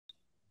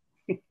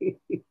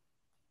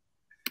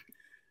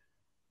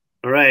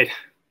All right.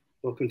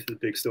 Welcome to the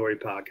Big Story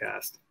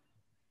Podcast.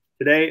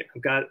 Today,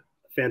 I've got a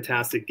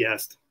fantastic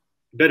guest.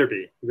 Better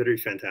be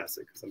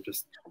fantastic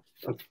because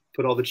I've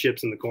put all the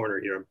chips in the corner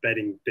here. I'm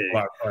betting big. A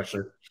lot of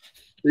pressure.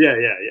 Yeah.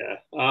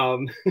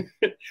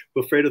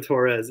 Wilfredo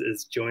Torres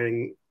is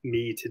joining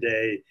me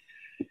today,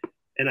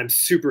 and I'm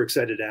super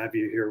excited to have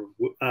you here.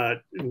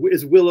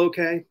 Is Will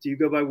okay? Do you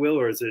go by Will,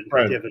 or is it?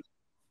 Right.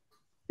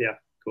 Yeah,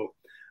 cool.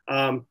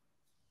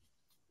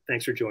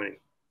 Thanks for joining.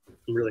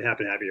 I'm really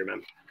happy to have you here,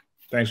 man.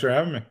 Thanks for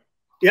having me.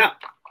 Yeah.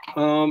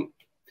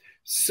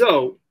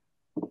 So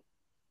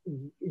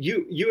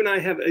you and I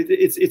have,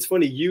 it's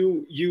funny.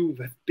 You've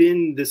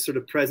been this sort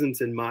of presence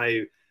in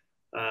my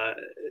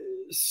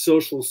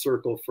social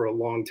circle for a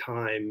long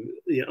time,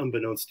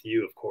 unbeknownst to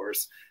you, of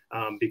course,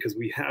 because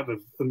we have a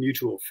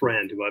mutual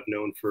friend who I've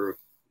known for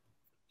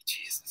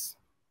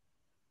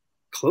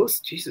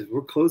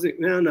we're closing.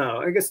 No,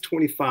 I guess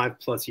 25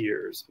 plus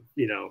years,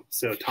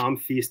 so Tom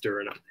Feaster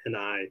and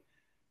I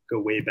go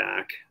way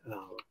back.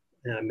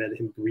 And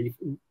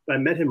I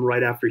met him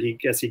right after he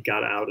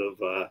got out of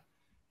a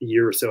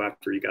year or so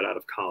after he got out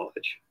of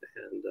college.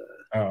 And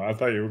I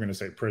thought you were going to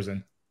say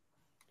prison.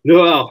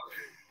 No,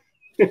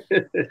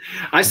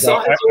 I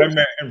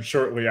met him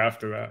shortly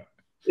after that.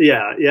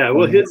 Yeah.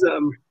 Well, his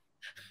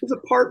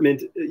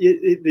apartment,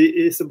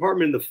 his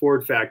apartment in the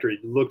Ford factory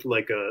looked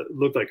like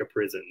a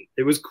prison.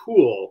 It was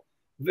cool.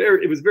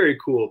 It was very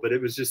cool, but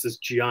it was just this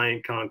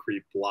giant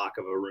concrete block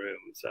of a room.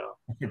 So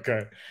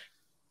okay.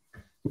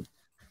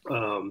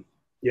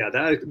 Yeah,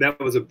 that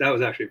was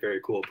actually a very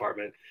cool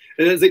apartment,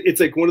 and it's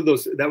like one of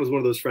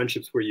those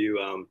friendships where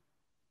you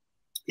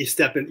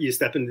step in,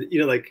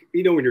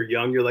 when you're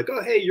young, you're like,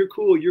 oh hey, you're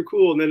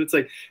cool, and then it's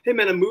like, hey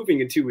man, I'm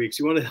moving in 2 weeks,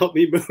 you want to help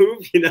me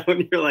move,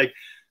 and you're like,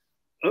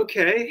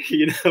 okay,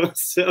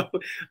 so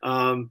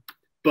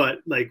but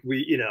like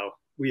we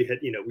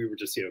were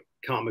just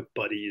comic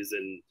buddies,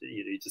 and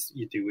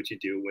you do what you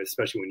do,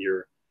 especially when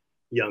you're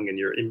young and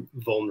you're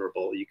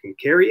vulnerable, you can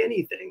carry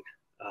anything.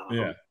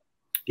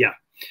 Yeah.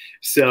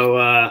 So,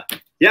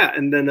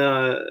 and then,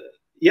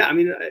 I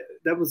mean,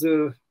 that was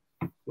a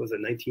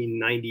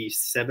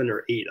 1997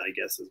 or 8, I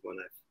guess, is when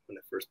I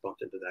first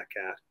bumped into that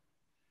cat.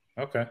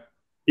 Okay.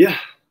 Yeah.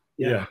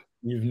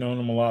 You've known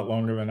him a lot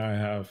longer than I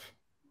have.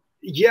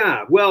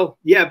 Yeah. Well,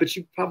 yeah, but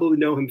you probably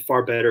know him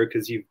far better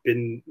because you've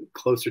been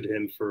closer to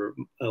him for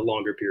a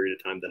longer period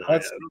of time than I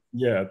have.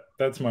 Yeah,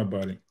 that's my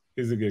buddy.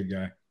 He's a good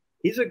guy.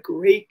 He's a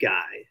great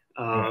guy.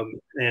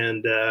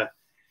 And,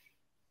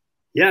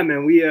 yeah,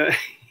 man, we,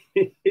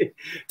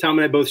 Tom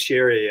and I both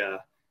share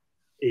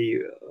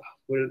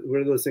what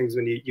are those things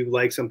when you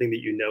like something that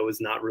is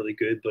not really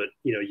good, but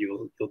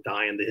you'll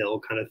die on the hill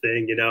kind of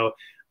thing,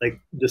 like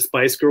the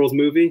Spice Girls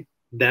movie.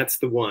 That's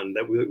the one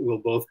that we'll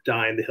both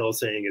die on the hill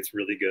saying it's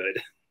really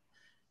good.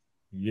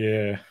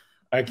 Yeah,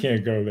 I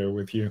can't go there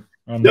with you.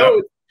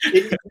 No,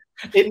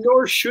 and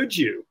nor should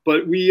you.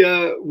 But we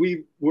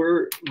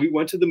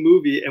went to the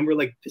movie and we're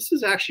like, this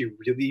is actually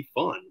really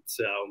fun.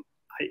 So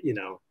I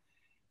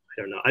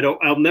don't know.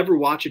 I'll never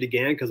watch it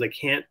again because I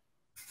can't,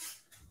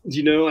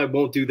 I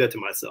won't do that to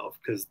myself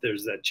because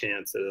there's that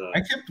chance that I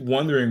kept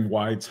wondering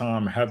why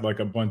Tom had like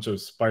a bunch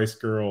of Spice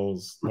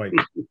Girls like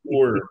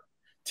or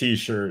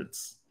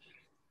t-shirts.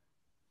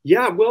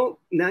 Yeah, well,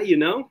 now you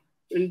know,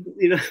 and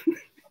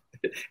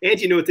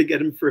and you know what to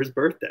get him for his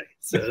birthday.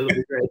 So it'll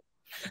be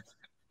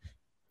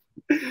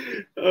great.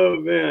 Oh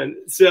man.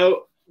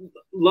 So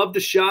love the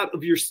shot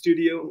of your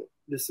studio.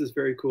 This is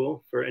very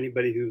cool for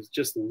anybody who's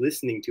just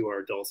listening to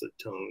our dulcet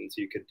tones.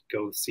 You could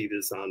go see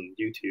this on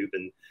YouTube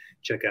and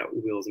check out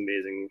Will's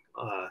amazing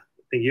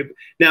thing.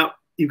 Now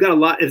you've got a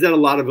lot. Is that a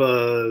lot of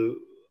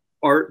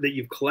art that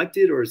you've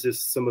collected, or is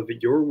this some of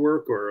your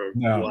work? Or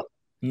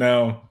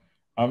no,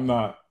 I'm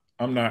not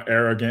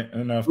arrogant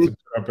enough to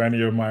put up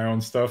any of my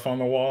own stuff on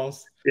the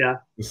walls. Yeah,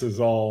 this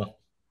is all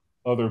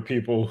other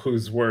people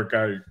whose work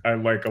I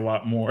like a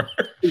lot more.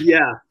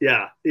 Yeah.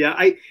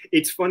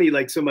 It's funny,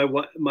 like, so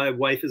my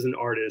wife is an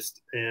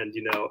artist, and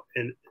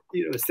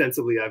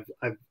ostensibly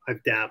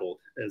I've dabbled,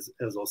 as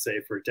I'll say,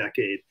 for a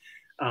decade.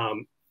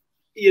 And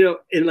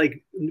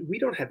like we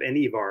don't have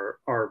any of our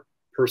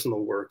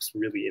personal works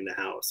really in the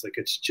house. Like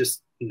it's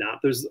just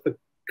not. There's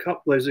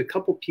a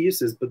couple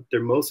pieces, but they're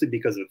mostly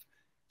because of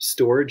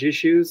storage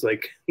issues.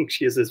 Like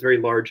she has this very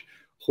large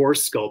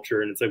horse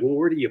sculpture, and it's like, well,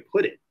 where do you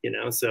put it?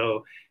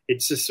 So it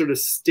just sort of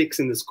sticks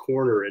in this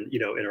corner and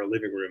in our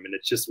living room, and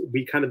it's just,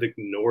 we kind of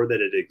ignore that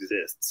it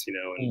exists,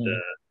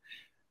 and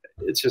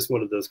it's just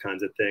one of those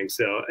kinds of things.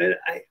 So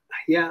I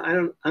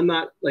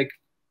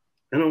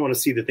don't want to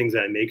see the things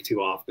that I make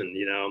too often.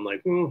 I'm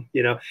like, well,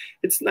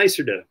 it's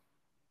nicer to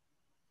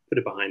put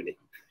it behind me.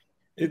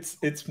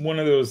 It's one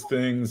of those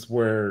things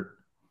where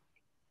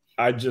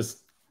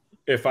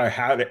if I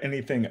had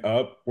anything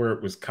up where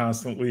it was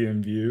constantly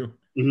in view,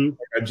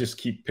 I just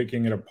keep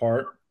picking it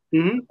apart.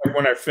 Like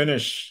when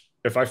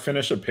if I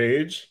finish a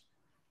page,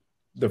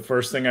 the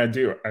first thing I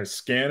do, I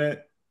scan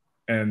it,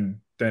 and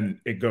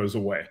then it goes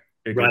away.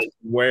 It goes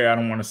away. I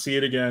don't want to see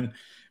it again.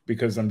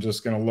 because I'm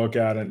just going to look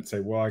at it and say,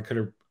 well, I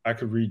could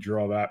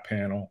redraw that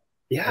panel.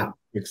 Yeah.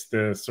 Fix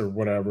this or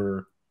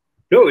whatever.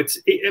 No,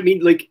 I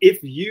mean, like,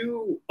 if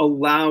you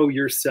allow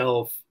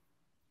yourself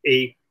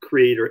a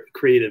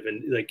creative,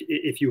 and like,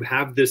 if you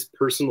have this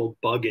personal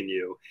bug in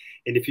you,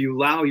 and if you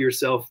allow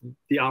yourself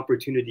the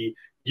opportunity,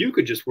 you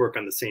could just work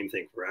on the same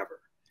thing forever.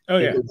 Oh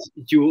yeah.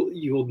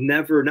 You'll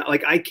never,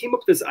 like, I came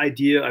up with this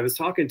idea. I was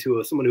talking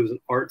to someone who was in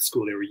art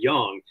school. They were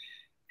young.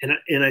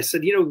 And I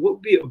said, you know, what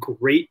would be a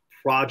great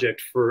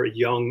project for a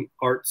young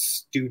art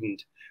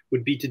student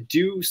would be to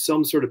do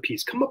some sort of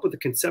piece, come up with a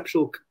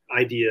conceptual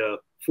idea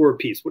for a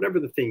piece, whatever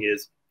the thing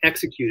is,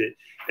 execute it,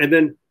 and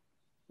then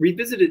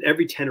revisit it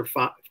every 10 or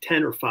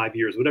 5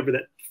 years, whatever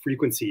that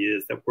frequency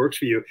is that works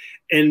for you,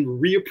 and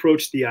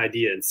reapproach the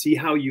idea and see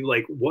how you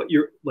what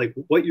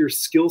your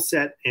skill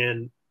set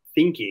and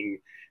thinking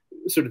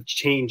sort of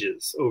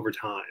changes over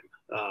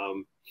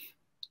time.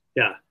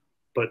 Yeah,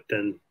 but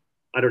then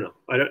I don't know.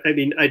 I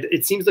mean,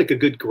 it seems like a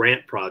good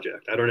grant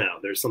project. I don't know.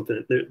 There's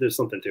something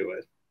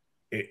to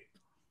it.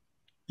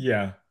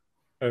 Yeah,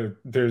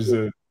 there's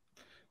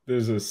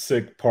a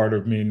sick part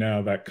of me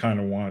now that kind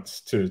of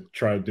wants to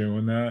try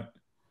doing that,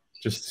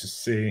 just to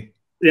see.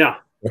 Yeah.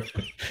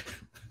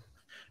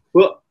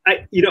 Well,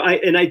 I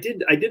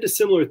did a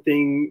similar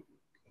thing,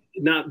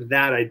 not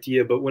that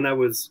idea, but when I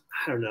was,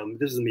 I don't know,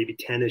 this is maybe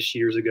 10-ish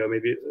years ago,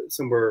 maybe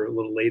somewhere a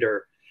little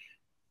later,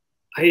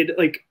 I had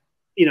I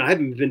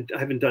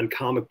haven't done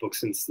comic books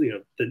since,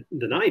 the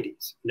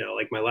 90s,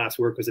 like my last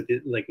work was at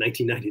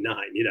 1999,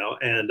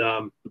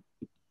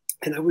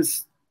 and I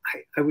was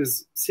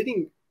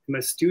sitting in my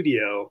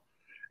studio,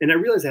 and I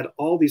realized I had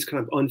all these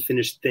kind of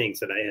unfinished things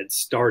that I had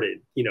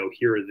started,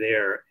 here or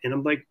there. And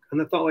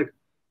I thought,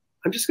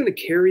 I'm just going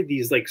to carry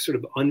these sort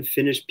of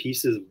unfinished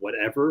pieces of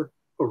whatever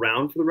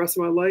around for the rest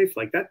of my life.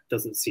 Like, that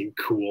doesn't seem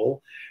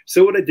cool.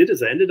 So what I did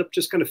is I ended up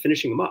just kind of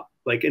finishing them up.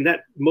 And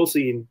that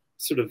mostly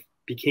sort of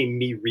became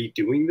me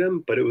redoing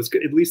them, but it was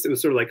good. At least it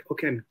was sort of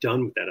okay, I'm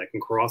done with that. I can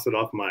cross it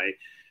off my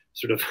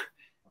sort of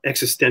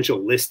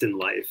existential list in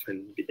life.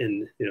 And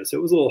so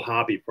it was a little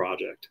hobby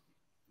project.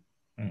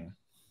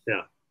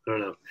 Yeah. I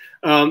don't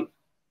know.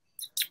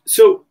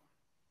 So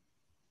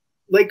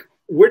where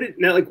did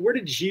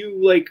you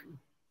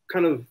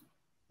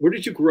where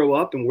did you grow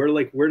up, and where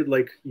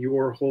did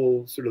your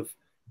whole sort of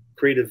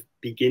creative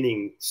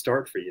beginning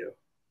start for you?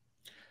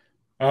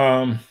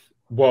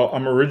 Well,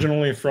 I'm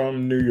originally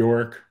from New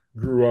York,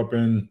 grew up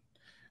in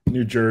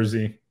New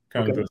Jersey,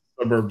 kind of the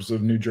suburbs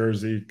of New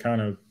Jersey,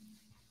 kind of,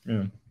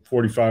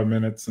 45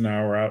 minutes an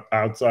hour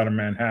outside of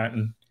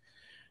Manhattan.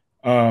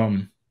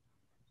 And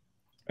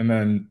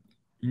then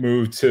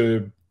moved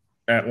to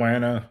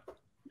Atlanta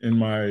in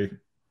my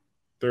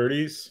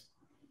 30s.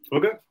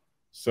 Okay.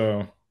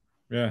 So,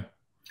 yeah.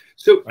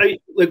 So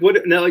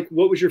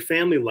what was your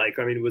family like?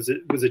 I mean, was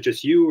it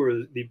just you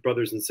or the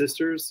brothers and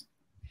sisters?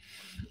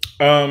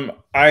 I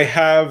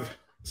have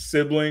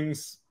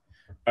siblings.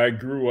 I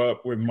grew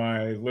up with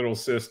my little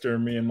sister,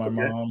 me and my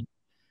mom.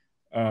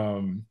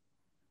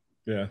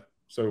 Yeah.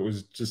 So it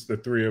was just the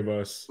three of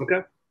us.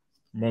 Okay.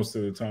 Most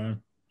of the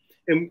time.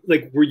 And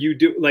were you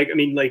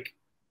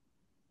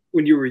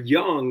when you were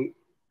young,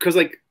 because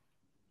I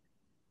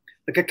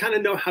kind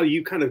of know how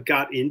you kind of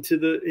got into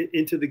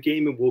the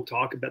game, and we'll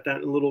talk about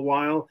that in a little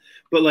while.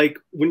 But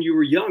when you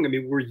were young, I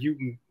mean, were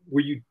you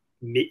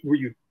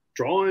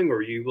drawing, or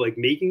were you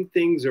making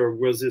things, or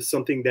was this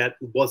something that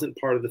wasn't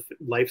part of the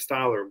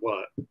lifestyle, or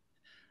what?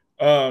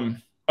 Oh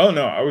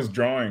no, I was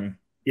drawing.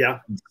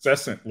 Yeah.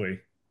 Incessantly.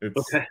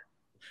 It's okay.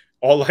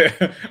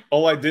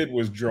 All I did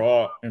was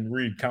draw and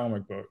read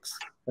comic books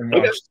and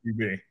watch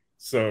TV.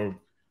 So,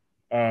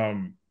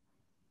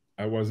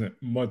 I wasn't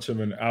much of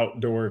an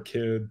outdoor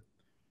kid.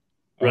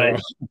 Right.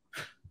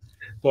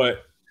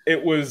 But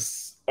it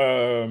was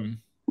a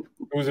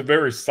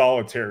very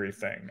solitary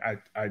thing.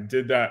 I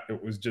did that.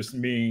 It was just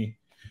me.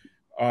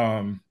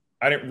 I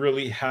didn't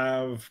really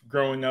have,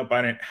 growing up,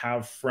 I didn't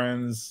have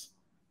friends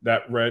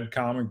that read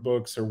comic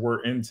books or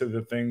were into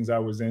the things I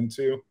was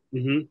into.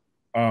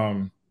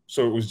 Mm-hmm.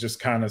 So it was just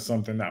kind of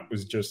something that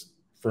was just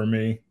for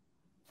me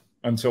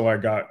until I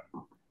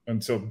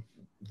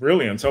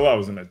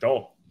was an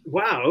adult.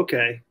 Wow.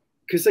 Okay.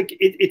 Because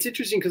it's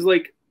interesting, because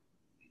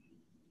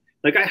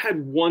I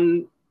had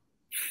one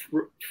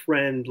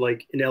friend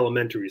in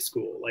elementary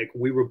school.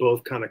 We were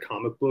both kind of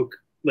comic book.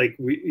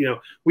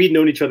 We'd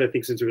known each other, I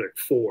think, since we were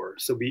 4.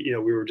 So we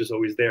were just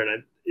always there.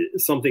 And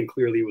something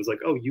clearly was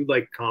oh, you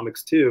like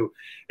comics too.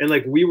 And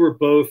we were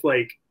both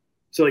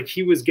so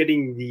he was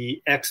getting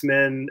the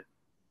X-Men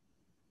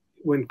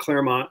when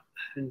Claremont,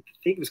 I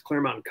think it was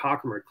Claremont and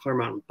Cockrum, or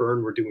Claremont and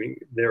Byrne were doing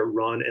their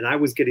run. And I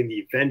was getting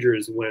the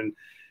Avengers when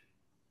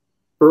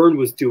Byrne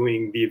was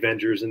doing the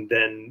Avengers, and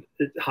then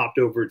it hopped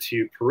over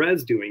to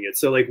Perez doing it.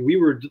 So we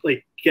would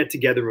get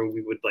together, and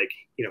we would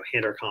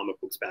hand our comic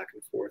books back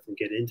and forth and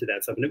get into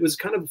that stuff. And it was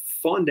kind of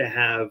fun to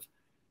have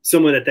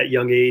someone at that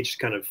young age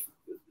kind of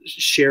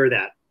share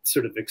that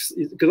sort of, because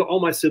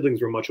all my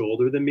siblings were much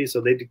older than me, so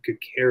they could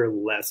care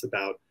less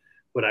about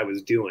what I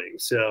was doing.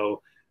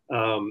 So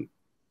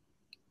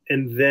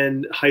and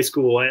then high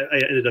school, I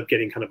ended up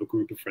getting kind of a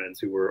group of friends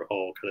who were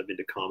all kind of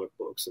into comic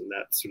books, and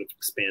that sort of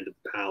expanded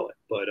the palette.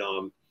 But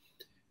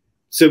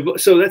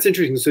so that's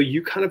interesting. So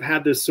you kind of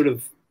had this sort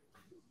of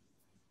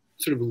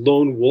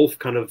lone wolf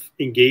kind of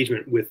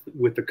engagement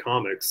with the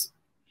comics.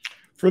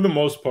 For the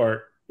most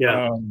part,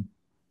 Yeah.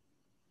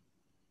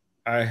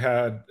 I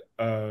had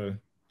my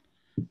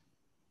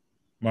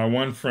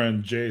one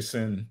friend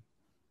Jason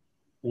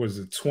was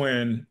a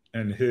twin,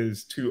 and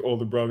his two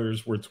older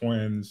brothers were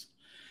twins,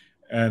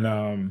 and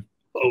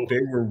they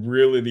were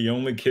really the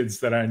only kids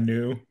that I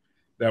knew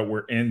that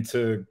were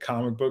into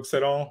comic books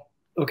at all.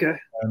 Okay.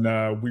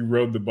 And we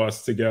rode the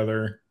bus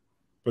together,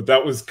 but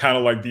that was kind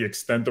of like the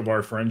extent of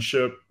our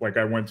friendship. Like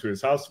I went to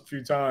his house a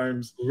few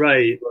times,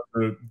 right?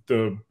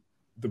 The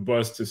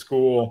bus to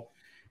school,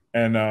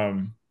 and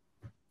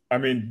I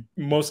mean,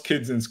 most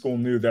kids in school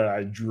knew that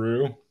I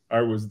drew.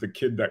 I was the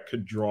kid that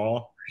could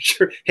draw.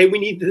 Sure. Hey, we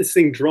need this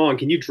thing drawn.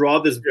 Can you draw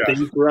this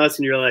thing for us?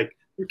 And you're like,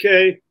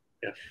 okay.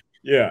 Yeah.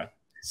 Yeah.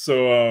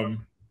 So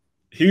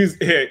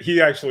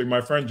he actually,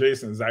 my friend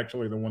Jason is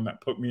actually the one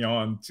that put me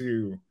on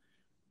to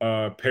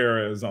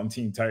Perez on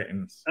Teen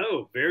Titans.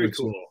 Oh, very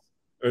cool.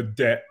 A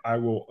debt I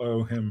will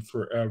owe him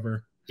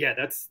forever. Yeah,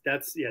 that's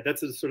a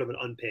sort of an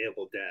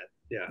unpayable debt.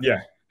 Yeah. Yeah.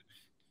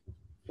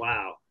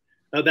 Wow.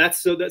 Oh,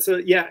 that's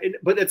yeah,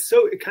 but that's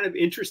so kind of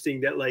interesting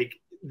that like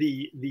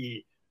the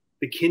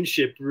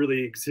kinship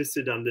really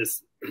existed on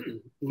this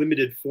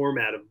limited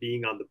format of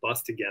being on the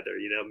bus together.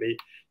 You know,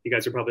 you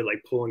guys are probably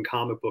like pulling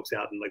comic books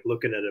out and like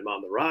looking at them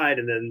on the ride,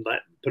 and then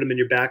put them in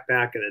your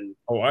backpack, and then.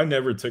 Oh, I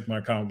never took my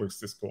comic books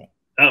to school.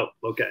 Oh,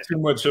 okay. Too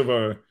much of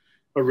a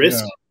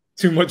risk.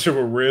 Too much of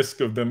a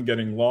risk of them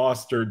getting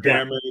lost or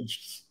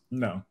damaged. Yeah.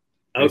 No.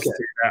 Okay. I stayed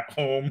at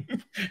home.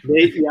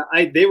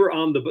 They were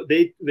on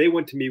they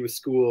went to me with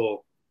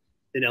school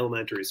in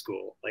elementary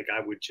school. Like I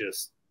would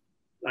just.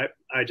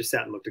 I just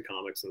sat and looked at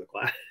comics in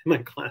my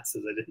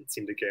classes. I didn't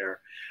seem to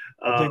care.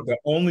 I think the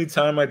only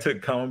time I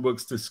took comic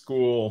books to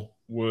school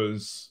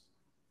was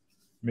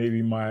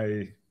maybe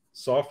my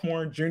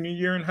sophomore, junior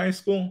year in high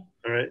school.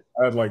 All right.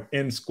 I had like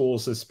in-school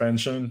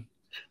suspension.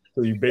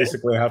 So you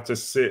basically have to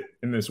sit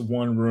in this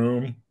one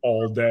room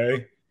all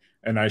day.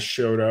 And I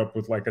showed up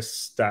with like a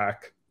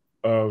stack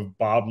of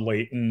Bob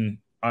Layton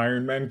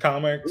Iron Man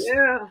comics.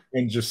 Yeah.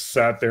 And just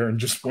sat there and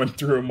just went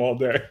through them all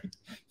day.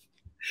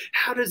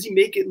 How does he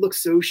make it look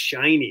so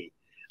shiny?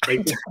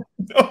 Like,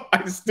 no,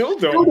 I still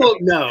don't. I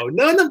don't know.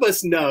 None of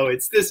us know.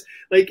 It's this,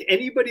 like,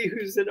 anybody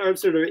who's in our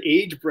sort of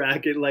age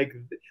bracket, like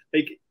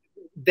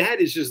that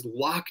is just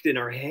locked in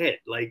our head.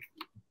 Like,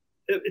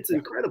 it's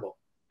incredible.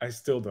 I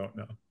still don't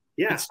know.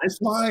 Yeah, it's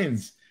just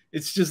lines.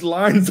 It's just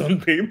lines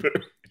on paper.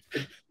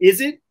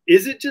 Is it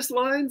just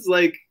lines?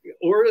 Like,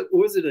 or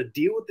was it a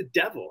deal with the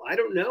devil? I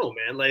don't know,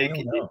 man. Like,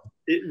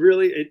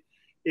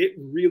 it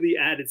really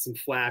added some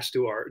flash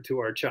to our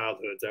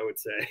childhoods, I would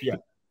say. Yeah,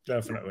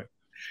 definitely.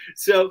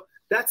 So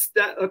that's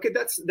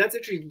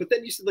interesting. But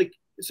then you said like,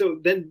 so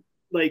then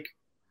like,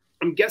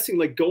 I'm guessing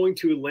like going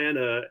to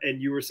Atlanta,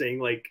 and you were saying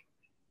like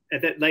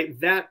at that like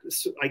that.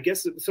 So I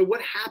guess so.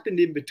 What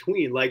happened in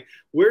between? Like,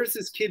 where's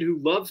this kid who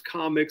loves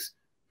comics,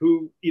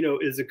 who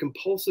is a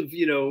compulsive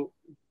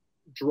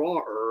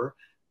drawer?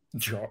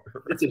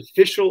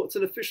 It's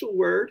an official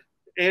word.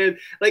 And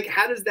like,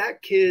 how does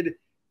that kid?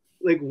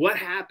 Like, what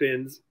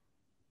happens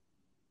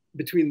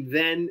between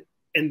then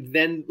and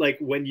then, like,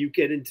 when you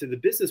get into the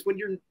business, when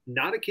you're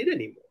not a kid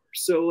anymore?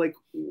 So like,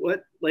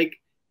 what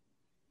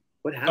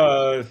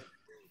happened?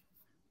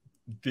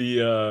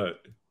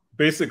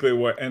 Basically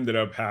what ended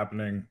up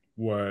happening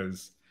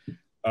was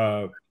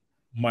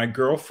my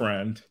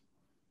girlfriend,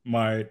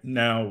 my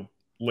now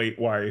late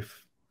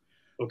wife,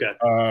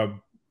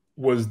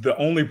 was the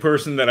only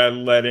person that I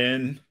let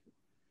in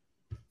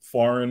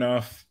far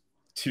enough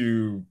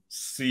to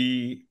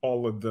see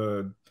all of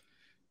the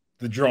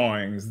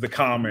drawings, the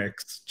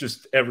comics,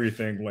 just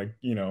everything, like,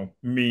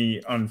 me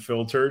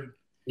unfiltered.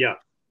 Yeah.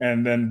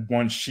 And then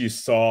once she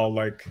saw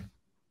like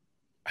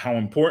how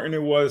important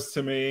it was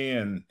to me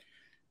and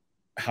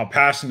how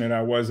passionate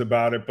I was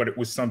about it, but it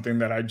was something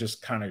that I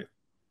just kind of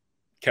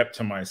kept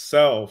to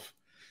myself,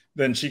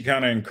 then she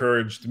kind of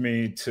encouraged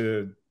me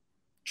to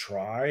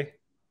try,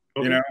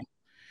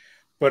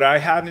 but I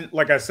hadn't,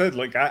 like I said,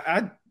 like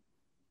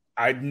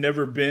I'd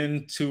never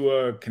been to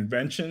a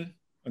convention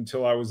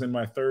until I was in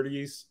my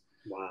 30s.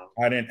 Wow.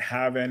 I didn't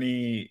have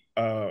any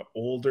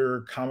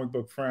older comic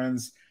book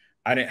friends.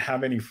 I didn't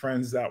have any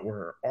friends that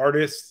were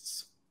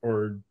artists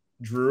or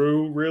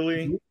drew,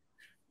 really.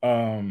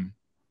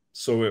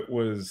 So it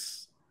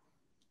was,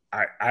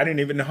 I didn't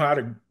even know how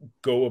to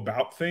go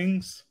about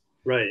things.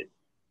 Right.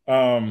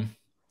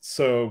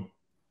 So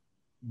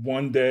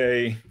one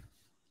day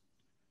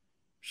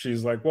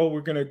she's like, well,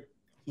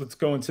 let's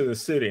go into the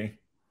city.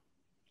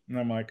 And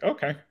I'm like,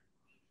 okay.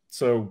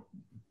 So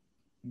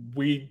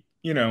we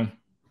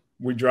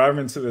drive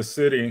into the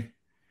city,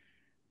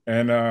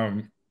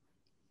 and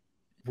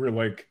we're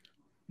like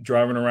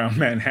driving around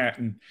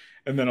Manhattan.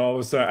 And then all of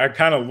a sudden I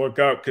kind of look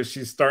up because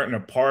she's starting to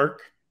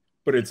park,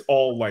 but it's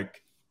all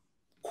like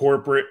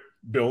corporate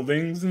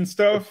buildings and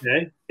stuff.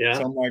 Okay. Yeah.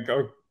 So I'm like,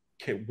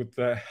 okay, what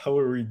the hell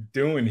are we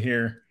doing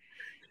here?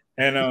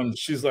 And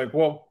she's like,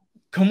 well,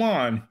 come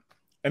on.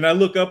 And I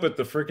look up at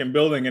the freaking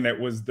building, and it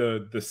was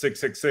the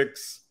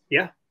 666.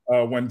 Yeah.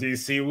 When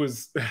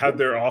DC had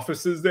their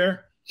offices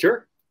there.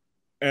 Sure.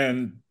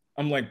 And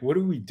I'm like, what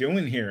are we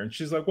doing here? And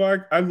she's like,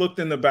 well, I looked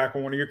in the back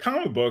of one of your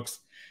comic books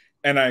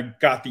and I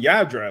got the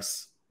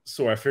address.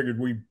 So I figured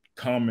we'd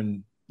come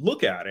and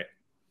look at it.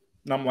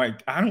 And I'm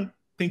like, I don't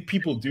think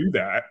people do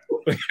that.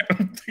 Like,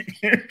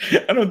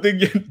 I don't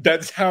think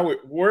that's how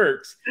it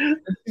works. And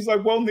she's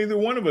like, well, neither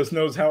one of us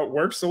knows how it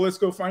works. So let's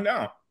go find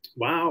out.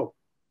 Wow.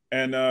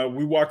 And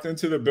we walked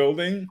into the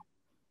building,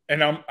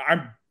 and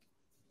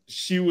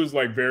she was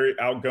like very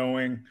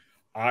outgoing.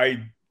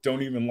 I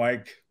don't even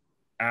like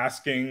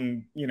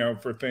asking,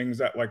 for things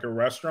at like a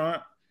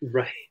restaurant.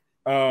 Right.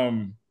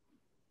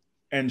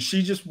 And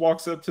she just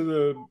walks up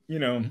to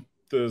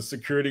the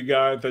security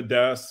guy at the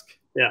desk.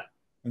 Yeah.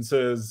 And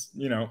says,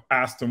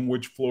 asked him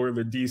which floor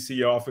the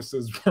DC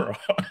offices were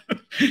on.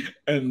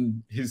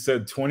 And he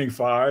said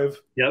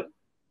 25. Yep.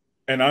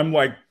 And I'm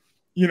like,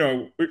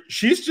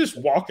 she's just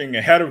walking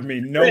ahead of me,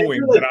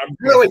 knowing that I'm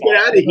really get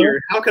out of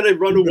here. How can I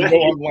run away?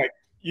 I'm like,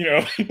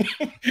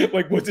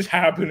 like, what's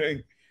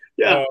happening?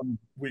 Yeah.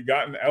 We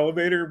got in the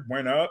elevator,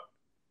 went up,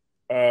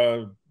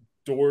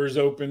 doors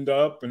opened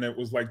up, and it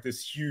was like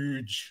this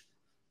huge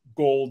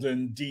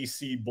golden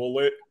DC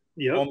bullet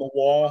on the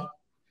wall.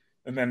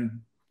 And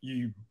then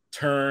you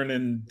turn,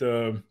 and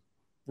the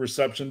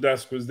reception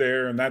desk was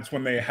there, and that's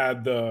when they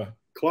had the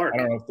Clark. I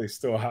don't know if they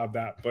still have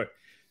that, but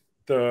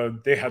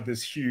they had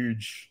this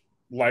huge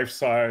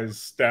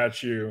life-size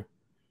statue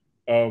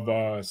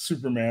of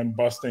Superman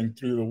busting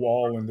through the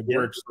wall, and the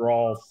bricks were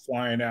all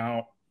flying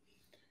out,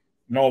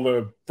 and all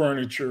the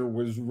furniture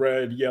was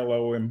red,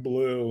 yellow, and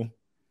blue.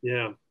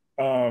 Yeah.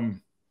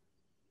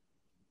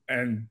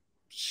 And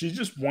she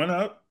just went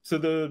up to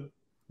the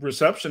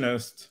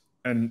receptionist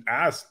and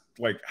asked,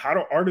 like, how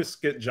do artists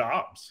get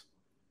jobs?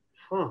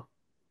 Huh.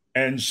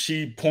 And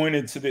she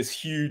pointed to this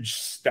huge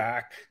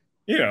stack.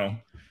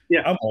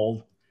 I'm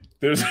old.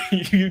 There's a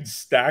huge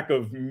stack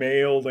of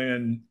mailed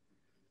in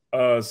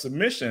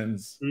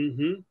submissions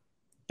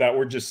that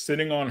were just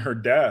sitting on her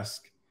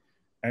desk.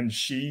 And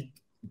she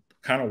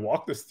kind of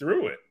walked us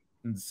through it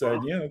and said,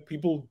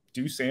 people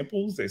do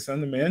samples, they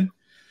send them in.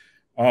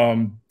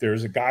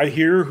 There's a guy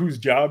here whose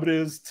job it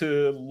is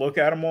to look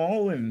at them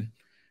all, and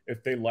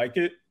if they like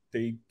it,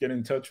 they get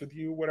in touch with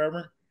you,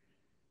 whatever.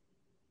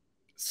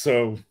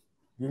 So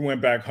we went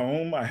back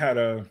home. I had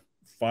a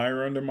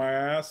fire under my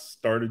ass,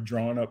 started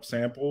drawing up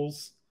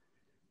samples.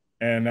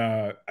 And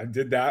I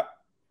did that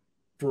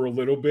for a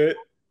little bit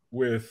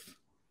with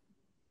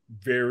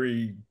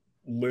very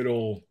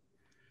little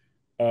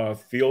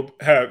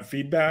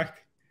feedback.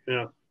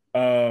 Yeah.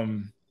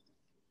 And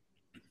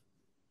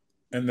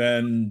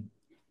then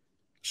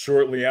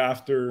shortly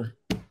after,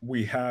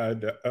 we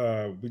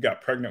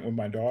got pregnant with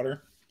my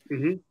daughter.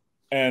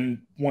 And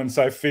once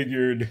I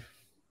figured,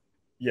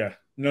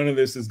 none of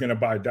this is going to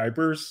buy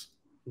diapers.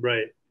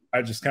 Right.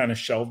 I just kind of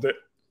shelved it.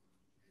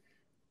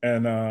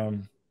 And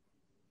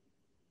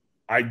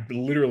I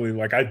literally,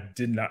 I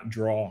did not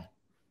draw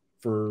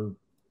for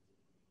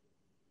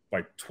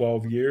like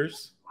 12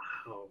 years.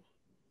 Wow.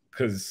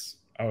 Because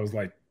I was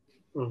like,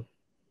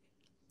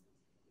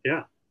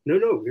 yeah,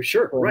 no, you're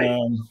sure. Right.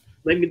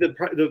 I mean,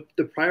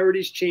 the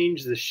priorities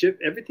change, the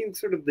shift, everything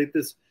sort of like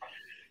this.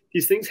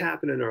 These things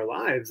happen in our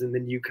lives, and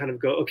then you kind of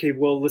go, okay,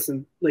 well,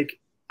 listen, like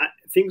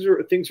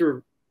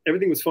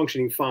everything was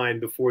functioning fine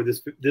before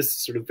this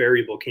sort of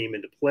variable came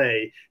into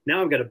play.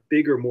 Now I've got a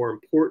bigger, more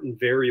important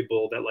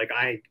variable that like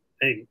I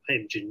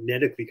am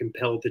genetically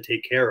compelled to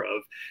take care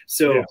of.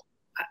 So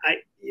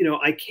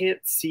I can't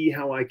see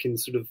how I can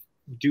sort of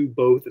do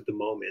both at the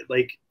moment.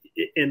 Like,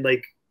 and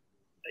like,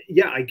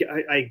 yeah,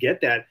 I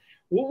get that.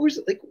 What was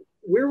it like?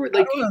 Where were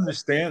like? I don't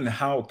understand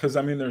how, because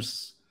I mean,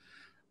 there's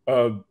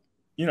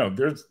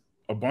there's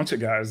a bunch of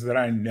guys that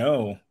I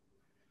know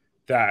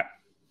that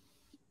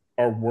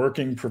are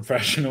working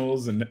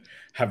professionals and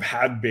have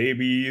had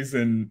babies,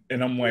 and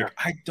I'm like,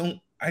 I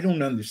don't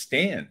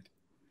understand.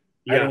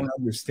 I don't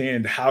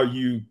understand how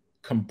you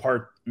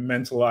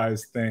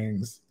compartmentalize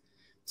things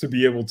to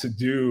be able to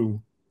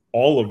do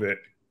all of it.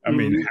 I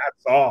mean,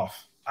 hats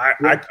off. I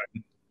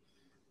couldn't.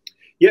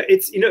 Yeah,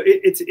 it's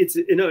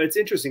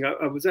interesting.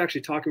 I was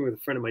actually talking with a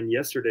friend of mine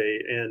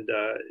yesterday, and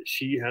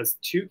she has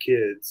 2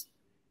 kids,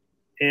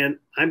 and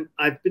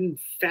I've been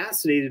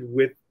fascinated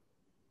with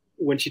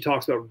when she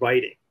talks about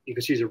writing,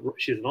 because she's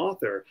an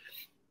author,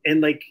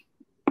 and like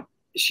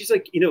she's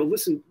like,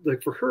 listen,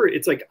 like for her,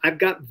 it's like I've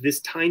got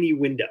this tiny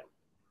window,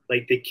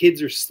 like the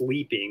kids are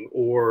sleeping,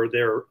 or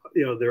they're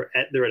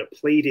at a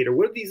play date, or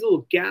what these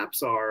little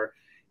gaps are.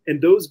 And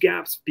those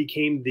gaps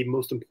became the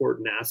most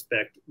important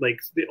aspect. Like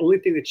the only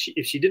thing that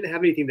if she didn't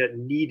have anything that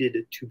needed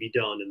to be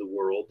done in the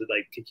world,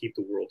 like to keep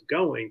the world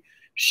going,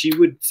 she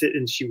would sit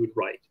and she would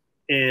write.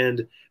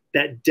 And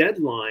that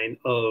deadline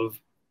of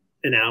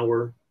an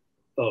hour,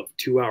 of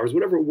 2 hours,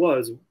 whatever it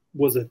was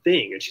a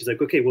thing. And she's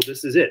like, okay, well,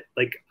 this is it.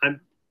 Like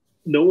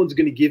no one's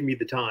going to give me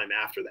the time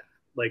after that.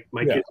 Like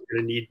my Yeah. kids are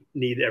going to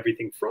need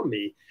everything from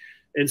me.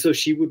 And so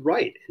she would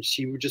write, and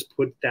she would just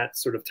put that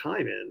sort of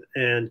time in.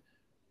 And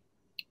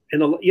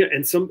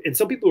some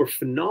people are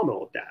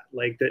phenomenal at that.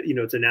 Like that,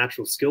 it's a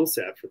natural skill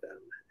set for them.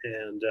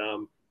 And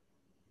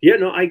yeah,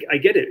 no, I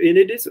get it. And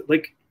it is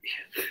like,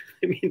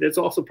 I mean, that's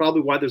also probably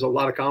why there's a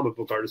lot of comic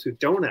book artists who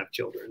don't have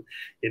children.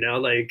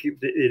 Like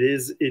it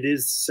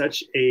is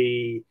such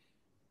a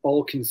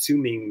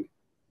all-consuming,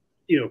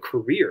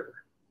 career.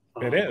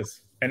 It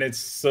is. And it's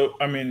so,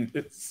 I mean,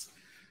 it's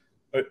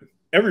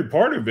every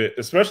part of it,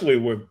 especially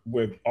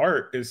with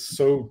art, is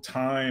so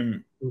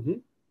time,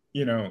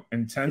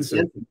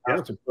 intensive. You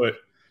have to put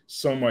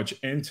so much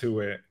into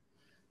it.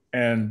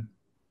 And,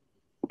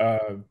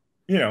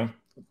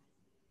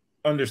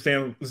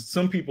 understand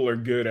some people are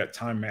good at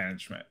time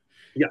management.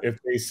 Yeah. If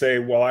they say,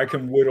 well, I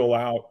can whittle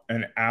out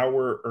an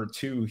hour or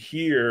two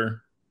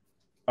here,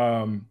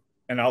 and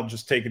I'll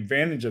just take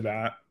advantage of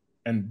that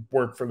and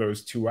work for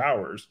those 2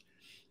 hours.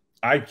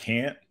 I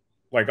can't.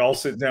 Like, I'll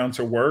sit down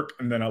to work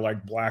and then I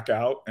like black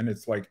out, and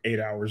it's like 8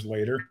 hours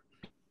later.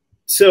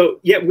 So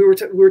yeah, we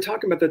were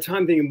talking about the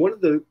time thing, and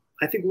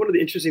I think one of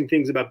the interesting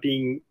things about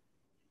being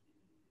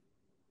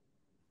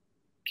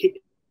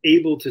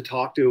able to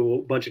talk to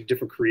a bunch of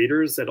different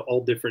creators at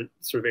all different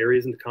sort of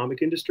areas in the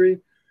comic industry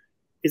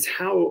is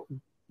how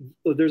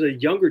there's a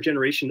younger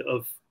generation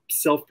of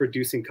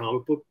self-producing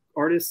comic book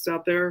artists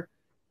out there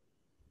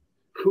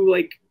who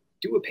like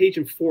do a page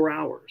in 4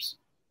 hours.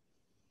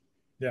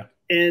 Yeah.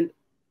 And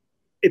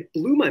it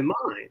blew my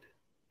mind.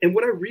 And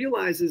what I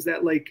realized is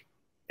that like,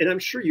 and I'm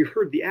sure you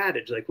heard the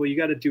adage, like, well, you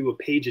got to do a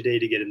page a day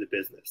to get into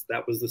business.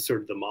 That was the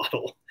sort of the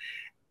model.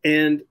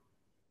 And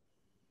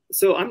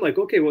so I'm like,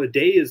 okay, well, a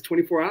day is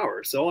 24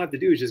 hours. So all I have to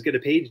do is just get a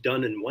page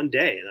done in one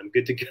day and I'm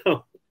good to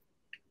go.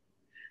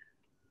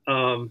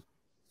 Am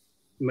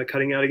I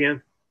cutting out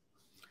again?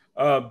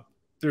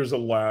 There's a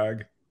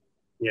lag.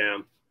 Yeah,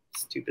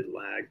 stupid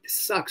lag. This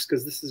sucks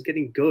because this is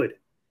getting good.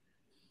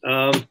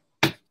 I'm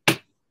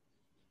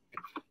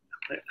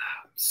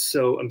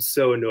so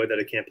annoyed that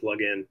I can't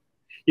plug in.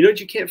 You know what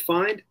you can't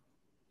find?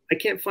 I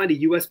can't find a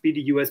USB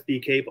to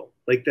USB cable.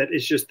 Like that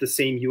is just the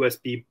same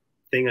USB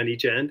thing on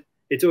each end.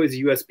 It's always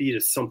a USB to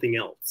something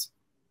else.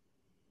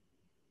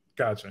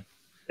 Gotcha.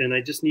 And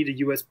I just need a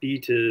USB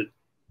to,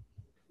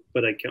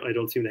 but I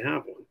don't seem to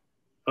have one.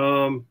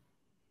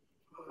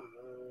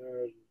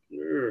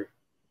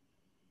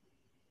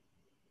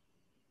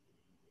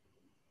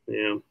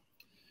 Yeah.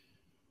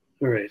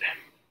 All right.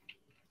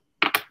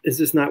 Is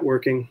this not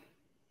working?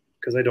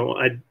 Because I don't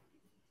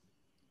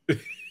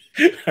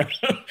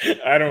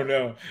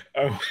know.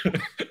 I'm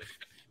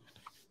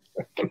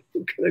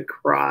gonna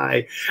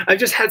cry. I've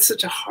just had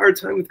such a hard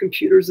time with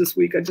computers this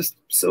week. I'm just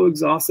so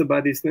exhausted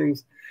by these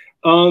things.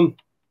 Well,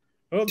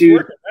 it's dude,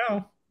 working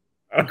now.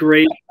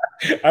 Great.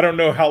 I don't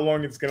know how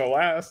long it's gonna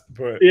last,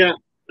 but yeah.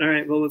 All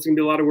right. Well, it's gonna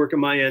be a lot of work on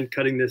my end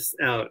cutting this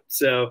out.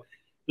 So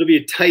it'll be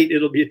a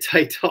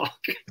tight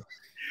talk.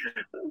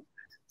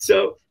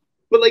 So,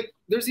 but like,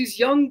 there's these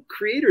young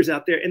creators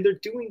out there, and they're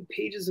doing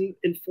pages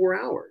in 4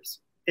 hours,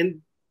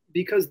 and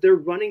because they're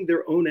running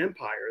their own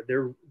empire,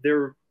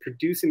 they're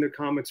producing their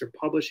comics, or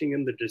publishing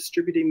them, they're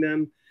distributing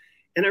them,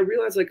 and I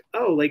realized like,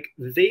 oh, like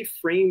they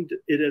framed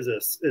it as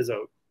a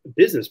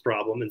business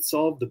problem and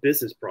solved the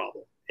business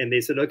problem, and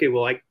they said, okay,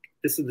 well,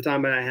 this is the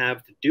time I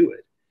have to do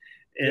it,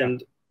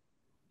 and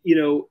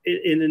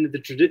in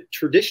the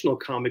traditional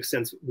comic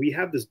sense, we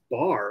have this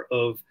bar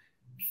of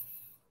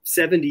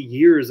 70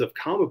 years of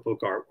comic book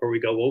art where we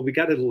go, well, we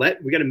got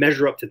to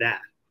measure up to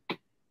that.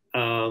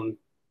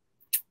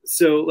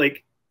 So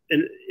like,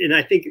 and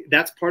I think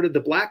that's part of the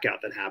blackout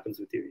that happens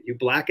with you. You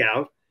black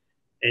out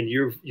and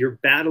you're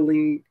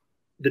battling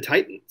the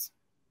Titans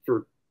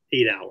for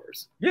 8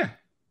 hours. Yeah.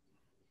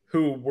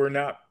 Who were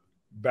not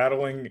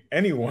battling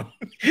anyone.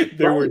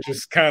 They were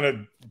just kind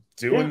of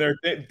doing their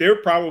thing.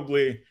 They're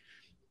probably,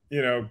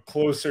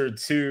 closer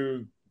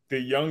to the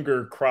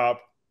younger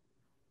crop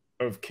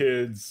of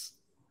kids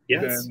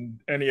than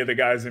any of the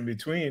guys in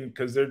between,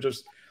 because they're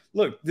just,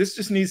 look, this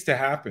just needs to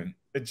happen.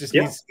 It just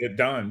needs to get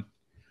done.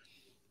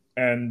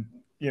 And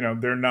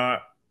they're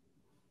not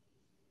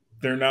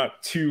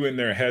too in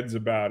their heads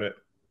about it.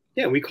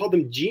 Yeah, we call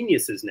them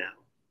geniuses now.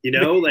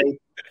 Like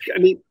I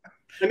mean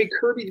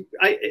Kirby.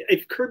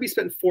 If Kirby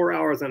spent 4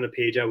 hours on a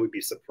page, I would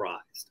be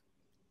surprised.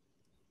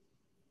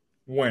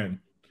 When?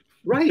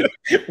 Right.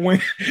 When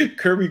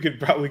Kirby could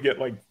probably get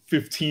like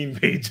 15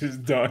 pages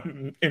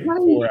done in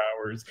 4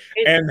 hours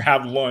and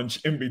have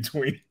lunch in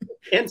between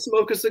and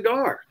smoke a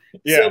cigar.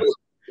 Yeah.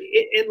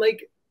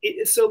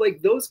 So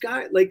like those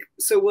guys, like,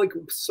 so like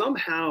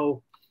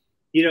somehow,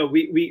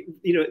 we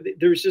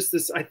there's just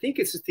this, I think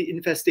it's just the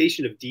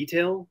infestation of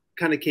detail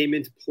kind of came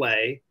into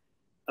play.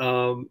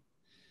 And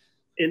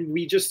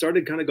we just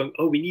started kind of going,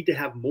 oh, we need to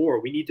have more.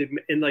 We need to,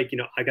 and like,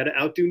 I got to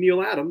outdo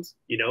Neil Adams,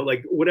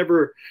 like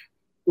whatever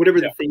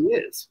the thing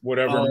is.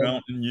 Whatever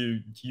mountain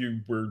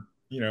you were,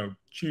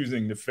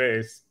 choosing to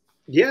face.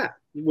 Yeah.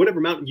 Whatever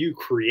mountain you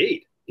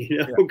create, you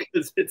know,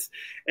 because it's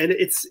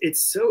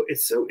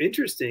so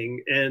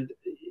interesting. And,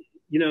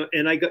 you know,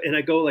 and I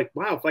go like,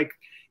 wow,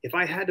 if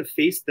I had to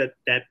face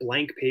that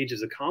blank page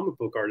as a comic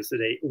book artist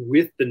today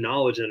with the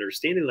knowledge and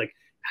understanding, like,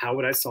 how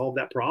would I solve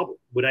that problem?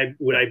 Would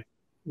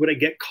I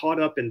get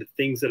caught up in the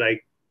things that I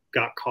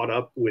got caught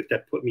up with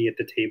that put me at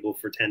the table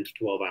for 10 to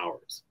 12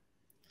 hours?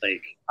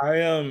 Like,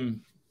 I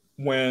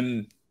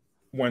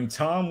when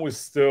Tom was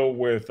still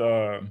with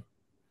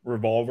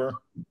Revolver,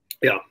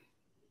 yeah,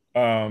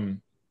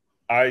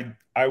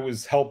 I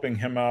was helping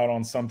him out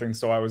on something,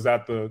 so I was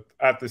at the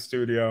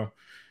studio.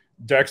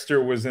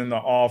 Dexter was in the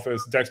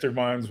office. Dexter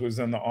Vines was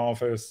in the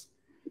office,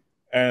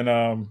 and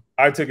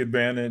I took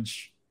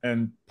advantage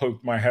and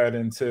poked my head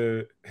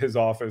into his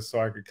office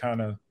so I could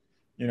kind of,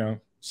 you know,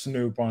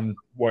 snoop on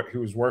what he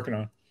was working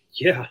on.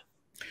 Yeah,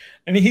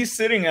 and he's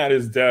sitting at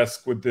his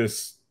desk with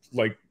this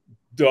like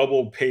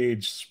double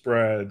page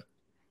spread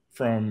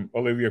from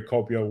Olivia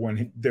Coppola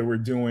when they were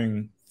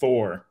doing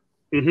Thor.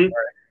 Mm-hmm. Right?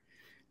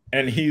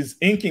 And he's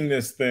inking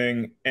this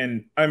thing,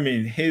 and I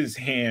mean, his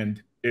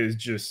hand is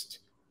just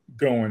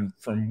going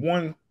from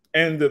one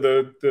end of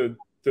the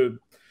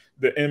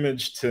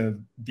image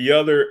to the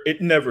other.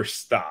 It never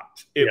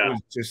stopped. It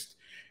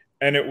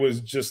was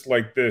just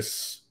like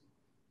this.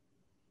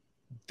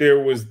 There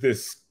was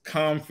this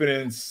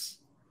confidence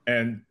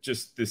and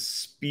just this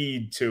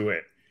speed to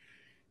it.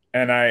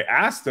 And I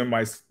asked him,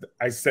 I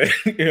said,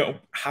 you know,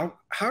 how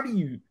do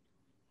you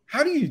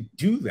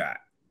do that?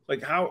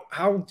 Like,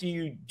 how do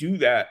you do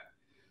that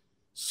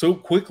so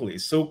quickly,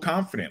 so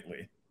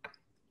confidently?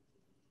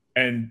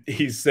 And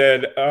he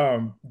said,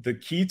 the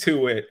key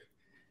to it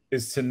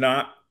is to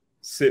not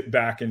sit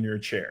back in your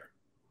chair.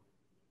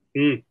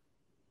 Mm.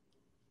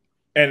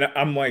 And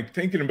I'm like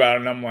thinking about it,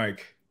 and I'm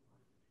like,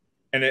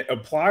 and it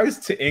applies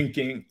to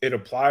inking. It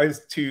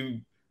applies to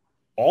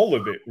all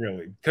of it,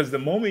 really. Because the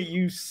moment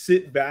you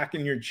sit back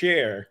in your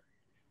chair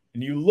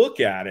and you look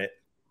at it,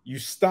 you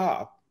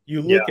stop,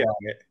 you look at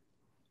it,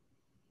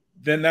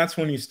 then that's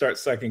when you start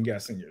second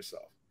guessing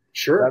yourself.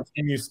 Sure. That's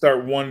when you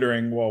start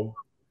wondering, well,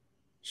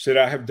 should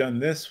I have done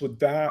this with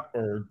that?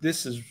 Or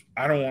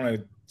I don't want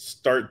to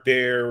start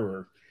there.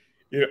 Or,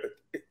 you know,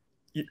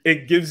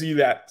 it gives you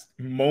that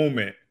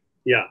moment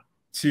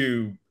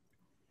to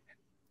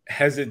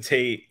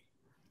hesitate,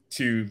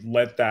 to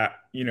let that,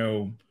 you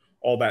know,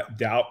 all that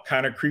doubt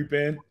kind of creep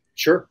in.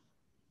 Sure.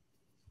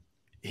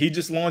 He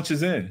just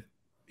launches in.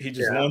 He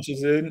just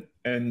launches in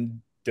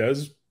and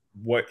does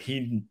what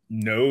he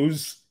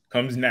knows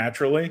comes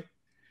naturally.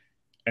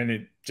 And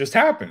it just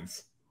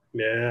happens.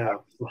 Yeah.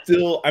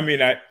 Still, I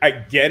mean, I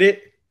get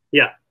it.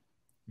 Yeah.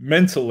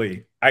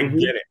 Mentally, I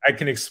get it. I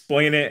can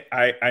explain it.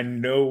 I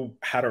know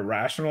how to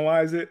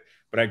rationalize it,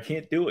 but I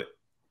can't do it.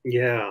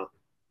 Yeah.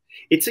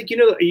 It's like, you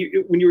know,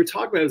 when you were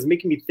talking about it, it was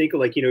making me think of,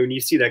 like, you know, when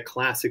you see that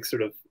classic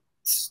sort of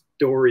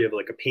story of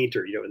like a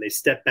painter, you know, and they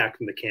step back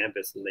from the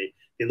canvas and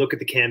they look at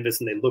the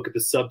canvas and they look at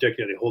the subject,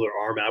 you know, they hold their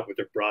arm out with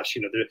their brush,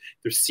 you know,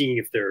 they're seeing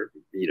if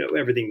you know,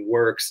 everything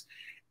works.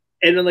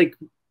 And then like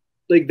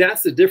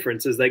that's the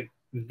difference, is like,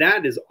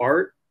 that is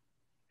art.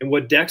 And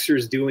what Dexter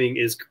is doing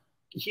is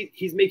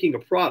he's making a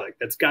product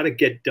that's got to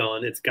get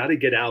done. It's got to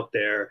get out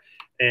there.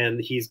 And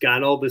he's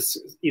got all this,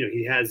 you know,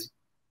 he has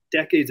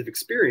decades of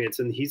experience,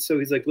 and he's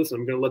like, listen,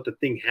 I'm going to let the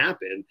thing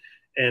happen.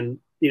 And,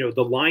 you know,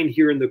 the line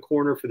here in the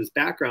corner for this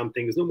background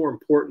thing is no more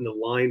important than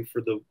the line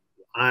for the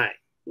eye.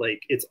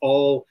 Like, they're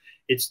all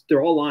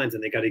lines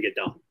and they got to get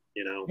done,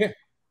 you know?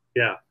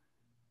 Yeah.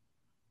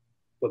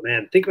 But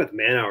man, think about the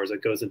man hours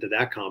that goes into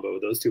that combo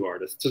with those two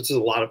artists. So it's just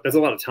that's a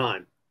lot of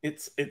time.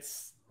 It's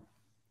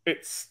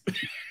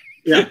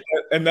yeah.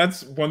 And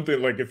that's one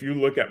thing, like, if you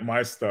look at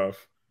my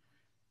stuff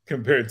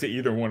compared to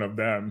either one of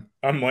them,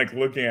 I'm like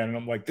looking at it and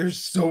I'm like, there's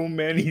so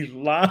many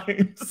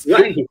lines.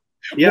 Right.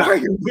 Yeah. Why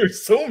are there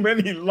so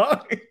many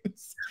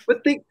lines?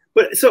 But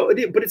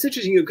it's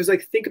interesting, because I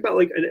think about,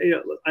 like,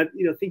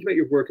 think about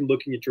your work and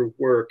looking at your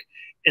work,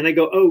 and I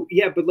go, oh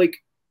yeah, but like,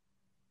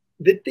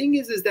 the thing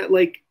is that,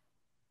 like,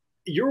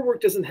 your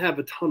work doesn't have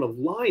a ton of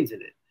lines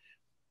in it.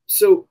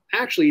 So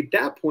actually, at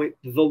that point,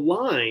 the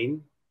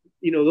line,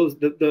 you know,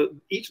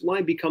 each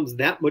line becomes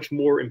that much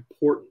more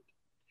important.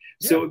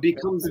 Yeah. So it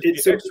becomes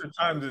extra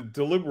time to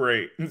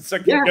deliberate and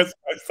second guess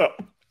myself.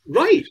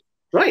 Right.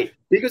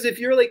 Because if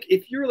you're like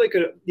a,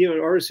 you know,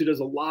 an artist who does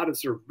a lot of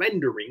sort of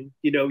rendering,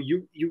 you know,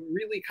 you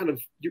really kind of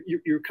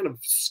you're kind of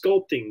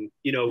sculpting,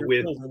 you know,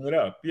 with building it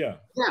up. Yeah.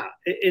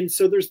 And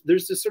so there's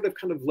this sort of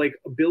kind of like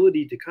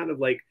ability to kind of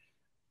like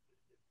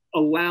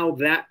allow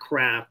that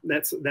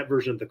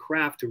version of the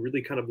craft to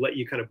really kind of let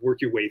you kind of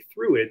work your way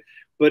through it.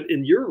 But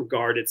in your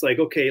regard, it's like,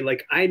 okay,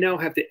 like, I now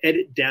have to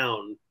edit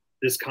down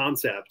this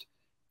concept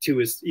to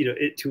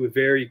a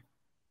very,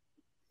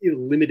 you know,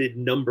 limited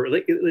number.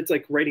 Like, it's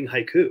like writing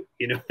haiku,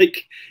 you know,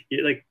 like,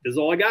 you're like, this is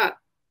all I got.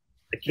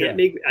 I can't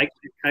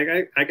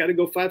I got to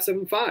go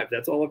 575.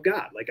 That's all I've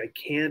got. Like, I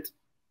can't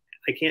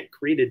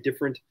create a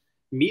different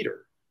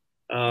meter.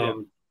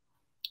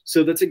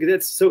 So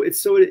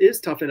it is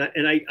tough. And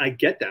I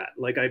get that.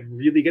 Like, I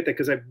really get that,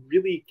 because I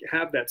really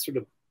have that sort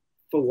of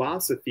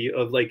philosophy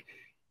of, like,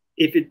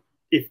 if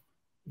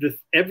the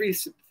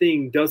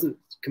everything doesn't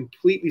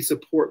completely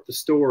support the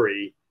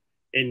story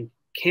and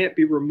can't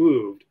be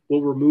removed,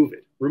 we'll remove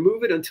it.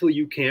 Remove it until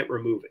you can't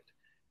remove it.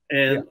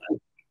 And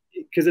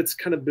because it's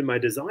kind of been my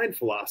design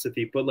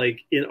philosophy, but like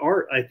in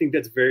art, I think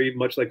that's very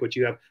much like what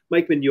you have.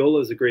 Mike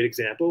Mignola is a great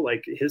example.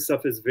 Like his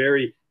stuff is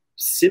very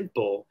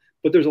simple,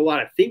 but there's a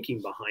lot of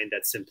thinking behind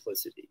that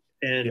simplicity.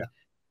 And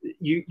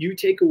you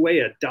take away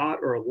a dot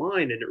or a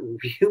line and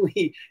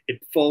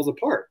it falls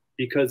apart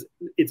because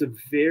it's a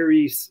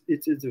very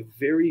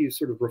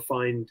sort of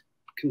refined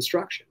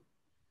construction.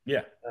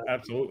 Yeah,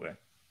 absolutely.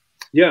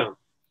 Yeah.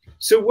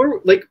 So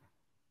we're like,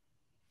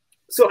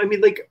 so I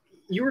mean, like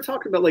you were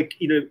talking about, like,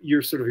 you know,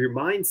 your sort of your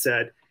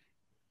mindset,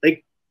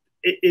 like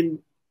in,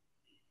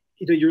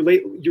 you know, your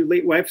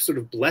late wife sort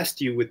of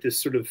blessed you with this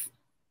sort of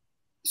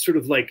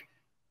like,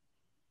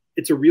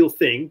 it's a real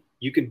thing.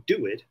 You can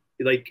do it.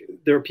 Like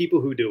there are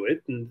people who do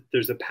it and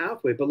there's a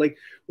pathway, but like,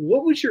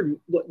 what was your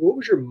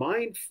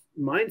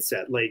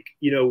mindset? Like,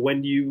 you know,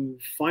 when you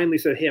finally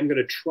said, hey, I'm going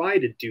to try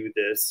to do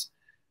this,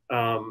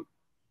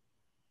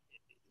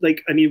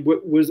 like, I mean,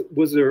 was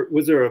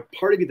there a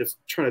part of you that's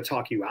trying to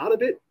talk you out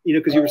of it? You know,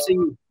 because you were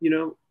saying, you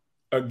know,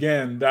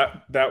 again,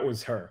 that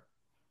was her.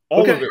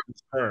 All of it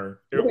was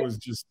her. It was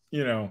just,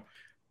 at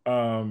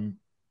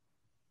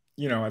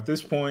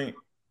this point,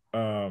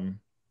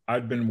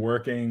 I'd been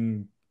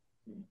working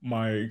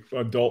my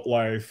adult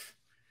life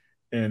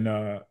in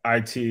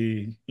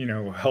IT,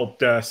 help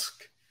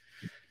desk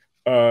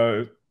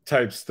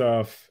type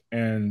stuff,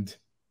 and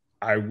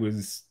I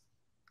was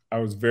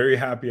very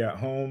happy at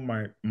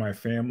home. My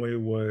family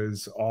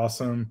was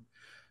awesome.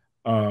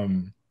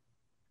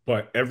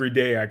 But every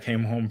day I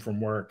came home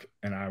from work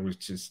and I was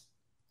just,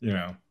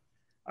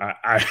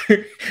 I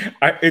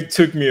it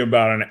took me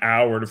about an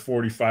hour to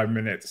 45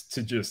 minutes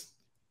to just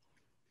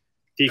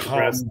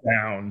calm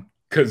down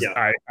because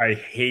I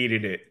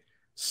hated it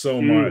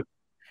so much.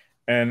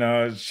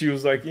 And she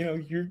was like,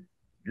 you're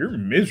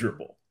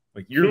miserable.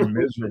 Like you're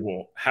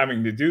miserable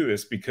having to do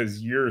this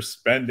because you're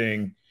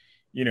spending,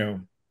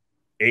 8-9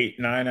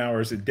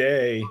 hours a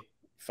day,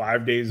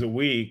 5 days a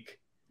week,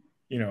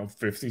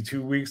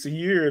 52 weeks a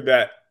year,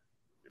 that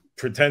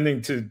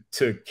pretending to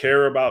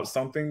care about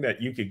something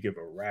that you could give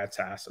a rat's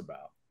ass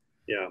about.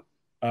 Yeah.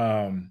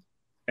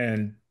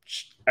 And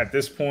at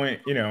this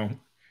point,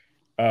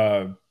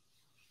 the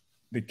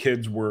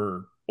kids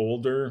were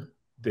older.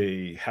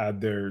 They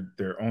had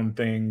their own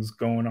things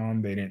going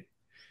on. They didn't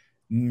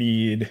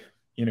need,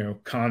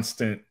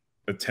 constant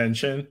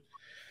attention.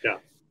 Yeah.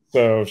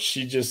 So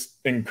she just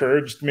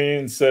encouraged me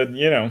and said,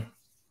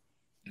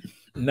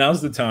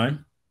 now's the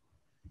time.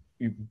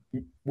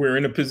 We're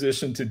in a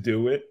position to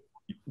do it.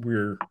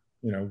 We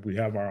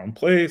have our own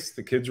place.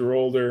 The kids are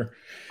older,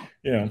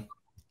 give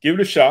it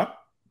a shot.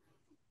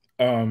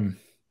 And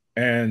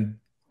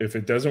if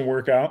it doesn't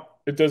work out,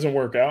 it doesn't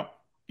work out.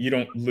 You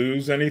don't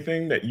lose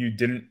anything that you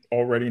didn't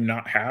already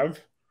not have.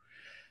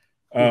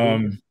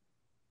 And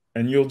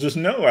you'll just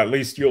know, at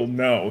least you'll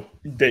know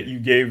that you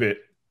gave it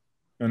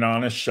an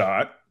honest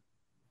shot.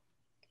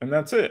 And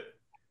that's it.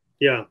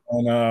 Yeah.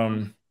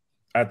 And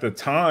at the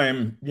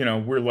time,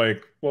 we're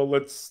like, well,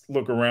 let's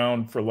look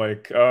around for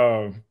like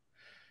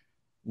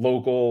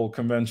local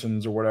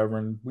conventions or whatever.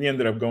 And we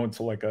ended up going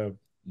to like a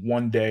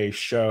one-day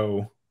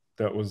show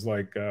that was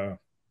like,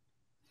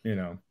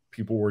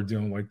 people were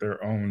doing like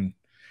their own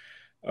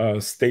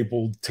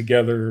stapled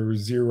together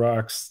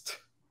Xeroxed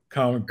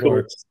comic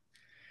books.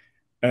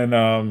 And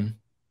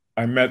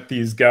I met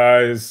these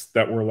guys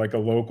that were like a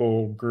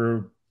local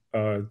group,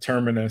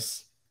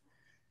 Terminus.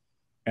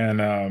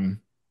 And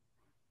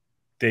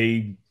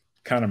they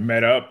kind of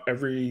met up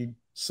every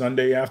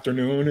Sunday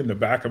afternoon in the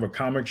back of a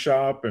comic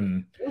shop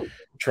and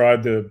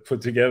tried to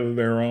put together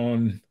their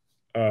own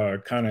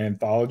kind of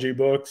anthology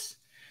books.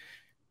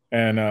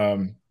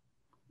 And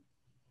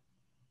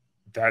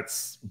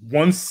that's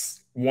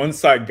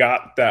once I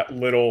got that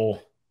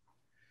little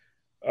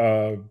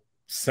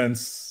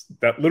sense,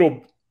 that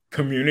little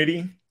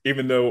community,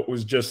 even though it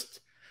was just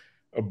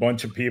a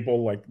bunch of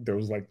people, like there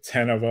was like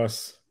 10 of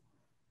us.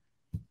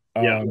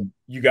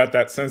 You got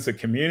that sense of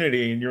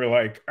community and you're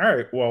like, all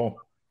right, well,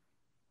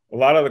 a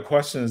lot of the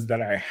questions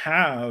that I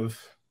have,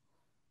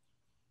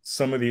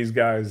 some of these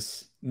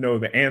guys know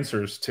the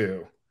answers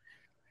to.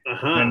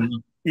 And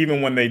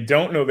even when they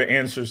don't know the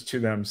answers to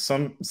them,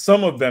 some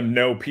of them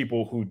know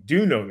people who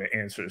do know the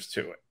answers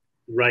to it.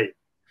 Right.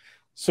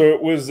 So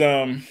it was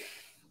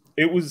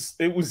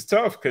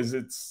tough because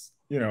it's,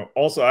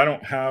 also I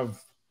don't have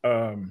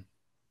an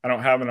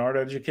art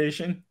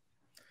education.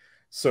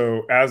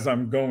 So as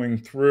I'm going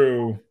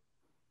through,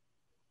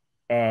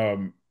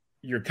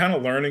 you're kind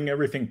of learning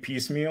everything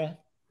piecemeal.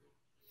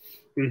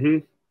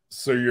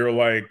 So you're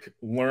like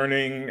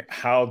learning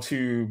how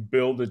to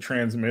build a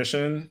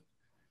transmission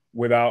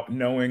without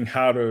knowing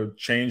how to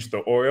change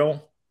the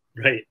oil.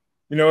 Right.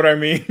 You know what I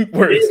mean?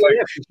 Where it's like,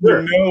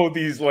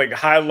 these like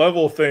high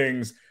level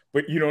things,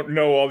 but you don't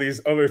know all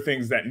these other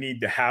things that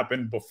need to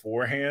happen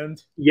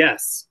beforehand.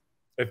 Yes.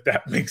 if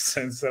that makes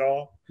sense at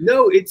all.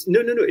 No,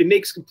 no. It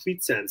makes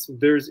complete sense.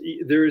 There's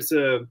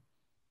a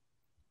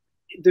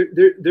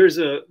there's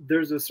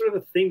a sort of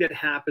a thing that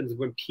happens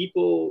when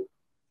people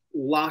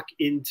lock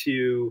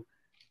into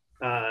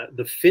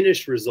the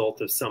finished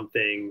result of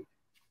something,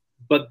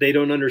 but they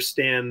don't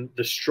understand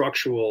the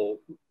structural,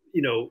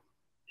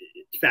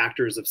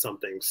 factors of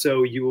something.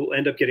 So you will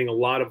end up getting a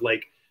lot of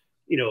like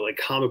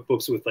comic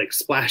books with like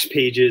splash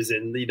pages,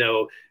 and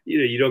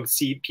you don't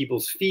see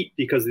people's feet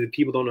because the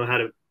people don't know how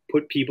to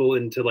put people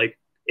into like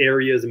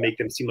areas and make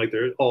them seem like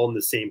they're all in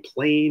the same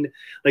plane.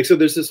 Like, so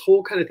there's this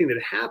whole kind of thing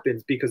that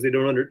happens because they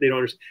don't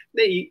understand.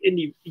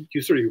 And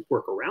you sort of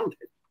work around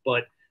it.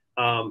 But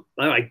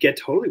I get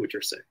totally what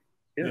you're saying.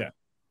 Yeah.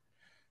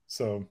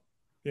 So,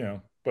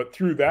 but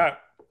through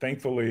that,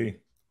 thankfully,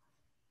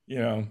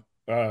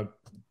 the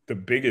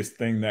biggest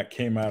thing that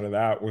came out of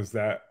that was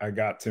that I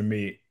got to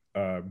meet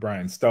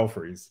Brian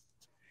Stelfreeze.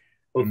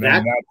 Oh, and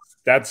then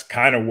that's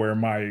kind of where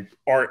my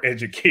art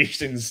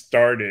education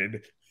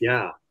started.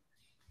 Yeah.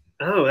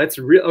 Oh, that's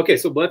real. Okay,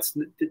 so that's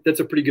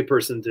a pretty good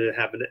person to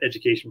have an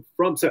education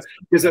from. So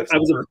because I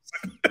was,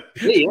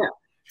 yeah.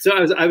 So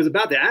I was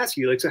about to ask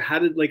you, like, so how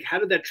did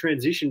that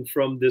transition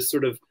from this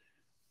sort of,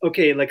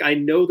 okay, like I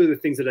know there are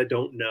the things that I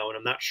don't know, and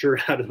I'm not sure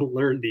how to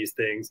learn these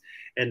things,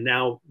 and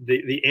now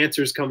the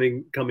answers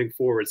coming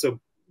forward. So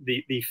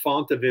the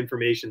font of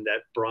information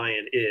that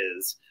Brian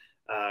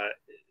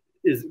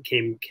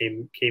came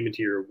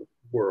into your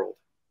world.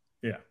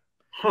 Yeah.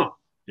 Huh.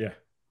 Yeah.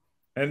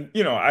 And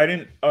I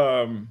didn't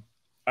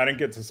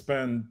get to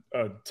spend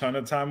a ton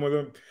of time with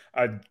him.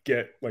 I'd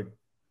get like,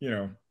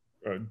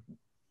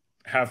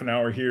 half an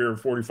hour here,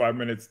 45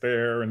 minutes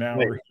there, an hour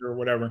here, or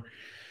whatever.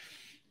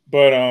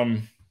 But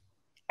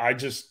I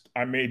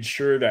made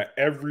sure that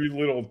every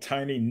little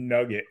tiny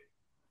nugget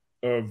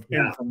of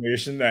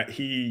information that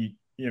he,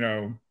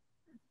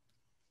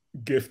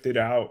 gifted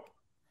out,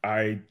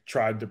 I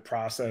tried to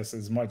process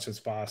as much as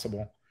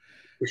possible.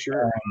 For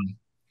sure.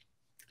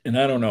 And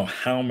I don't know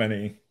how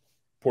many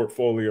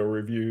portfolio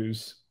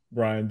reviews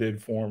Brian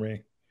did for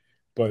me,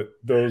 but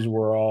those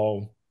were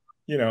all,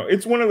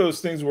 it's one of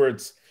those things where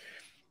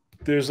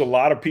there's a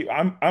lot of people.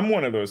 I'm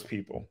one of those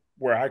people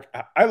where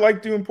I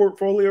like doing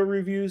portfolio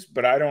reviews,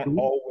 but I don't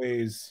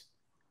always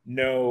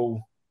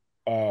know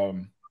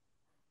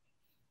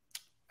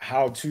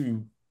how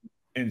to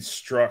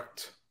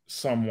instruct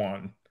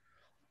someone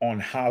on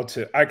how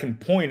to. I can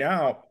point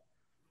out,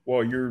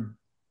 well, you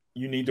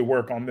need to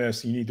work on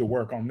this, you need to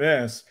work on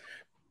this,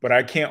 but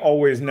I can't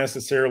always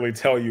necessarily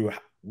tell you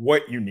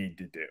what you need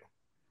to do.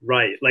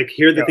 Right. Like,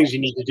 here are the things you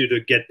need to do to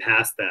get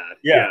past that.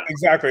 Yeah,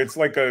 exactly. It's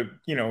like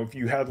if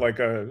you had like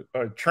a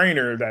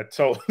trainer that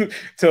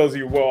tells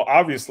you, well,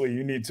 obviously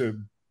you need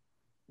to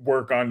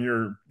work on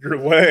your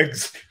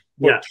legs,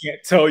 but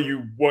can't tell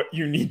you what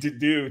you need to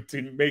do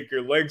to make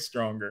your legs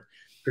stronger.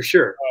 For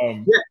sure.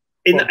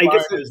 And I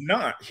guess is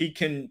not. He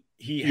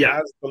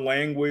has the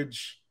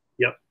language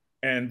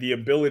and the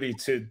ability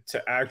to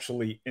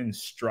actually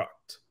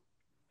instruct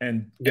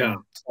and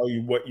tell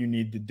you what you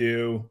need to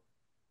do,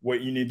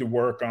 what you need to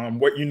work on,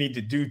 what you need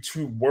to do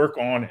to work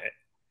on it.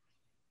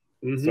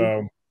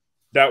 So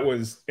that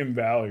was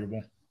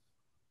invaluable.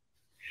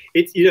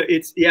 It's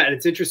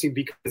interesting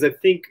because I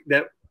think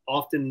that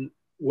often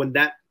when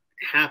that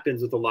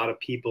happens with a lot of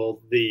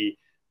people, the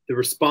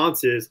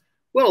response is,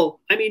 well,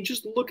 I mean,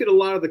 just look at a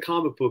lot of the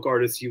comic book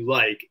artists you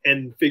like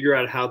and figure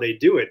out how they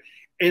do it.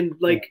 And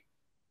like,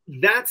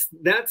 that's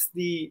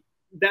the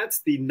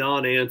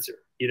non-answer,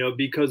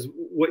 because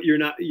what you're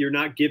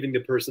not giving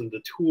the person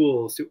the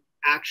tools to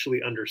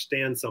actually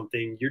understand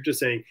something. You're just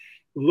saying,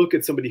 look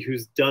at somebody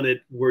who's done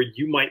it where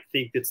you might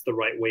think it's the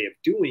right way of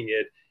doing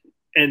it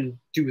and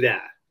do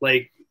that.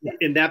 Like,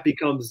 and that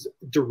becomes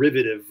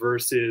derivative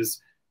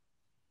versus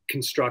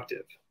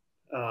constructive.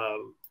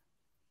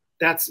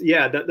 That's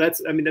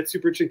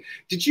super interesting.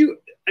 Did you,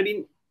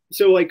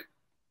 so I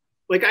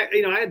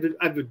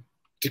have a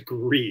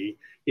degree,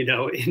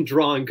 in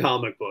drawing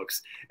comic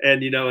books,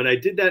 and, and I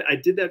did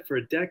that for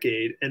a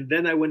decade. And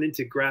then I went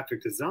into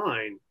graphic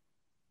design,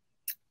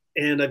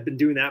 and I've been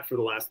doing that for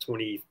the last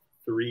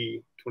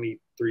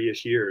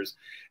 23-ish years.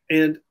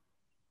 And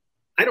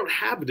I don't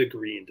have a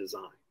degree in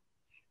design.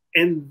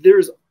 And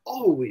there's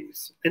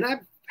always, and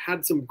I've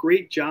had some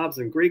great jobs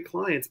and great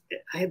clients,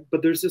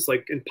 but there's this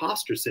like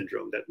imposter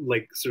syndrome that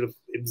like sort of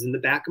it was in the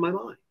back of my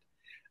mind.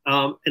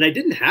 And I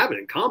didn't have it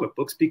in comic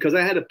books because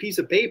I had a piece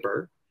of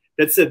paper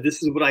that said,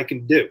 this is what I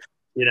can do,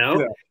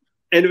 and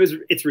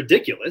it's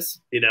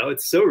ridiculous.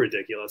 It's so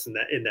ridiculous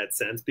in that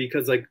sense,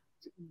 because like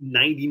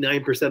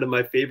 99% of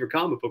my favorite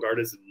comic book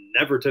artists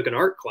never took an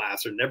art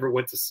class or never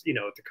went to,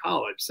 to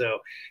college. So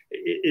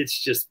it's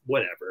just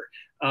whatever.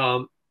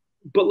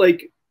 But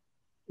like,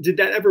 did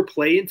that ever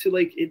play into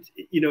like it,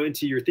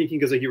 into your thinking?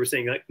 Because like you were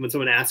saying, like when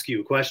someone asks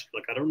you a question,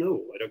 like, I don't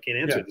know, can't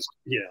answer this.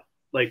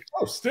 Like,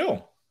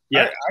 still,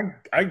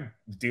 I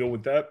deal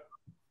with that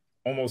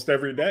almost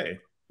every day.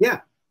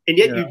 Yeah, and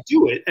yet you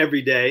do it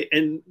every day,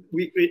 and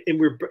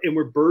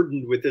we're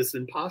burdened with this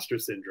imposter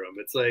syndrome.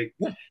 It's like,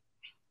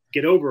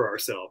 get over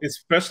ourselves.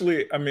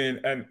 Especially, I mean,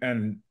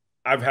 and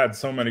I've had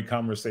so many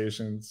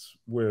conversations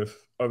with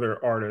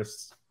other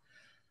artists,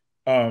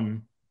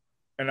 and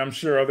I'm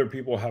sure other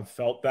people have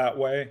felt that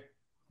way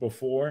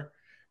before.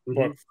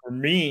 But for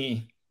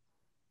me,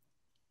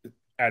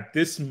 at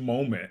this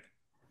moment,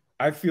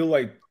 I feel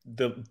like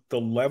the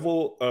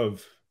level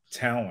of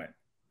talent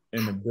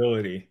and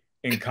ability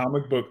in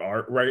comic book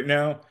art right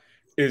now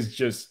is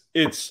just,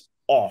 it's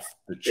off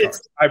the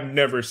charts. I've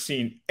never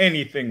seen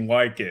anything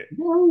like it.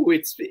 No,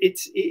 it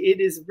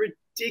is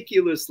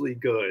ridiculously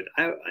good.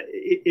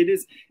 It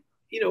is,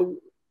 you know,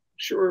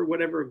 sure,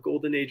 whatever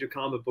golden age of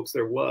comic books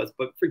there was,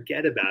 but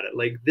forget about it.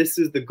 Like, this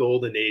is the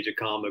golden age of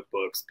comic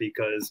books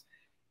because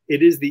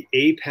it is the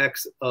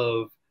apex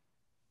of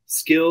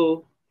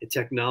skill and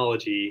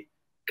technology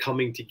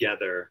coming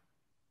together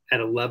at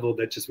a level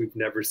that just we've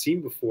never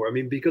seen before. I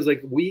mean, because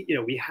like we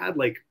had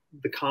like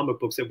the comic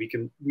books that we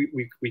can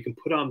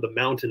put on the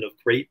mountain of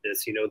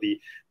greatness, you know, the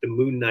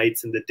Moon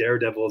Knights and the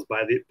Daredevils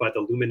by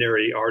the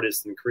luminary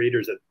artists and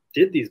creators that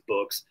did these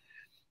books,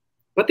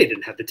 but they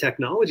didn't have the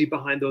technology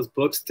behind those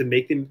books to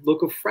make them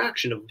look a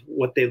fraction of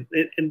what they,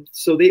 and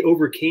so they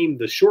overcame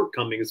the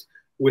shortcomings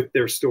with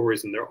their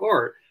stories and their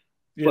art.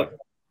 Yeah.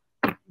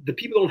 But the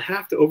people don't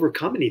have to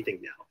overcome anything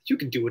now. You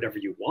can do whatever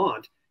you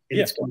want, and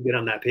it's going to get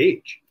on that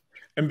page.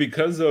 And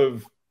because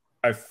of,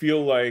 I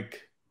feel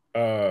like,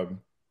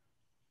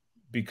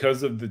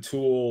 because of the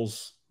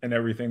tools and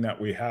everything that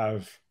we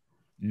have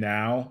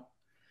now,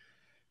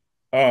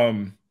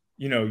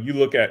 you know, you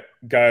look at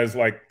guys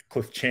like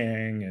Cliff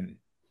Chang and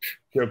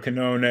Joe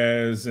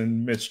Quinones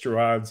and Mitch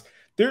Gerads,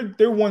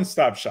 they're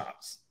one-stop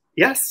shops.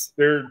 Yes.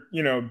 They're,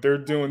 you know, they're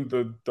doing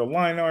the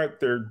line art,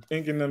 they're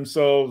inking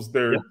themselves,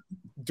 they're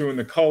doing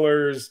the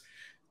colors.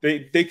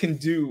 They can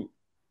do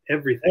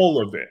everything,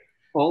 all of it.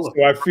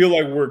 So I feel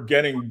like we're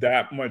getting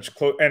that much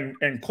close,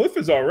 and Cliff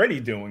is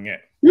already doing it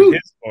with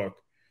his book.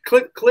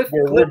 Cliff,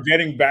 we're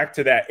getting back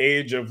to that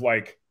age of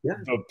like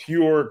the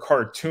pure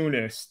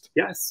cartoonist,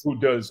 who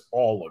does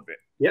all of it.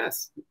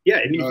 Yes,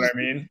 yeah, you know what I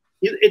mean.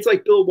 It's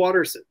like Bill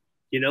Watterson,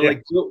 you know,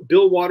 like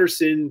Bill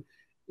Watterson,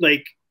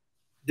 like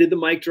did the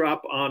mic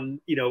drop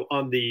on, you know,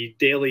 on the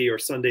daily or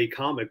Sunday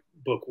comic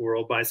book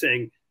world by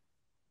saying,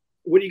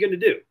 "What are you going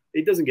to do?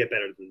 It doesn't get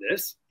better than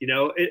this," you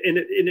know. And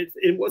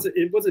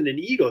it wasn't an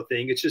ego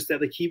thing. It's just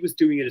that like he was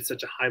doing it at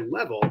such a high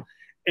level.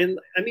 And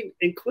I mean,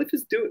 and Cliff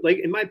is doing, like,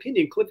 in my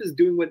opinion, Cliff is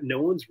doing what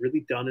no one's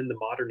really done in the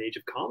modern age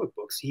of comic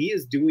books. He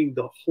is doing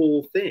the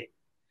whole thing.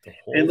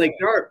 And like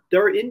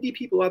there are indie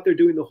people out there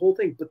doing the whole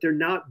thing, but they're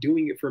not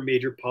doing it for a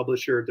major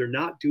publisher. They're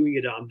not doing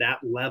it on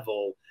that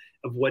level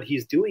of what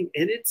he's doing.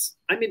 And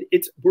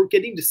we're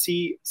getting to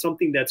see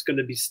something that's going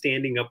to be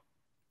standing up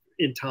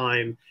in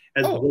time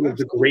as one of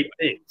the great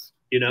things.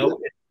 You know,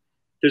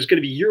 there's going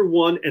to be year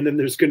one, and then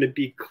there's going to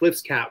be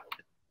Cliff's Catwoman.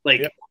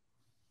 Like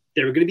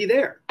they're going to be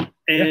there,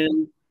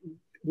 and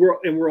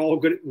we're all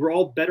good. We're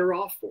all better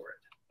off for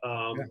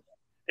it.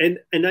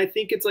 And I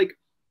think it's like,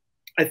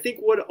 I think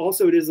what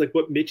also it is like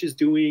what Mitch is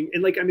doing,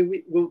 and like I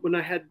mean, when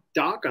I had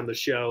Doc on the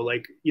show,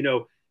 like, you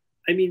know,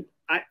 I mean,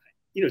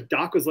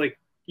 Doc was like,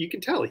 you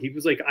can tell he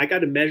was like, I got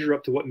to measure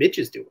up to what Mitch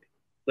is doing.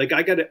 Like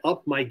I got to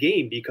up my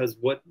game because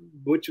what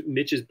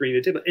Mitch is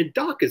bringing to the table, and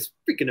Doc is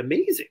freaking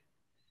amazing.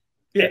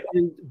 Yeah,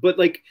 but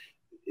like,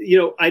 you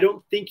know, I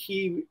don't think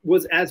he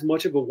was as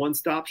much of a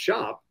one-stop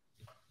shop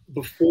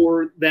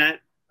before that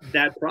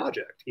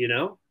project, you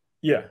know.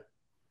 Yeah,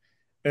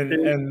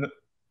 and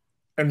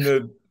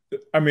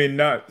I mean,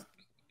 not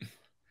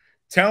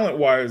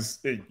talent-wise,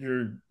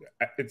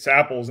 it's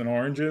apples and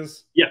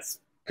oranges. Yes,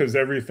 because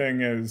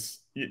everything is.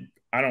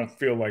 I don't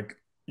feel like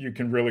you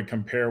can really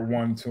compare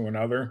one to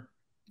another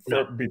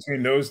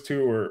between those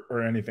two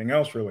or anything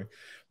else really,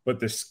 but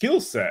the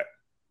skill set.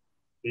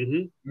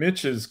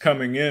 Mitch is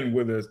coming in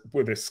with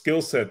a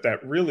skill set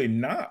that really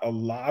not a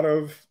lot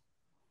of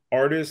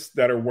artists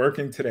that are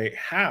working today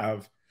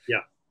have.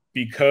 Yeah,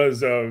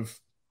 because of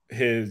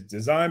his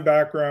design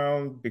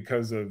background,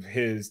 because of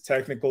his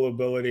technical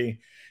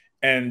ability,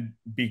 and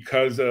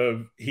because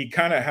of he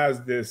kind of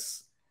has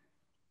this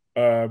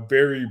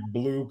very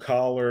blue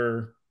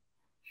collar,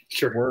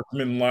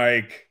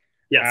 workman-like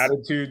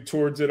attitude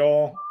towards it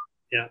all.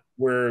 Yeah,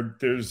 where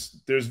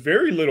there's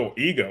very little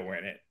ego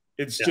in it.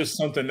 It's just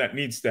something that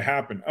needs to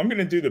happen. I'm going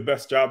to do the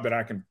best job that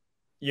I can,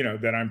 you know,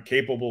 that I'm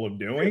capable of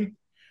doing,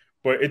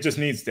 but it just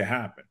needs to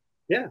happen.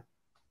 Yeah.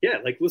 Yeah.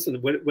 Like, listen,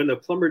 when the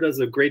plumber does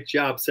a great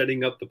job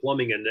setting up the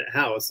plumbing in the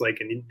house, like,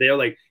 and they're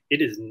like,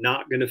 it is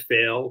not going to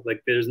fail.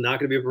 Like, there's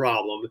not going to be a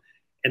problem,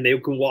 and they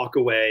can walk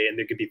away and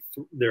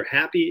they're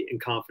happy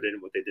and confident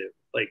in what they do.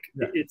 Like,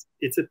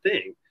 it's a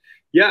thing.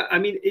 Yeah. I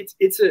mean,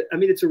 it's an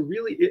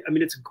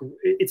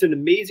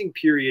amazing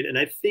period. And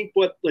I think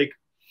what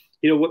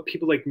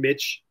people like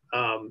Mitch,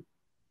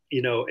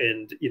 you know,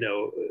 and, you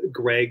know,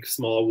 Greg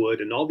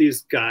Smallwood and all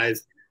these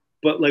guys,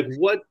 but like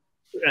what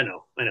I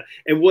know.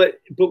 And what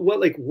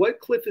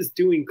Cliff is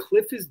doing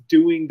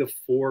the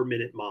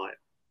 4-minute mile.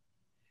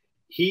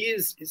 He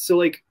is, so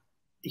like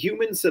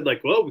humans said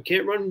like, well, we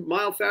can't run a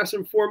mile faster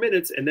than 4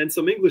 minutes. And then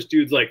some English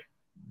dude's like,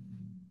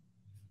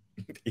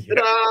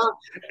 Yeah.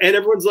 And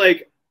everyone's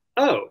like,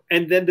 oh,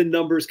 and then the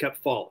numbers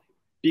kept falling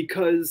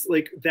because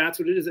like that's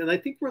what it is. And I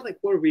think we're like,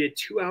 what are we at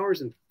 2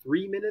 hours and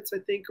 3 minutes, I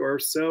think, or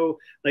so,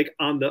 like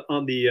on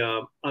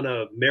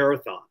a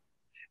marathon.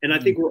 And I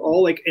think we're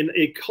all like, and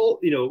it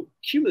cult,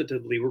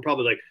 cumulatively, we're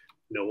probably like,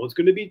 no one's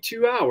going to be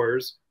 2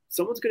 hours.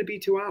 Someone's going to be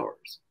 2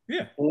 hours.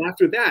 Yeah. And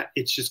after that,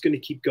 it's just going to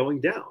keep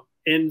going down.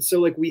 And so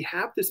like we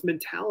have this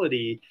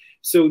mentality.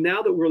 So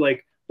now that we're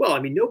like, well, I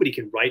mean, nobody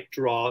can write,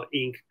 draw,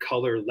 ink,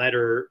 color,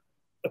 letter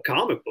a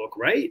comic book,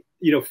 right?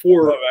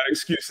 For that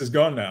excuse is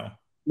gone now.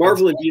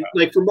 Marvel and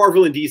like for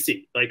Marvel and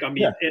DC. Like, I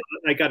mean, Yeah.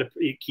 I got to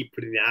keep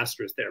putting the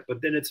asterisk there,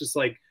 but then it's just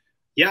like,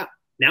 yeah,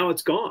 now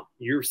it's gone.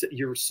 You're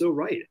so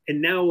right.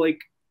 And now like,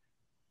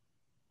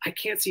 I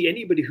can't see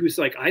anybody who's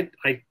like, I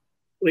like,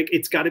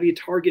 it's got to be a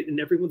target in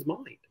everyone's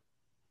mind.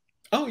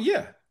 Oh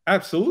yeah,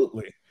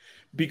 absolutely.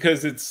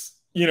 Because it's,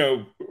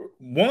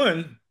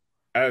 one,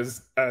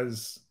 as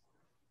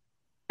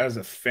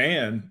a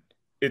fan,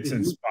 it's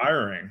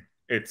inspiring.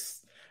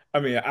 I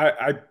mean,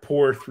 I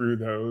pour through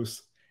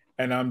those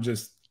and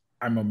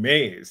I'm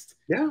amazed.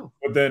 Yeah.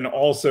 But then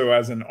also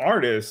as an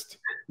artist,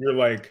 you're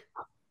like,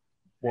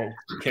 well,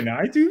 can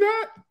I do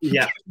that?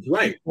 Yeah,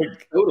 right.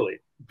 Like, totally.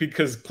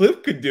 Because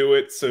Cliff could do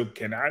it, so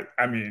can I?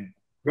 I mean,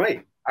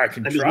 right. I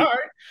can try.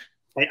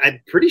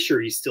 I'm pretty sure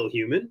he's still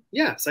human.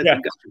 Yes, I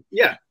think.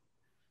 Yeah.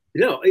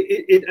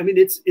 I mean,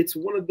 it's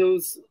one of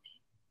those.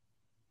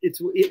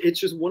 It's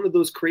just one of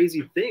those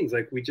crazy things.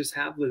 Like we just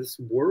have this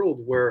world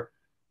where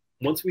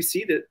once we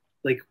see that,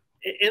 like,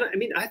 and I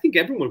mean, I think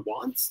everyone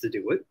wants to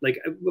do it. Like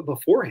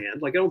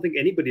beforehand, like I don't think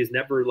anybody has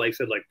never like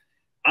said like,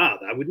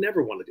 I would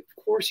never want to do it.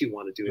 Of course you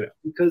want to do it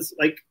because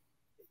like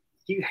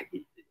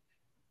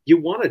you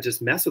want to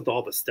just mess with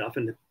all the stuff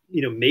and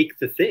make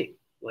the thing.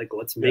 Like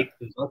let's make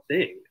the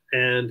thing.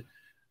 And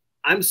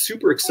I'm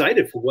super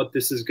excited for what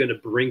this is going to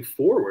bring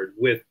forward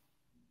with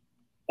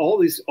all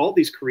these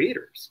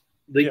creators.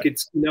 Like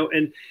it's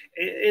and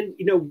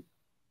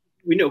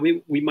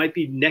we might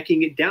be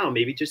necking it down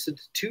maybe just to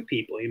two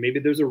people. Maybe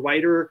there's a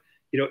writer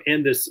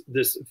and this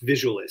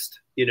visualist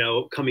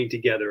coming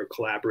together,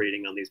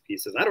 collaborating on these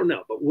pieces. I don't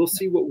know, but we'll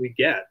see what we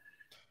get.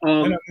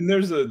 And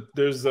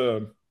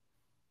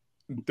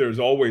there's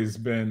always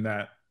been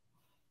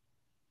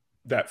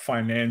that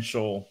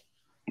financial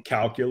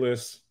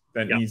calculus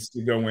that needs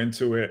to go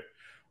into it,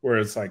 where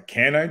it's like,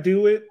 can I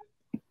do it?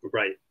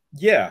 Right.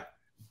 Yeah,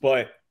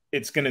 but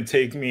it's going to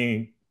take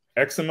me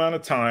X amount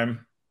of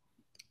time,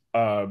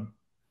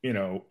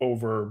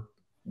 over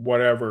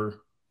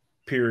whatever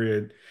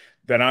period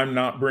that I'm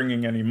not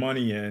bringing any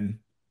money in.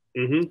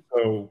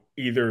 So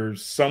either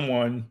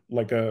someone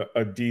like a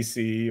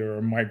DC or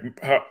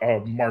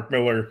a Mark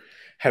Miller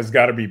has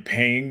got to be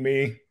paying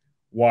me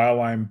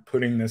while I'm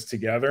putting this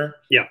together.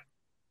 Yeah.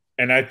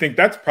 And I think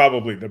that's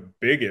probably the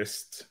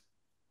biggest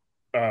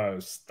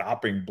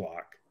stopping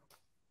block.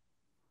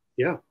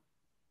 Yeah.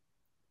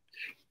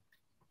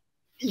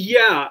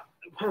 Yeah.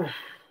 Are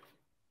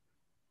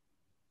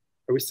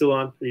we still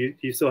on? Do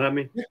you still have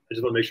me? Yeah. I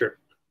just want to make sure.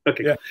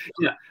 Okay.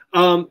 Yeah.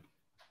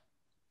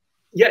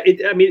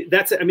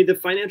 The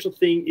financial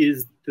thing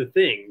is the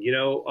thing,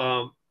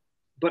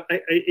 but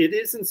it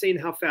is insane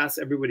how fast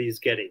everybody is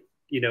getting,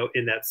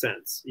 in that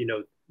sense,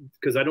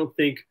 because I don't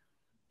think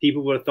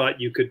people would have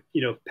thought you could,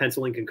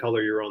 pencil, ink, and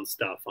color your own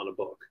stuff on a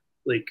book,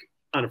 like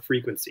on a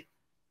frequency.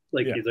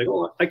 Like he's like,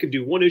 oh, I could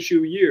do one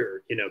issue a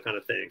year, kind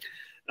of thing.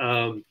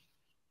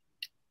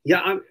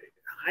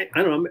 I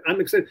don't know.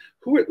 I'm excited.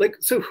 Who are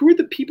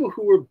the people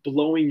who were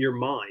blowing your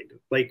mind?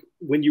 Like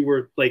when you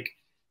were like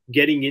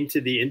getting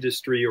into the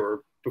industry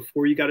or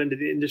before you got into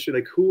the industry,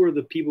 like who are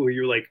the people who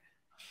you're like,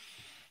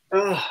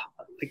 oh,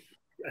 like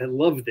I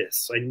love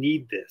this. I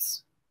need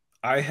this.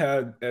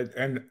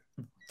 And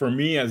for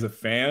me as a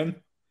fan,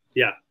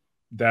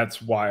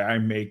 that's why I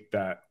make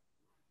that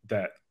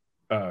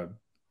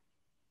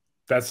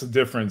that's the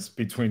difference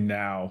between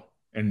now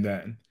and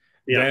then.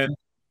 Then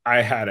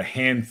I had a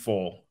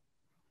handful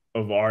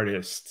of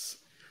artists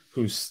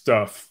whose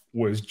stuff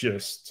was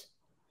just,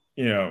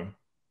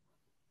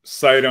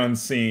 sight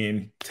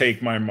unseen,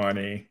 take my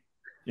money.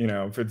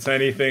 If it's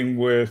anything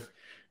with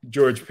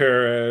George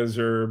Perez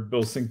or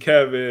Bill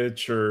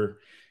Sienkiewicz or,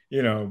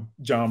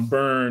 John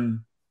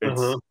Byrne,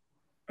 it's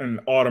an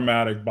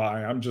automatic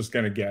buy. I'm just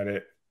going to get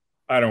it.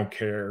 I don't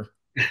care.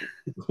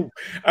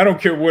 I don't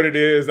care what it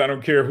is. I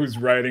don't care who's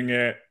writing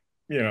it,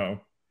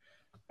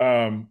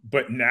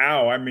 But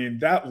now, I mean,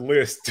 that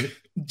list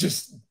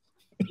just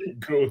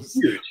goes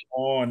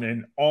on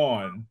and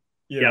on,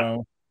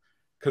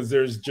 because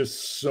there's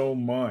just so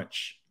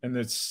much, and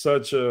it's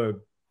such a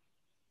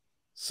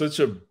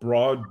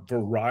broad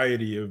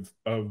variety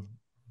of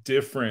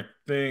different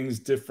things,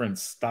 different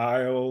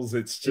styles.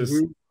 It's just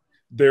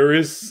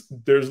there's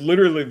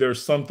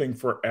something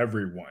for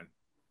everyone.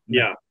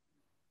 Yeah.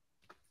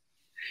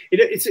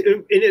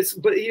 It's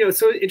but it's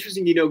so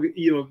interesting,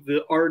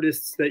 the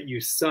artists that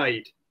you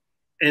cite,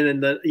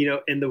 and then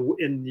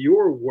in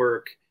your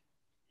work,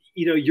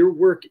 you know, your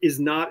work is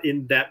not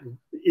in that,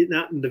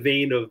 not in the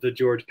vein of the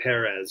George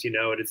Perez, you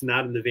know, and it's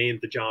not in the vein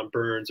of the John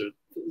Burns or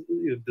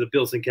the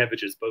Bill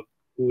Sienkiewicz's, but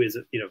who is,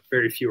 you know,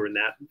 very few are in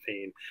that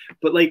vein.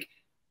 But like,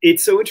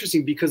 it's so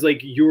interesting because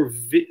like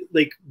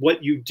like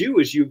what you do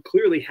is you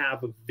clearly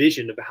have a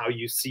vision of how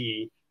you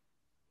see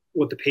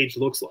what the page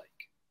looks like.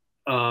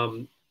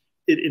 And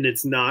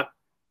it's not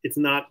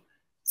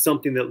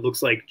something that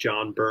looks like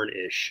John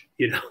Byrne-ish,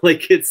 you know,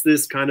 like it's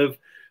this kind of,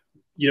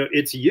 you know,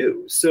 it's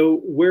you. So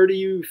where do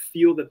you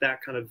feel that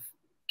that kind of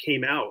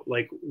came out?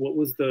 Like, what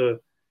was the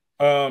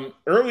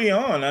early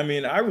on? I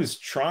mean, I was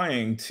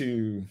trying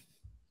to,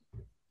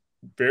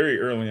 very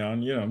early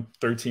on, you know,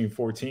 13,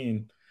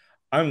 14,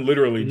 I'm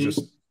literally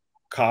just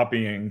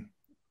copying,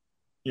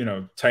 you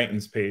know,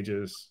 Titans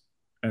pages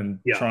and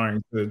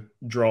trying to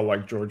draw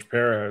like George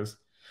Perez.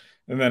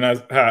 And then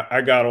as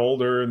I got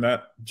older, and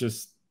that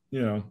just,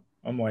 you know,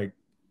 I'm like,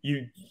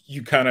 you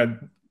kind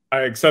of,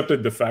 I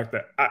accepted the fact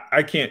that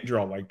I can't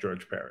draw like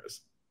George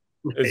Perez.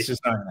 Right. It's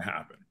just not going to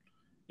happen,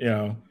 you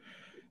know.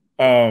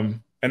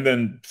 And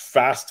then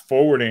fast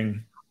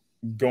forwarding,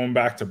 going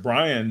back to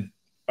Brian,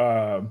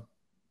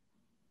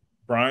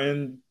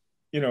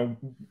 you know,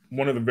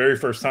 one of the very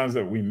first times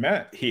that we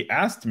met, he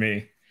asked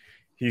me,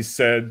 he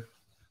said,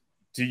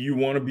 do you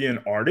want to be an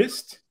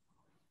artist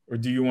or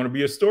do you want to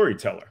be a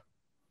storyteller?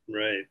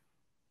 Right.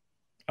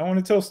 I want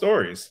to tell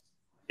stories.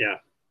 Yeah.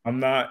 I'm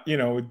not, you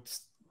know,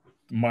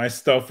 my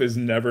stuff is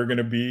never going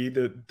to be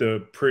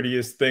the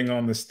prettiest thing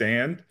on the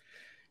stand,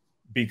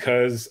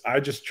 because I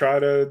just try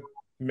to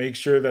make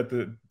sure that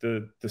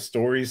the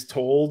story's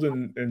told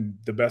in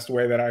the best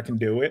way that I can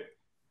do it.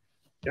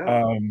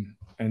 Yeah.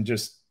 And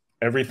just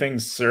everything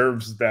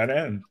serves that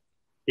end.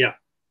 Yeah.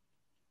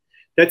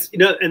 That's, you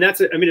know, and I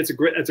mean,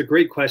 that's a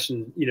great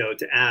question, you know,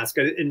 to ask.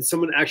 And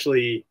someone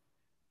actually,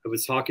 I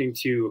was talking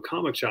to a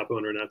comic shop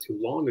owner not too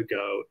long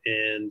ago,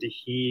 and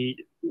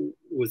he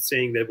was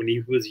saying that when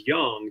he was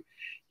young,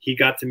 he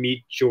got to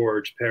meet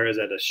George Perez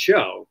at a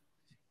show,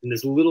 and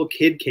this little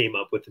kid came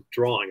up with a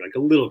drawing, like a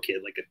little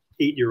kid, like an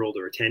 8-year-old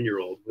or a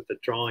 10-year-old with a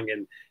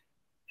drawing,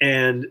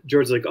 and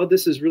George's like, "Oh,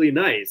 this is really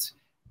nice,"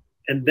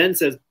 and then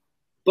says,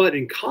 "But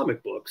in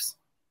comic books,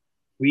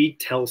 we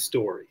tell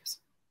stories,"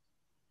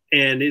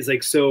 and it's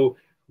like, so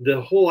the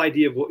whole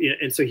idea of, you know,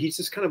 and so he's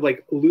just kind of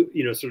like,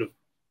 you know, sort of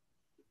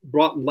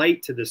brought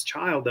light to this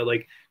child that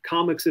like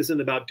comics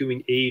isn't about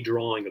doing a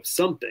drawing of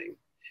something,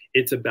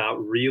 it's about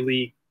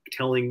really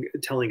telling a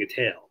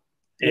tale.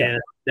 Yeah.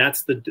 And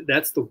that's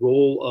the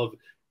role of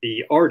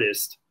the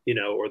artist, you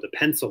know, or the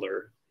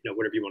penciler, you know,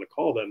 whatever you want to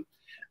call them.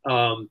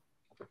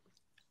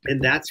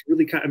 And that's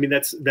really kind of, I mean,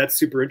 that's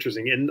super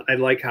interesting. And I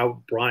like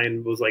how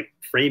Brian was like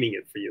framing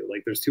it for you.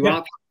 Like there's two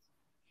options.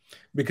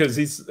 Because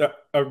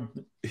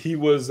he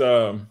was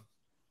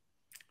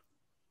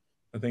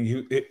I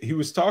think he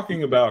was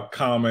talking about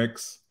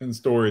comics and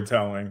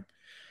storytelling,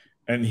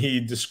 and he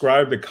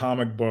described a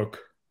comic book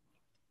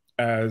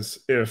as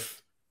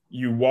if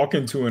you walk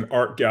into an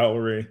art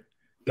gallery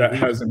that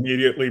has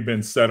immediately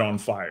been set on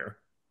fire.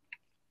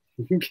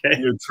 Okay.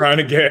 You're trying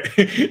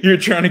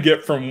to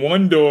get from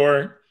one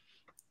door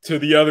to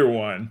the other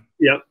one.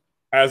 Yep.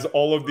 As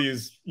all of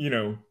these, you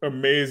know,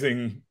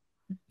 amazing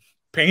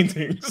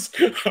paintings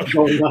are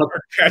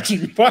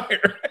catching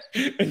fire,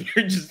 and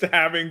you're just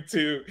having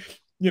to,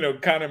 you know,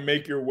 kind of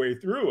make your way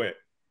through it.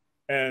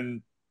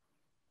 And,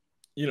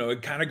 you know,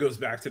 it kind of goes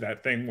back to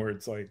that thing where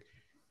it's like,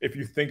 if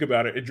you think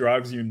about it, it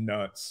drives you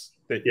nuts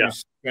that you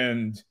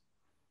spend,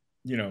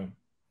 you know,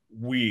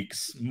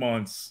 weeks,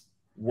 months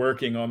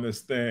working on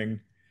this thing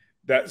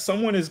that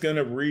someone is going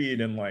to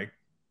read in like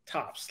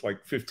tops,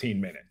 like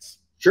 15 minutes.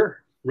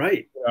 Sure.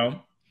 Right. You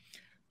know?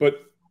 But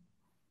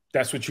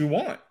that's what you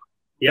want.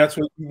 Yeah. That's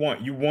what you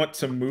want. You want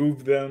to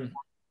move them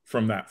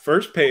from that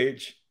first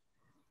page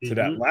to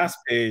that last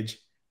page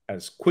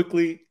as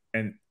quickly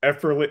and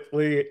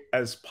effortlessly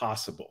as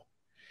possible.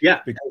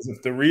 Yeah. Because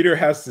if the reader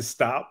has to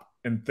stop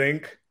and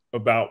think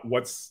about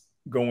what's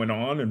going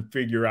on and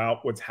figure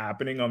out what's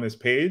happening on this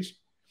page,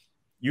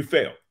 you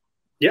fail.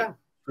 Yeah.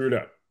 Screwed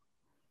up.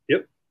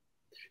 Yep.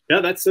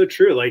 No, that's so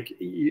true. Like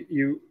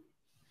your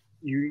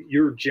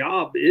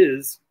job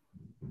is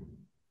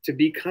to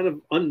be kind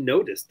of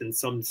unnoticed in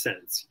some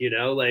sense, you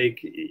know,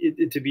 like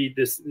to be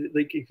this,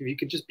 like if you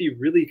could just be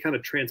really kind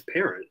of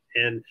transparent,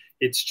 and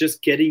it's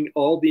just getting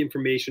all the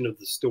information of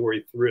the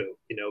story through,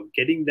 you know,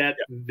 getting that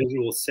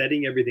visual,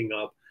 setting everything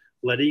up,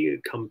 letting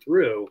it come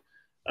through.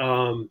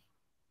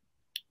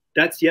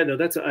 That's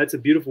a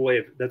beautiful way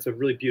of, that's a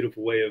really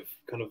beautiful way of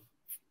kind of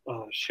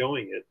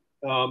showing it.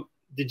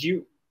 Did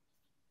you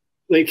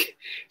like,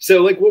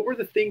 so like, what were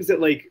the things that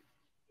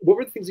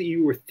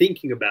you were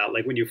thinking about,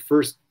 like when you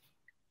first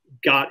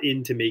got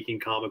into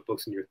making comic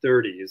books in your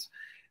 30s?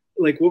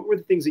 Like, what were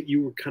the things that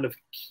you were kind of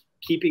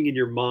keeping in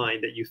your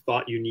mind that you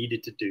thought you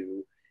needed to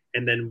do?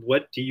 And then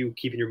what do you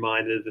keep in your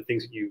mind that are the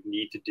things that you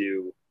need to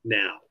do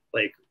now?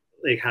 Like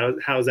how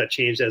has that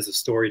changed as a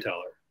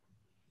storyteller?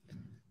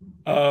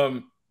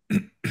 I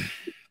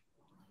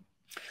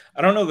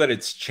don't know that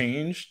it's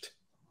changed.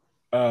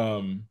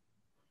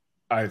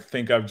 I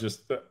think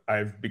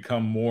I've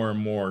become more and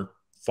more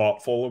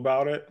thoughtful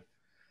about it.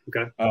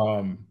 Okay.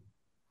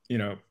 You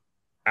know,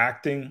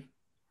 acting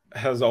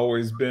has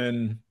always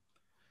been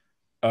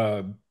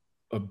a,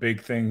 a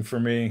big thing for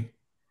me.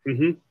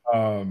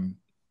 Mm-hmm.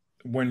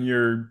 When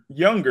you're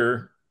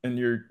younger and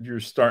you're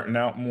starting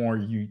out more,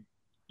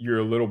 you're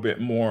a little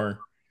bit more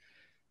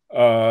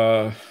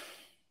uh,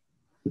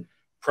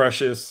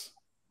 precious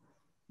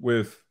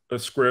with a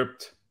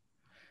script,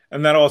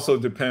 and that also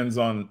depends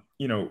on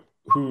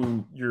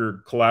who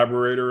your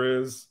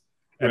collaborator is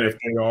and if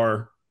Right. they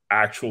are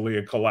actually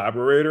a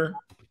collaborator.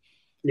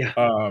 Yeah.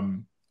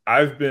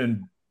 I've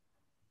been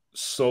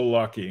so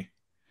lucky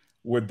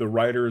with the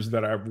writers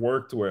that I've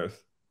worked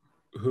with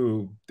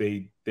who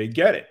they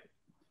get it.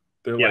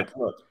 They're Yeah. like,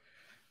 look,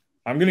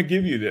 I'm going to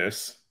give you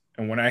this,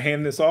 and when I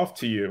hand this off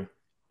to you,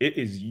 it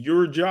is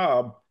your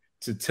job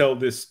to tell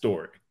this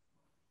story.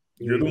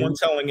 You're the Mm-hmm. one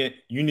telling it.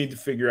 You need to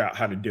figure out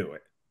how to do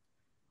it.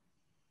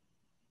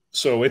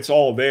 So it's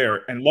all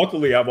there. And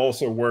luckily, I've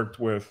also worked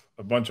with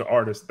a bunch of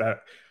artists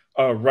that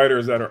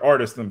writers that are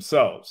artists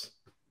themselves.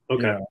 You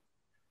Okay.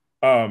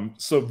 know,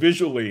 so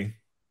visually,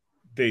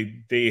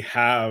 they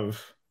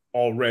have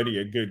already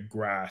a good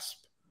grasp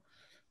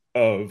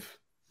of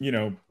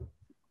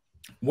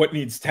what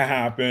needs to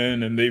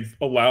happen, and they've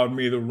allowed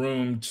me the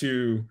room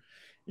to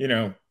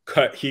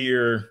cut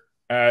here,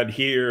 add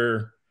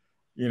here.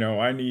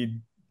 I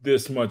need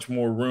this much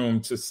more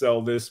room to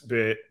sell this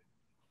bit,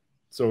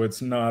 so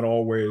it's not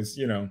always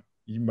you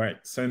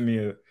might send me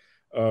a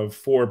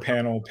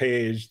 4-panel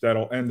page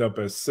that'll end up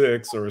as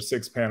 6, or a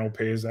 6-panel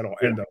page that'll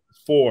Yeah. end up as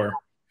 4.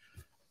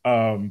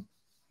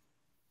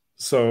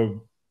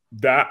 So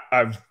that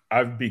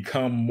I've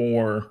become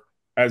more,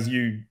 as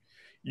you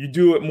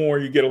do it more,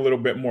 you get a little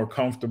bit more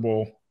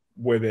comfortable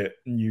with it,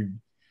 and you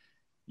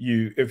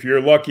if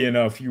you're lucky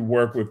enough, you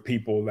work with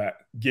people that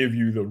give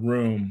you the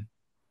room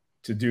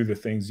to do the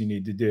things you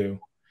need to do.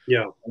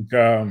 Yeah.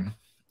 Like,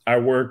 I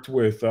worked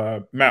with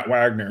Matt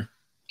Wagner.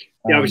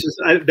 Yeah. I was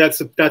just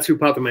that's who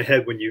popped in my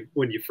head when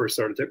you first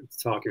started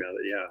talking about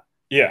it. Yeah.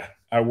 Yeah,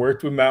 I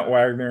worked with Matt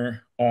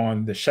Wagner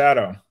on The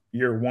Shadow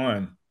Year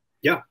 1.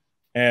 Yeah.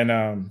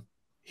 And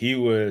he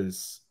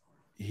was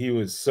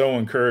so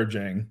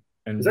encouraging Was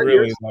and that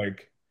really yours?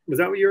 like, Was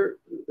that what your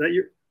that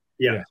your?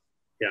 Yeah.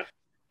 yeah.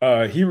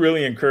 Yeah. He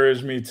really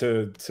encouraged me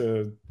to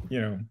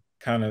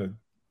kind of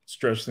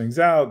stretch things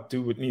out,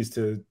 do what needs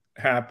to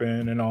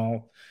happen and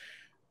all.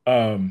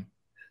 Um,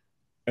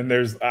 and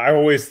I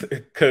always,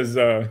 because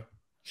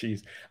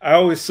geez, I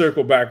always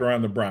circle back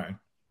around to Brian,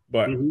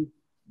 but Mm-hmm.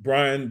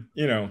 Brian,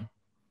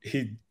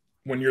 he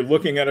when you're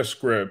looking at a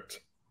script,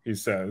 he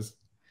says,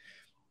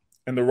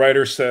 and the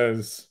writer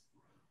says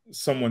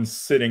someone's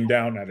sitting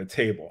down at a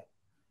table.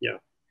 Yeah.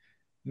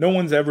 No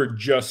one's ever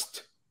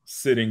just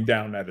sitting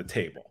down at a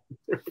table.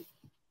 Yeah.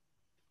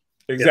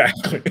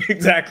 Exactly.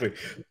 Exactly.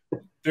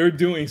 They're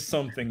doing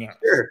something else.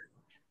 Sure.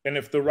 And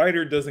if the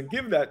writer doesn't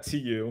give that to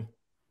you,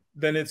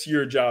 then it's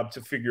your job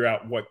to figure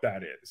out what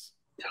that is.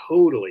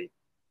 Totally.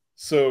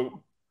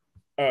 So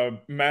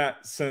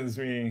Matt sends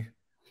me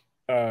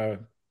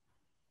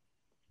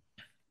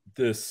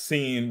this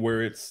scene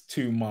where it's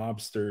 2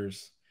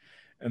 mobsters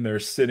and they're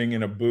sitting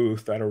in a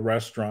booth at a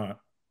restaurant,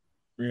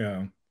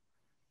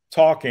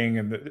 talking,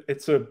 and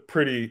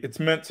it's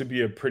meant to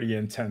be a pretty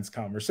intense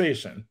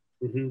conversation.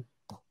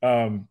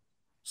 Mm-hmm.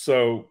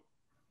 So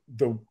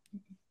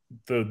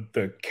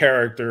the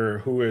character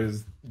who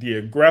is the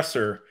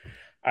aggressor,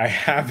 I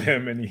have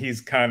him, and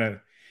he's got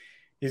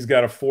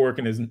a fork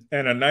and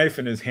a knife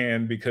in his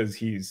hand because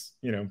he's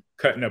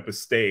cutting up a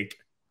steak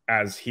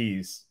as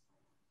he's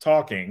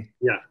talking.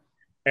 Yeah.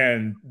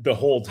 And the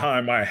whole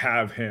time I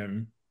have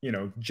him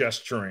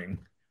gesturing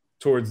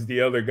towards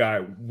the other guy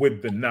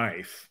with the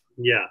knife.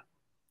 Yeah.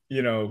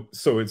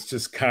 So it's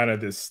just kind of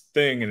this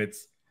thing, and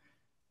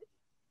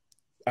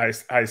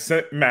I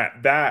sent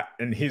Matt that,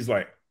 and he's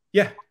like,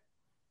 yeah.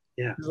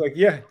 He's like,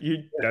 yeah,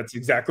 that's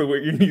exactly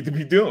what you need to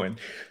be doing.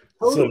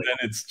 Totally. So then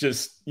it's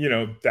just,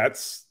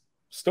 that's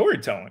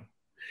storytelling.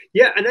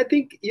 Yeah. And I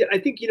think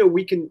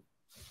we can,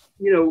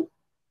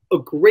 a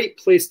great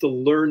place to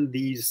learn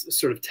these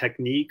sort of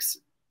techniques,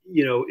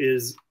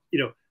 is,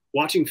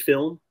 watching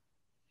film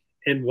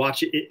and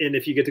watch it. And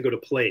if you get to go to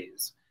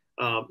plays,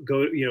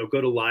 go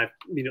to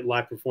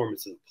live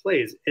performances of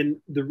plays. And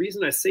the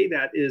reason I say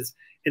that is,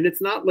 and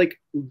it's not like,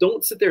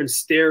 don't sit there and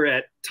stare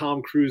at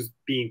Tom Cruise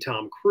being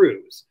Tom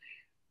Cruise.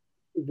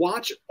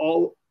 Watch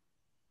all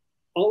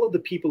of the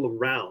people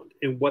around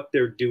and what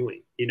they're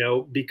doing,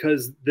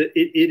 because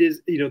it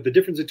is, the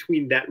difference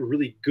between that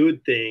really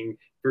good thing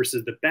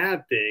versus the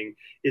bad thing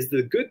is,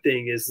 the good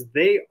thing is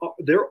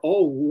they're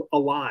all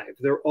alive.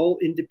 They're all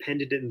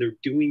independent, and they're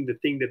doing the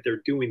thing that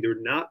they're doing. They're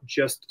not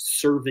just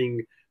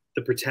serving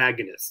the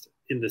protagonist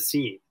in the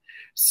scene.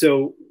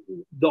 So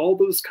all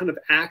those kind of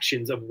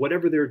actions of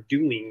whatever they're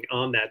doing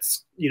on that,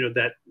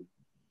 that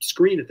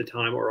screen at the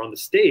time or on the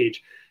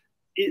stage,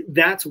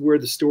 that's where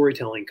the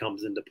storytelling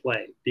comes into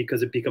play,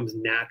 because it becomes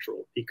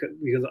natural, because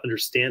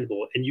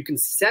understandable. And you can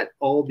set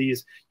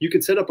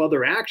up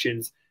other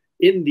actions,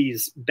 in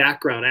these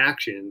background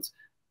actions,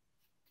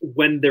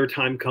 when their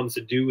time comes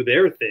to do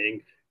their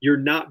thing, you're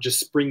not just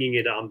springing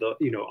it on the,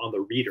 on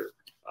the reader.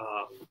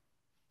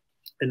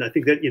 And I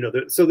think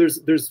that, so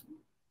there's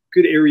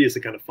good areas to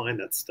kind of find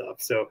that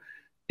stuff. So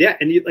yeah.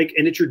 And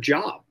and it's your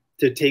job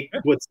to take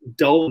what's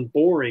dull and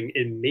boring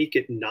and make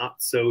it not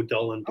so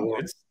dull and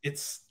boring.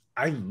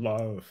 I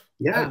love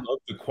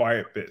the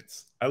quiet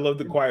bits. I love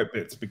the quiet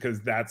bits because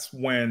that's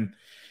when,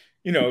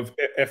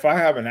 if I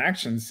have an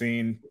action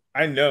scene,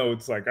 I know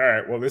it's like, all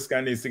right, well, this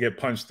guy needs to get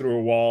punched through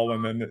a wall.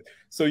 And then,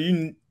 so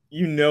you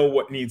know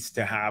what needs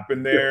to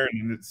happen there.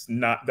 And it's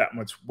not that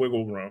much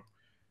wiggle room.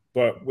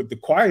 But with the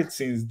quiet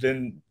scenes,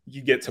 then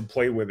you get to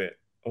play with it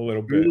a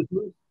little bit.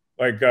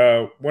 Like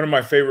one of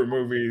my favorite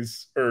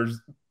movies, or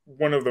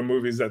one of the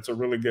movies that's a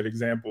really good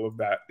example of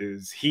that,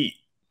 is Heat.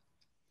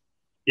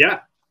 Yeah.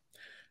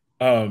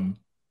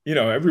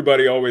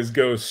 Everybody always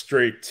goes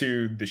straight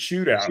to the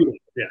shootout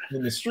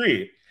in the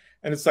street.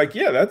 And it's like,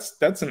 yeah,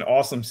 that's an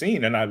awesome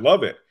scene and I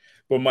love it.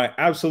 But my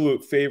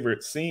absolute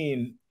favorite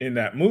scene in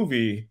that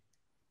movie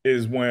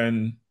is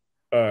when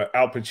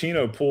Al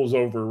Pacino pulls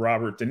over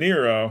Robert De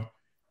Niro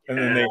and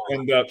then they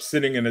end up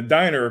sitting in a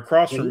diner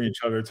across from each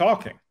other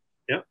talking.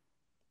 Yeah.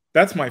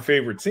 That's my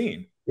favorite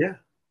scene. Yeah.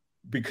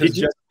 Because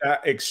just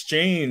that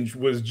exchange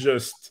was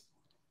just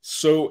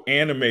so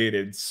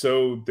animated.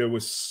 It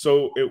was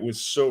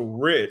so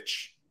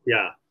rich.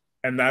 Yeah.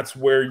 And that's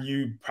where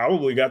you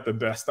probably got the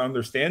best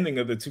understanding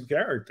of the two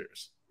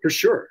characters. For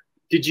sure.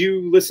 Did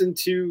you listen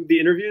to the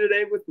interview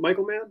today with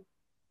Michael Mann?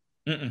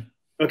 Mm-mm.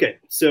 Okay.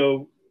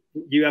 So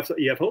you have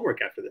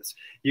homework after this.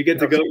 You get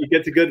to go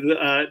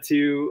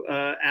to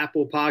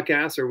Apple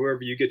Podcasts or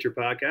wherever you get your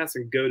podcasts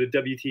and go to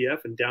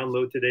WTF and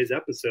download today's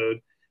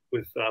episode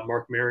with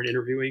Mark Maron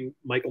interviewing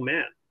Michael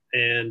Mann.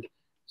 And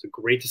it's a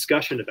great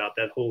discussion about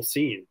that whole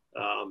scene.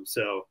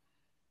 So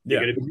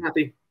you're going to be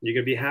happy. You're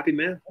going to be happy,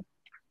 man.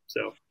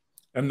 So.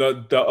 And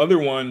the other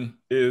one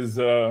is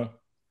I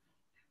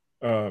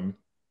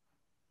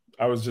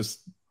was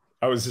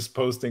just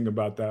posting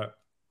about that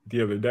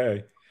the other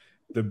day.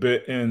 The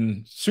bit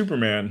in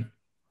Superman,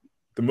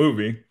 the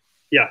movie.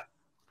 Yeah.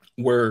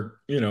 Where,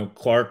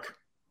 Clark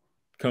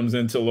comes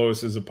into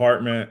Lois's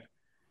apartment.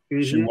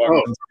 She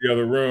walks into the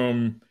other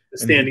room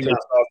and he takes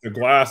off the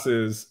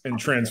glasses and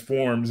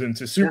transforms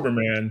into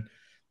Superman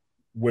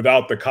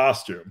without the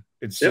costume.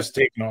 It's just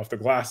taking off the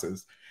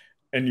glasses.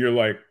 And you're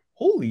like,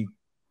 holy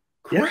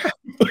crap.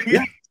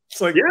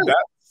 It's like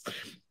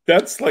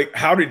that's like,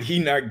 how did he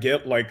not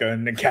get like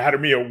an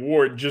Academy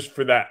Award just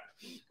for that?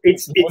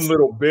 It's one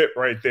little bit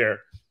right there.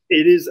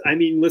 It is. I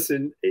mean,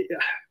 listen,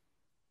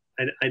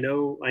 I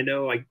know,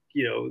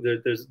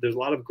 there's a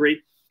lot of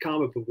great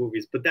comic book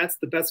movies, but that's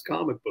the best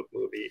comic book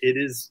movie. It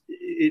is,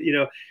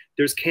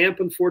 there's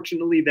camp,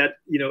 unfortunately, that,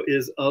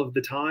 is of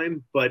the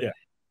time, but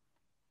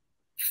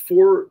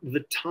for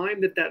the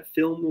time that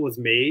film was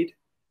made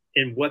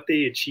and what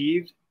they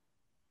achieved,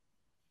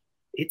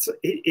 it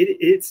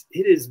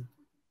is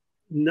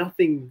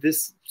nothing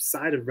this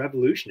side of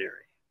revolutionary.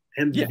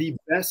 And the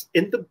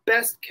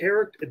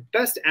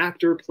best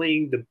actor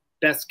playing the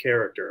best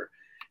character.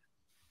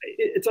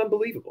 It's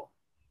unbelievable.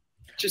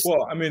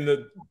 I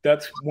mean,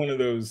 that's one of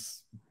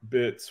those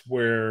bits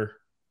where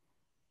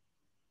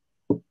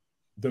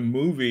the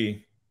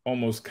movie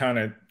almost kind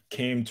of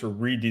came to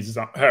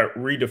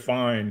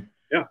redefine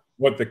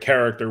what the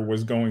character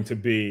was going to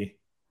be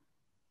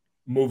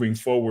moving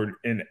forward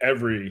in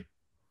every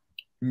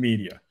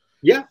media.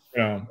 Yeah,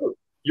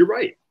 you're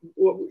right.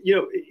 Well,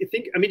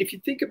 if you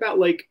think about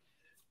like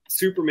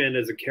Superman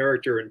as a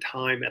character in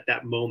time at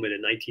that moment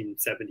in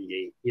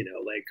 1978,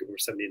 or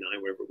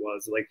 79, whatever it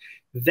was, like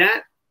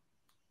that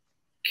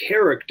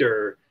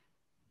character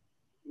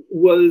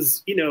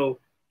was,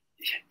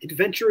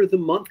 Adventure of the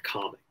Month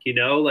comic,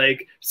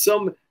 like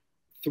some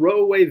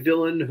throwaway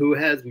villain who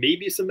has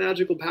maybe some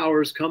magical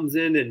powers comes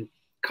in and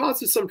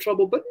causes some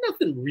trouble, but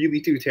nothing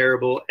really too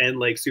terrible. And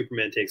like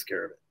Superman takes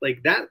care of it.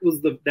 Like that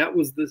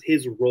was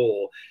his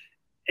role.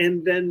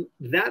 And then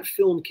that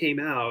film came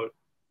out,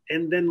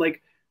 and then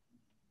like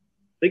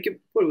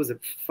what was it,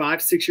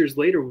 5-6 years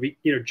later,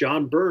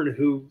 John Byrne,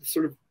 who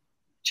sort of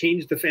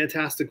changed the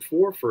Fantastic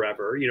Four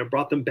forever,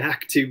 brought them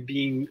back to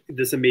being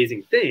this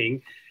amazing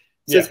thing,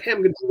 says, hey,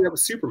 I'm going to do that with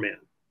Superman.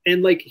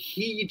 And like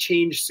he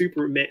changed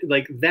Superman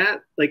like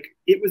that. Like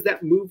it was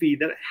that movie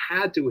that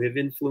had to have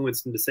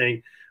influenced him to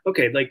saying,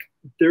 okay, like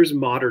there's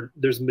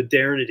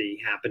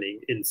modernity happening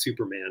in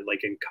Superman,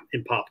 like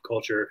in pop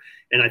culture.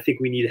 And I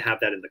think we need to have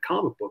that in the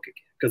comic book again.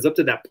 Because up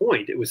to that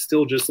point, it was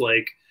still just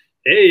like,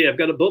 hey, I've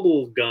got a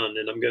bubble gun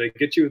and I'm going to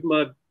get you with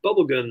my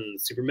bubble gun,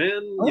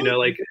 Superman. I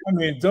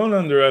mean, don't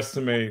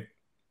underestimate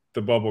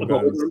the bubble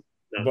guns.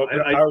 No,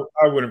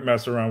 I wouldn't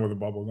mess around with a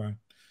bubble gun.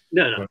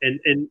 No, but.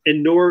 and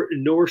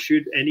nor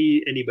should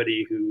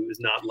anybody who is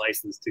not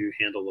licensed to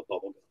handle a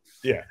bubble gun.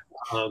 Yeah.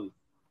 I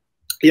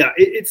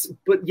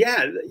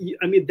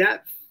mean,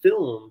 that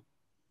film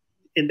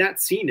and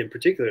that scene in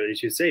particular,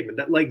 as you say,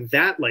 but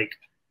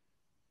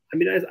I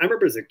mean, I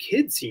remember as a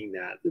kid seeing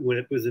that when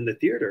it was in the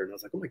theater, and I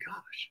was like, oh my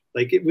gosh,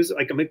 like it was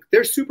like, I'm like,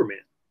 there's Superman.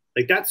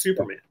 Like that's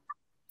Superman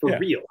for Yeah.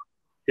 real.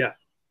 Yeah.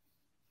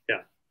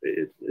 Yeah.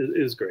 It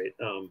was great.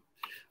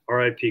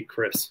 R.I.P.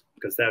 Chris,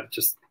 because that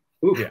just,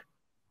 oof, Yeah.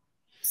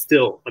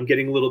 still, I'm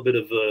getting a little bit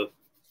of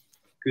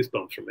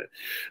goosebumps from it.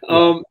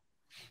 Yeah.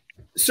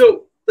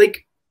 So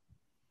like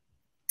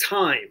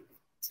time,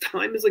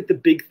 time is like the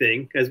big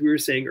thing, as we were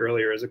saying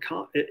earlier, as a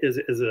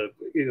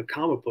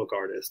comic book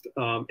artist,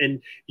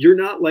 and you're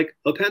not like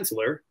a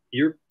penciler.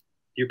 You're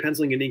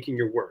penciling and inking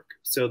your work.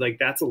 So like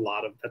that's a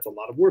lot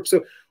of work.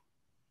 So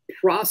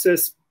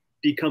process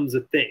becomes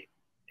a thing,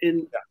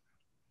 and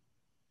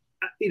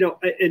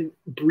and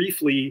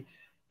briefly,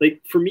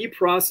 like for me,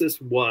 process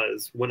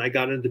was when I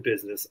got into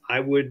business,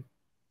 I would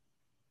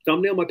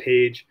thumbnail my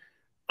page.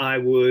 I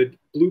would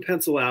blue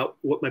pencil out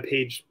what my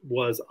page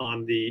was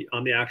on the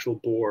actual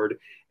board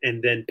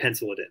and then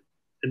pencil it in.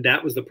 And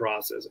that was the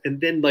process. And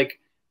then like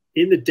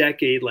in the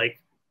decade, like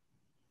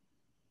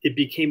it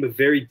became a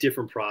very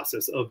different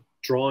process of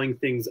drawing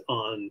things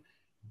on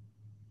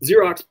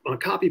Xerox on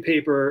copy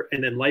paper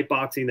and then light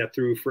boxing that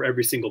through for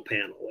every single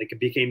panel. Like it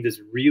became this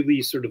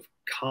really sort of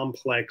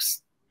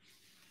complex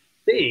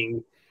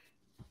thing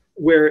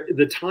where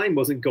the time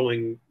wasn't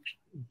going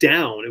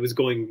down, it was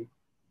going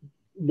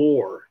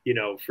more,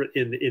 for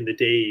in the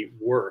day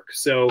work.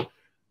 So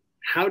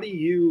how do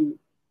you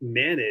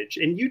manage?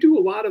 And you do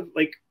a lot of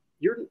like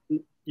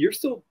you're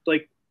still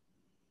like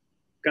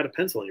got a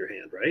pencil in your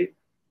hand, right?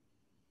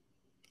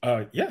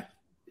 Yeah.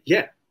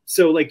 Yeah.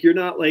 So like you're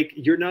not like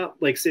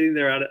sitting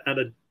there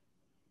on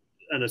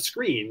a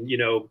screen,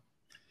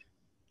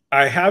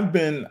 I have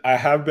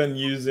been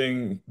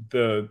using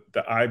the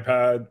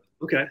iPad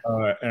Okay.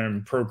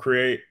 and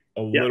Procreate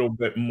a Yeah. little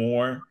bit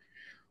more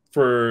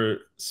for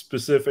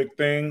specific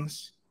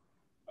things,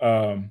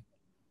 um,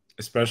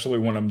 especially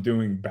when I'm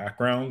doing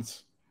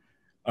backgrounds.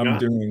 I'm Yeah.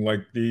 doing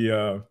like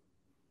the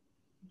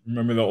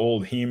remember the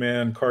old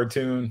He-Man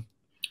cartoon?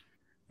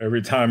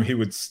 Every time he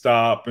would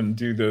stop and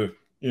do the,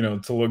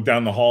 to look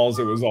down the halls,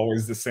 it was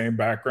always the same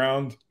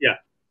background. Yeah.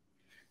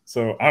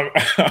 So I'm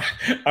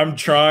I'm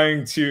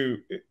trying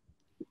to,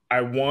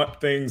 I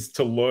want things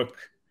to look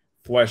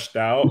fleshed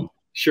out.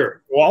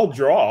 Sure. Well, I'll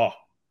draw,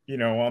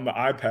 on the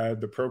iPad,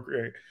 the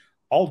Procreate,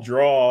 I'll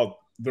draw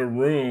the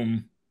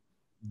room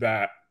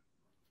that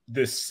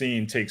this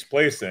scene takes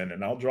place in,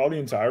 and I'll draw the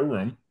entire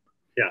room.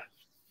 Yeah.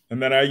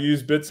 And then I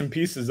use bits and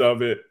pieces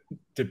of it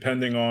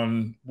depending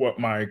on what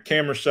my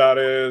camera shot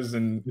is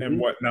and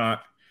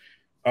whatnot.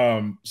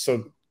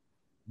 So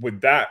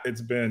with that,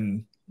 it's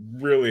been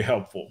really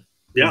helpful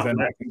because Yeah. then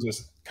I can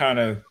just kind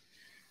of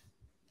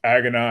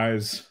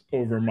agonize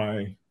over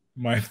my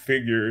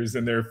figures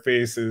and their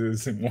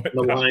faces and The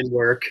whatnot. line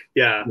work.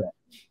 Yeah. Yeah.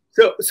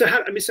 So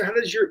how does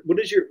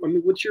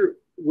what's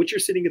your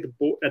sitting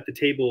at the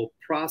table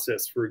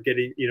process for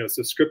getting,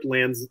 so script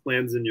lands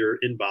in your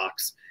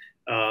inbox.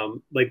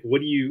 Like what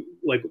do you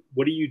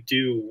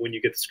do when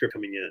you get the script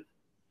coming in?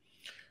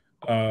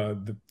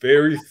 The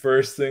very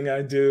first thing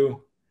I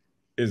do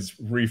is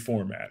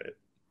reformat it.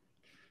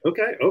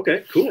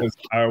 Okay, cool.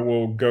 I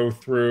will go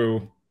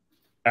through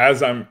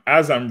as I'm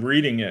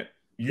reading it,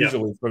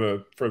 usually for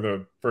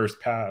the first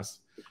pass,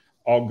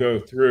 I'll go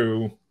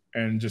through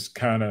and just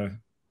kind of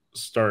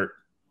start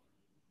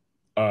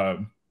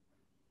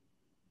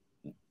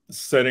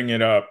setting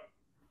it up,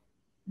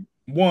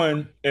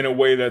 one, in a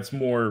way that's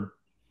more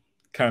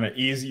kind of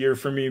easier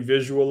for me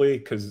visually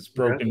because it's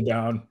broken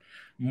down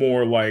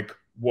more like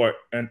what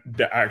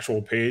the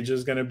actual page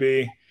is going to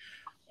be,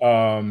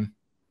 on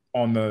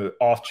the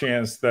off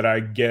chance that I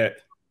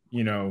get,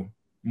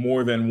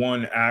 more than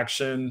one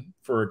action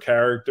for a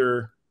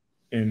character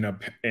in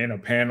a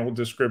panel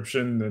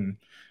description, then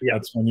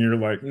that's when you're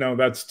like, no,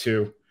 that's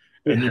two.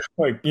 And you're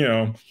like,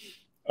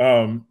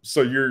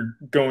 so you're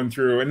going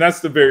through, and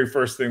that's the very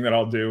first thing that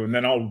I'll do. And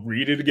then I'll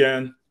read it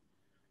again,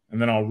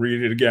 and then I'll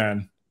read it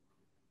again.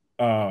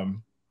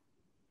 And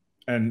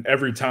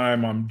every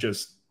time I'm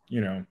just,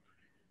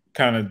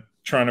 kind of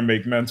trying to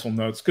make mental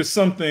notes, because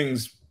some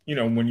things,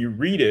 when you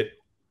read it,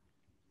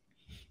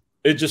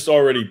 it just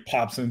already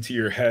pops into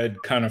your head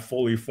kind of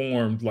fully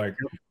formed, like,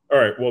 all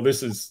right, well,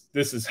 this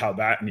is how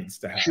that needs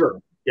to happen.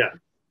 Sure. Yeah.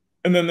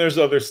 And then there's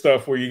other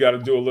stuff where you got to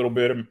do a little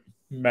bit of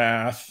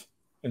math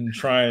and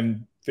try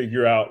and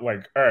figure out,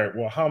 like, all right,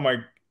 well, how am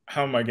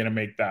I going to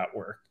make that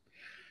work?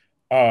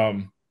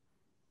 Then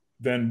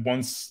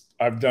once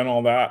I've done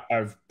all that,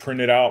 I've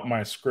printed out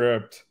my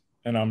script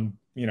and I'm,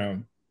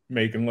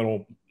 making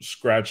little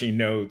scratchy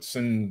notes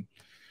and,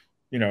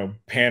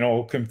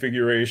 panel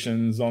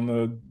configurations on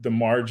the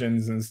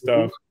margins and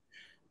stuff.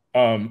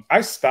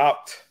 I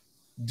stopped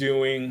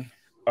doing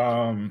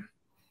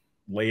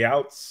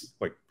layouts,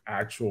 like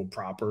actual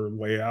proper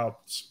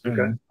layouts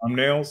and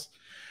thumbnails.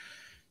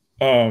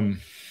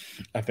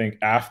 I think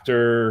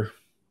after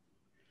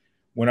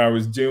when I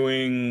was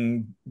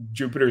doing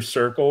Jupiter's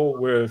Circle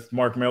with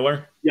Mark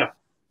Miller,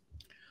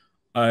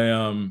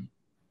 I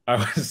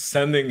was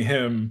sending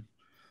him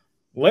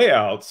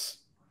layouts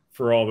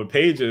for all the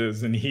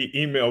pages, and he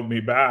emailed me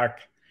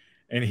back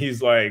and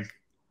he's like,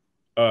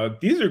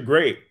 these are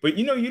great, but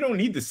you don't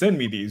need to send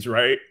me these,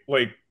 right?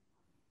 Like,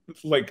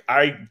 like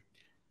I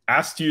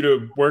asked you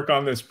to work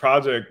on this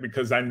project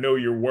because I know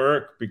your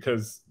work,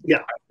 because Yeah.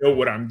 I know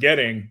what I'm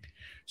getting.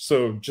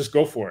 So just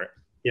go for it.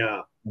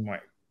 Yeah. I'm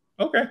like,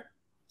 okay.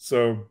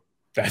 So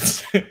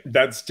that's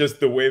that's just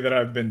the way that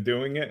I've been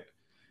doing it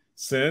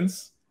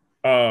since.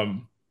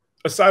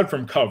 Aside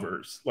from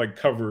covers,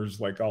 like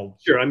I'll,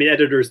 Sure. I mean,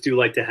 editors do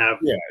like to have.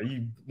 yeah,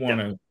 you want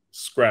to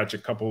scratch a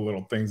couple of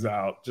little things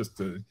out just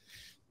to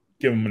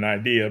give them an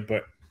idea.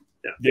 But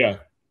yeah,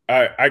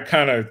 I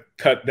kind of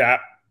cut that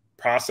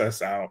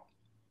process out.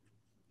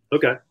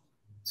 Okay.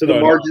 So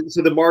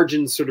the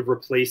margins sort of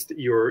replaced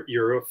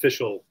your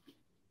official.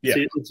 Yeah.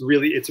 So it's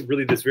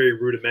really this very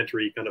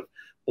rudimentary kind of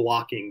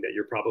blocking that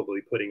you're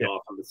probably putting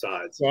off on the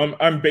sides. So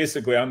I'm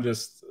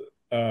just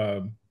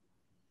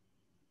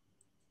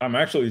I'm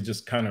actually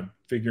just kind of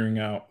figuring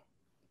out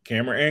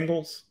camera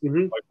angles,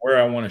 like where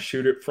I want to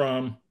shoot it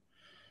from.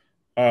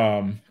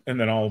 And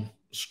then I'll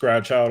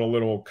scratch out a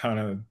little kind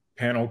of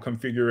panel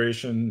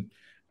configuration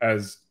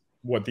as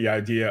what the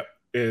idea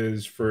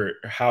is for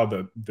how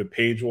the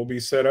page will be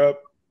set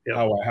up,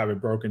 how I have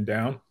it broken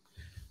down.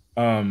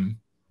 And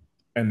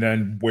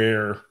then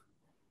where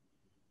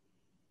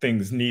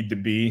things need to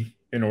be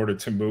in order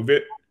to move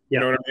it. You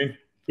know what I mean?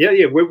 Yeah,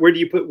 yeah. Where do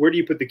you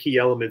put the key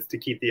elements to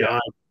keep the eye?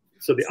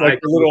 So the eye, like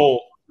the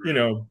little,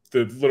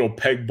 the little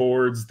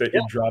pegboards that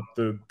you drop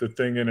the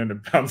thing in and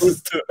it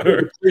bounces to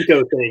the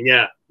Pico thing.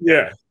 Yeah.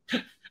 Yeah.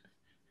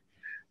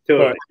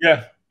 Totally. But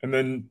yeah, and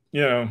then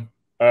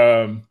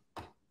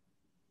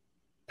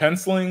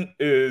penciling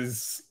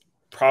is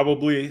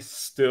probably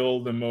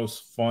still the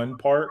most fun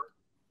part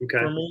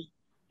for me.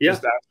 Yeah.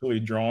 Just actually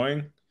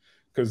drawing,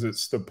 because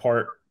it's the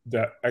part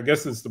that I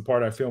guess it's the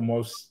part I feel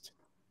most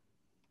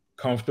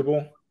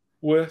comfortable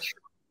with.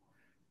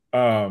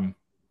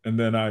 And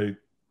then I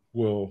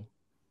will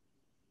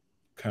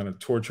kind of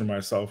torture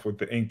myself with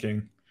the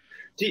inking.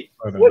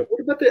 What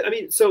about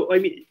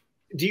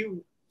do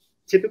you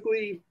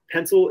typically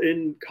pencil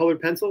in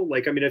colored pencil?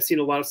 Like, I mean, I've seen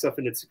a lot of stuff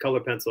and it's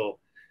color pencil.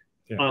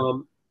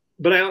 Yeah.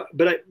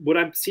 But what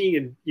I'm seeing,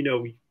 and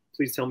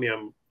please tell me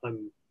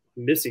I'm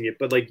missing it,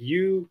 but like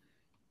you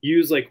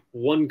use like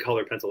one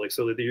color pencil, like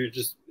so that you're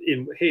just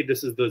in, hey,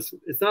 this is this.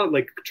 It's not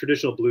like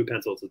traditional blue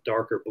pencil. It's a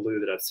darker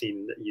blue that I've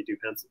seen that you do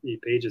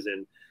pages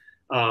in.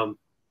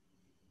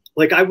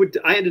 Like I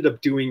ended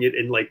up doing it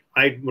in like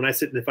when I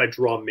sit and if I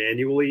draw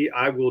manually,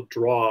 I will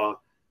draw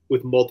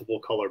with multiple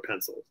color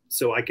pencils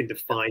so I can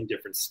define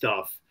different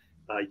stuff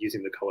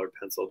using the colored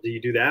pencil. Do you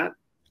do that?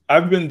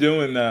 I've been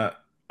doing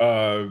that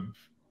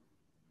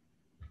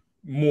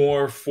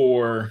more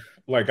for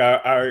like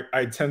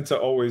I tend to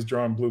always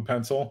draw in blue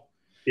pencil.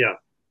 Yeah.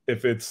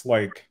 If it's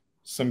like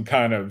some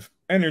kind of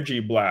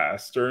energy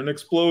blast or an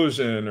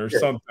explosion or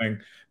something,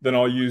 then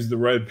I'll use the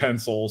red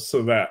pencil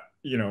so that,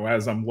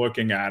 as I'm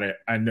looking at it,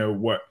 I know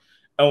what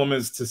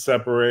elements to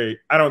separate.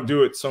 I don't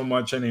do it so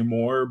much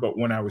anymore, but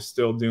when I was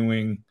still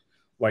doing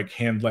like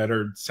hand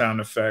lettered sound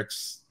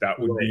effects, that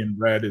would be in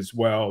red as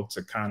well,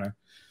 to kind of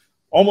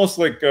almost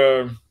like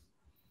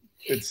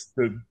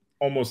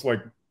almost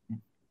like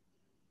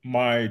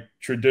my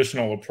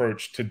traditional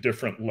approach to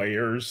different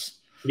layers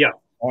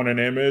on an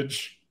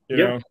image, you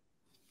know?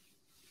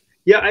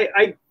 Yeah,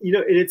 and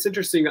it's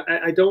interesting.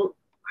 I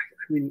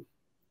mean,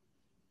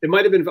 it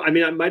might have been, I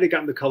might have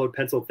gotten the colored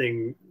pencil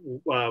thing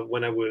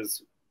when I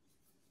was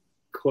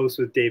close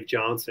with Dave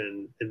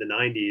Johnson in the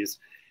 90s.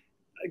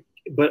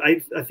 But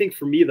I think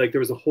for me, like there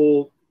was a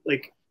whole,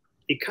 like,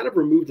 it kind of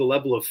removed the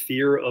level of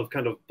fear of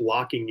kind of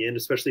blocking in,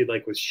 especially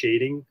like with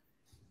shading.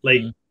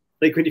 Like,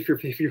 like if you're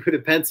with a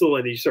pencil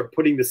and you start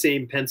putting the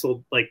same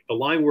pencil, like the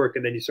line work,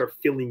 and then you start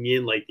filling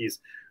in like these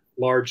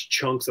large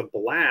chunks of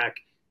black,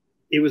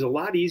 it was a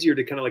lot easier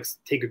to kind of like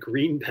take a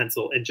green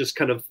pencil and just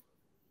kind of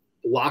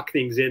block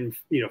things in,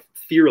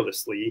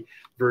 fearlessly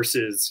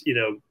versus,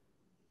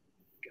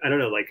 I don't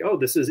know, like, oh,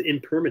 this is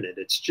impermanent.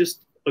 It's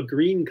just a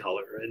green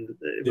color, and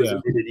it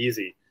wasn't made it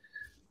easy.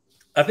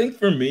 I think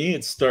for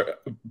me,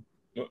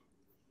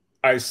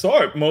 I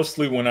saw it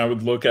mostly when I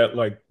would look at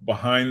like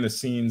behind the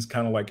scenes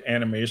kind of like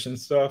animation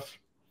stuff.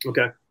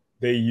 Okay.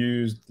 They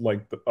used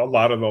like a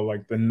lot of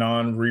the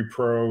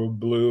non-repro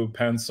blue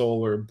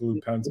pencil or blue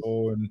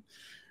pencil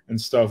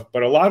and stuff.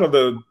 But a lot of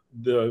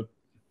the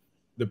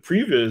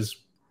previous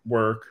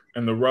work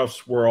and the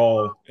roughs were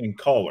all in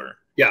color.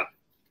 Yeah.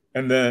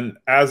 And then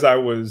as I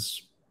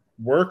was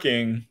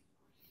working,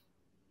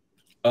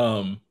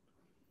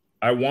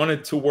 I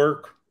wanted to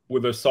work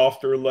with a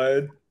softer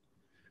lead,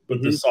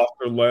 but the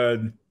softer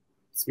lead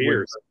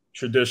smears.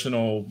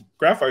 Traditional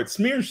graphite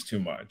smears too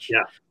much.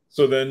 Yeah.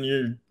 So then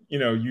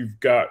you've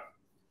got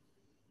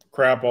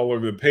crap all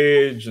over the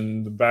page,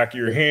 and the back of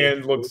your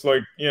hand looks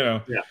like,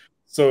 Yeah.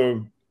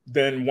 So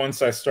then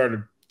once I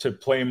started to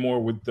play more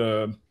with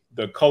the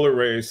color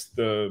race,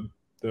 the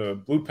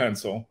blue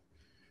pencil,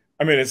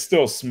 I mean, it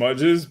still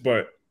smudges,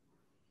 but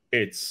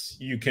it's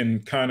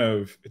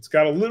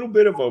got a little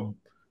bit of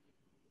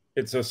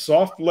it's a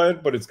soft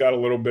lead, but it's got a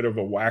little bit of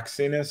a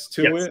waxiness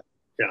to it.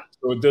 Yeah.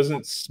 So it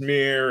doesn't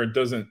smear. It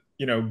doesn't,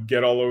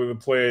 get all over the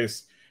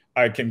place.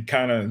 I can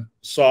kind of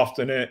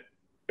soften it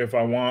if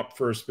I want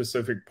for a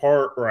specific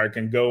part, or I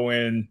can go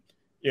in,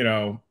 you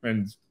know,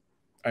 and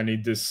I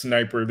need to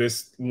sniper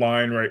this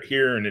line right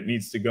here and it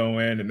needs to go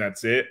in and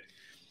that's it.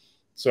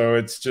 So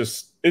it's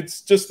just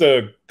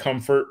a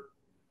comfort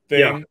thing.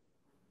 Yeah.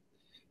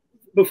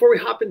 Before we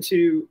hop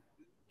into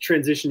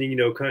transitioning, you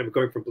know, kind of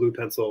going from blue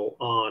pencil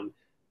on,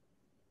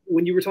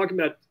 when you were talking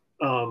about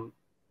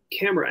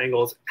camera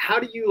angles, how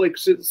do you like,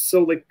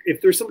 so like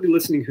if there's somebody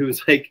listening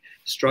who's like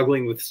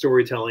struggling with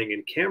storytelling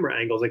and camera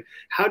angles, like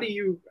how do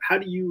you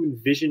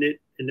envision it,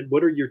 and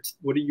what are your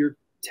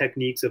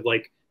techniques of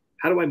like,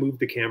 how do I move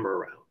the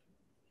camera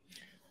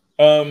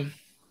around?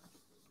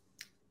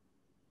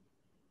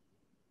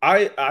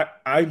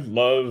 I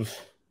love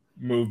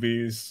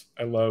movies,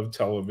 I love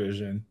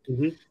television.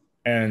 Mm-hmm.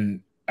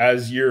 And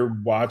as you're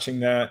watching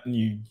that and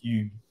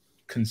you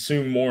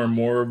consume more and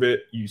more of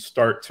it, you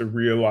start to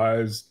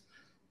realize,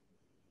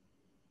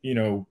 you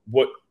know,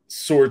 what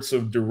sorts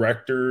of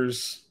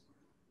directors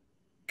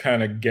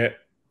kind of get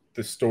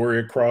the story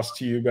across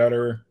to you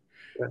better,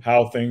 Yeah.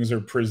 how things are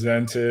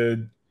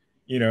presented,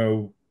 you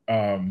know,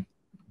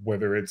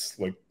 whether it's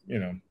like, you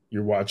know,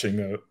 you're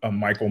watching a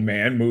Michael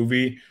Mann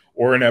movie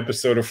or an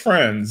episode of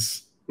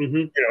Friends, Mm-hmm.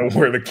 you know,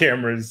 where the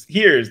camera's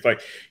here. It's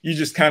like, you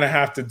just kind of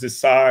have to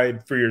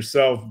decide for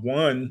yourself,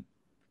 one,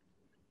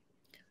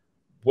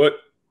 what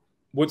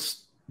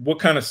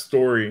kind of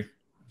story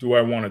do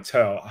I want to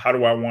tell? How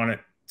do I want it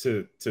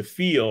to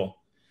feel?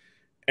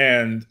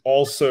 And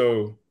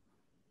also,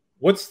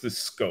 what's the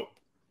scope?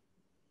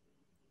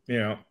 You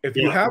know, if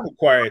you have a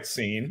quiet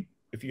scene,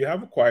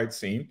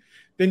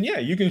 then yeah,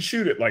 you can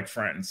shoot it like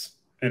Friends,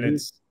 and Mm-hmm.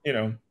 it's, you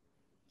know,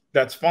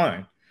 that's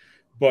fine.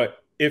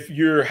 But if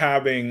you're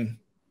having,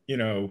 you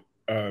know,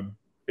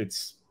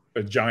 it's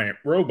a giant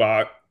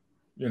robot,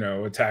 you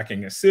know,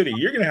 attacking a city,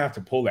 you're going to have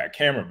to pull that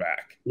camera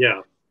back.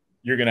 Yeah.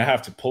 You're going to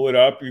have to pull it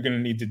up. You're going to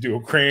need to do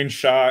a crane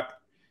shot.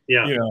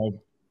 Yeah. You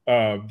know,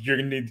 you're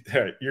going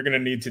to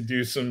need to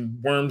do some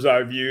worm's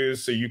eye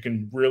views so you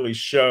can really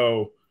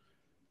show,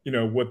 you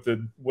know, what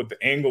the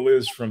angle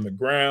is from the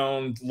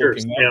ground,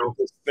 looking up at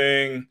this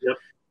thing. Yep.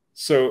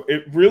 So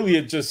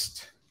it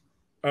just,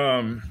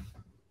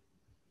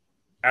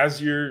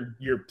 as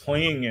you're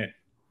playing it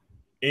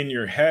in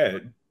your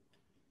head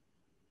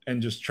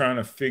and just trying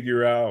to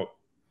figure out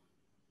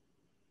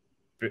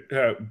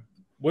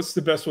what's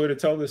the best way to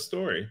tell this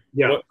story?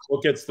 Yeah.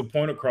 What gets the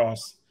point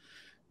across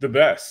the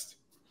best?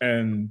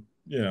 And,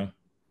 you know,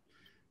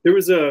 there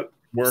was a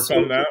work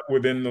on that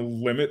within the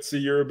limits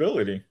of your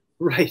ability.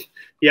 Right.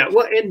 Yeah.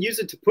 Well, and use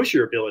it to push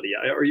your ability,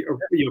 or you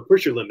know,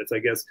 push your limits, I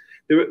guess.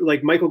 There were,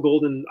 like Michael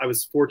Golden, I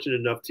was fortunate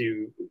enough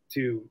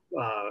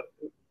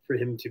for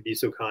him to be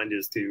so kind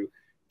as to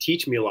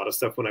teach me a lot of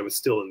stuff when I was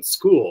still in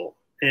school.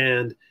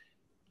 And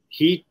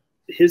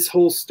his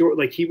whole story,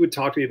 like he would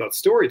talk to me about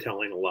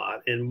storytelling a lot.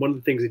 And one of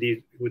the things that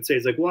he would say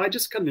is like, well, I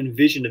just kind of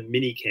envision a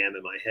mini cam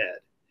in my head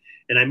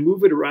and I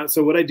move it around.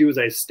 So what I do is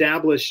I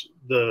establish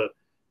the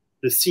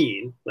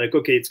scene, like,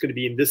 okay, it's going to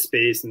be in this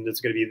space and it's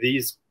going to be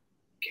these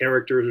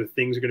characters or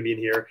things are going to be in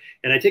here.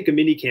 And I take a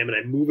mini cam and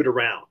I move it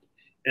around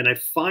and I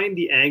find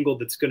the angle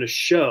that's going to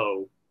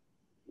show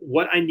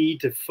what I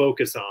need to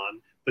focus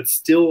on, but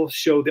still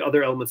show the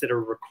other elements that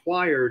are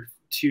required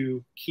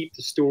to keep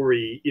the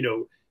story, you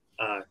know,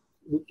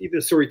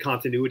 the story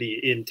continuity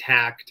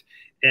intact.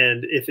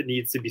 And if it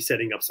needs to be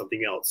setting up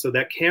something else, so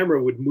that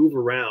camera would move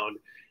around.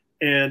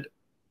 And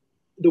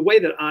the way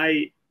that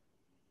I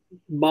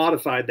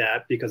modified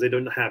that, because I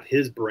don't have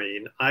his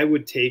brain, I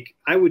would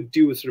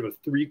do a sort of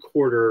a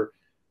 3/4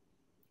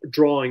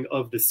 drawing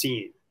of the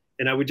scene.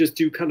 And I would just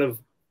do kind of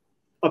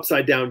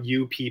upside down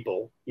you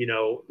people, you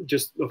know,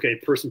 just, okay,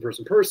 person.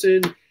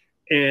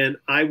 And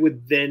I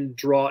would then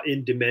draw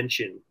in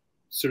dimension,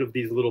 sort of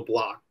these little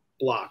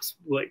blocks,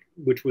 like,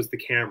 which was the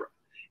camera.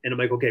 And I'm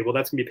like, okay, well,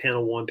 that's gonna be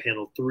panel 1,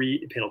 panel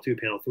 3, panel 2,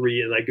 panel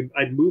 3. And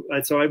I'd move,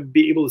 so I'd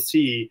be able to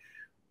see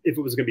if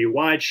it was going to be a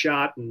wide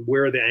shot and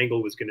where the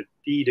angle was going to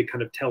be to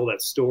kind of tell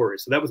that story.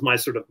 So that was my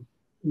sort of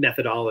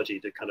methodology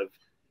to kind of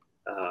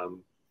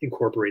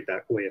incorporate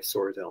that way of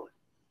storytelling.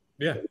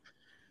 Yeah.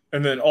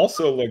 And then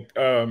also, like,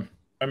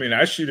 I mean,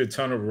 I shoot a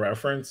ton of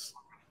reference.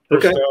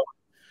 Okay. Stuff.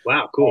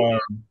 Wow. Cool.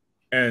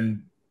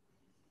 And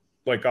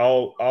like,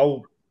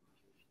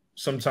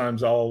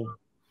 sometimes I'll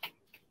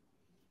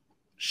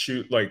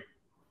shoot like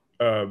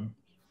 4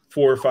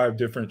 or 5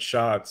 different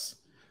shots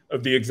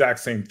of the exact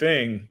same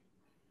thing,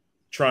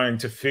 trying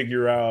to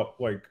figure out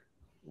like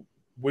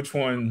which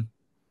one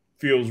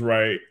feels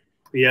right,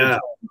 yeah,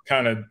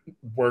 kind of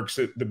works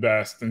it the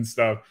best and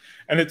stuff.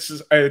 And it's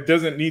just, it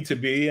doesn't need to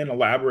be an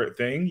elaborate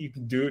thing. You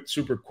can do it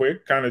super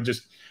quick, kind of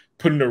just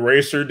put an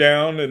eraser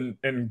down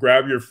and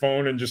grab your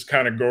phone and just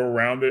kind of go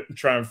around it and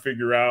try and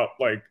figure out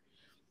like,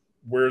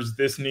 where's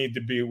this need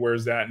to be,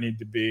 where's that need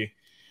to be.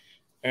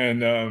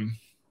 And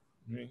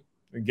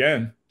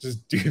again,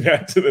 just do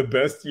that to the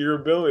best of your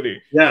ability.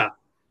 Yeah.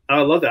 I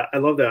love that. I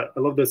love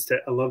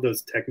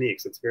those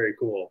techniques. It's very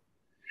cool.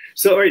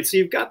 So, all right. So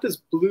you've got this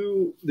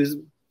blue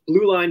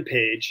line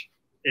page,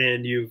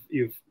 and you've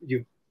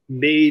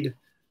made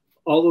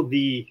all of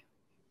the,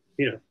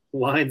 you know,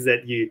 lines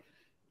that you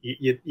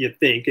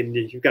think, and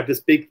you've got this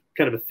big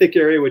kind of a thick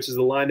area, which is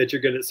the line that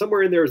you're going to,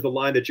 somewhere in there is the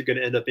line that you're going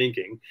to end up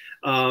inking.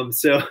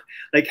 So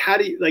like, how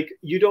do you, like,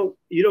 you don't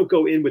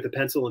go in with a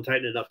pencil and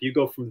tighten it up. You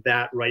go from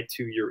that right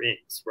to your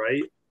inks,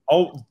 right?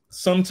 Oh,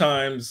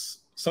 sometimes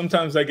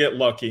I get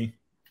lucky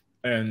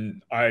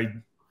and I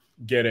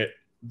get it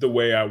the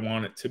way I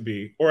want it to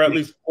be, or at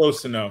least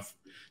close enough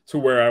to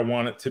where I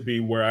want it to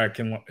be, where I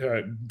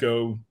can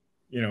go,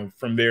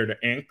 from there to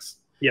inks.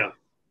 Yeah.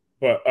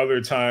 But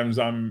other times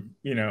I'm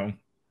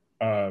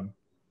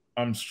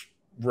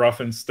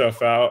roughing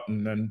stuff out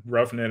and then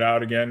roughing it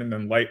out again and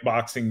then light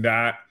boxing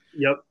that.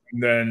 Yep.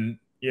 And then,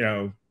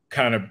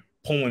 kind of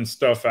pulling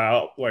stuff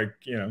out like,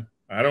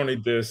 I don't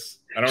need this.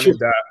 I don't need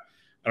that.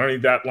 I don't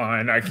need that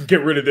line. I can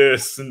get rid of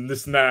this and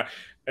that,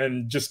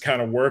 and just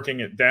kind of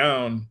working it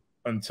down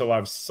until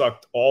I've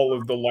sucked all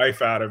of the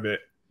life out of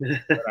it.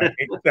 And I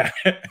ink that.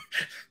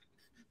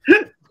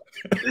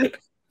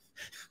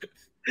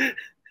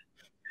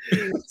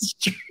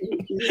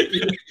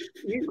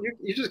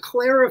 You're just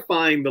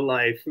clarifying the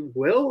life.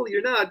 Will,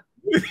 you're not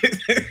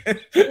sucking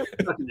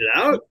it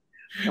out.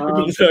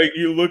 So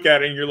you look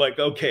at it and you're like,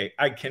 okay,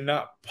 I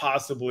cannot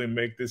possibly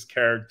make this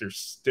character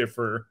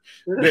stiffer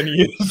than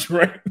he is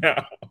right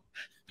now.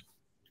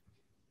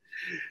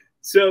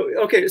 So,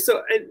 okay.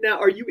 So now,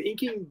 are you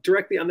inking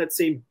directly on that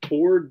same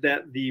board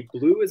that the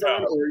blue is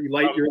on, or you're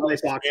light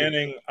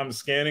boxing? I'm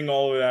scanning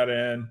all of that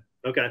in.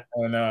 Okay.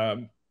 And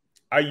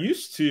I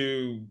used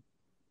to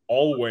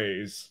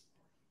always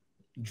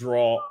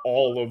draw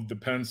all of the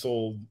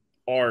pencil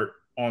art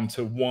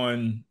onto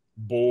one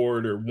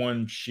board or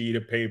one sheet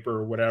of paper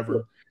or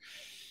whatever.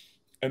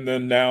 And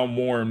then now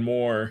more and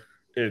more,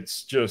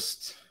 it's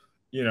just,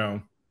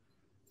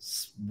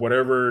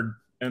 whatever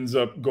ends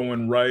up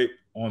going right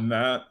on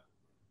that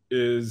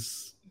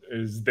is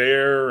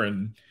there.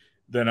 And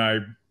then I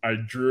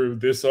drew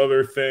this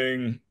other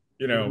thing,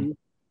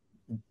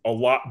 a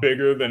lot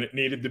bigger than it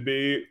needed to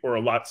be, or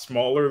a lot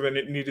smaller than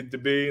it needed to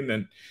be, and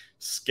then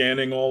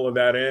scanning all of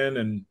that in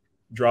and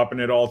dropping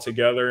it all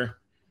together,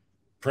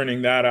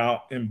 printing that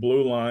out in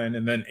blue line,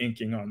 and then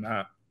inking on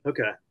that.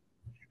 Okay.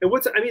 And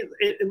what's the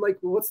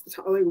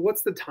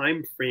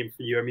time frame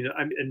for you? I mean,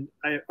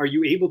 are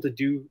you able to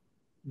do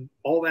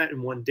all that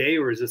in one day,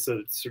 or is this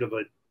a sort of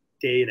a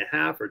day and a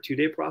half or 2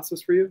 day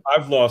process for you?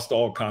 I've lost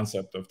all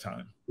concept of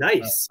time.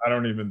 Nice. I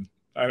don't even.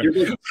 You're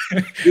like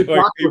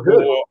people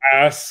will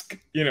ask,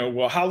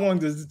 well, how long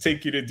does it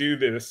take you to do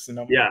this? And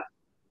I'm yeah.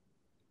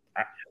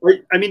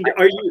 Like, are you?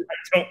 I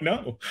don't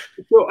know.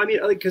 So I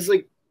mean, because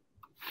a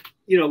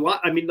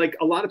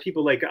lot of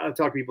people, like, I'll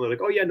talk to people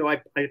like, oh yeah, no,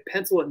 I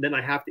pencil it and then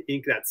I have to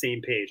ink that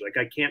same page. Like,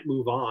 I can't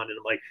move on. And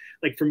I'm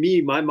like for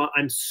me,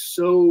 I'm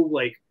so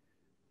like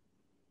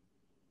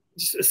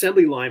just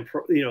assembly line,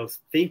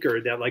 thinker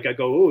that like I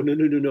go, oh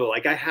no,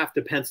 like I have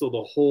to pencil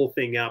the whole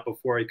thing out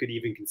before I could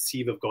even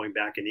conceive of going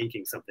back and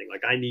inking something.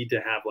 Like, I need to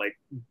have like,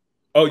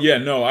 oh yeah,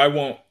 no, I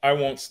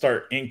won't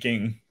start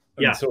inking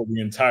until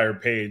the entire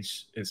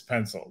page is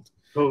penciled.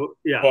 Oh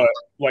yeah. But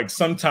like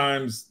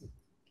sometimes,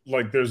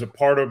 like, there's a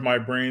part of my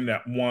brain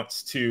that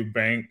wants to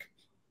bank,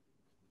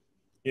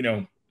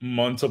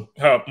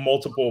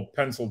 multiple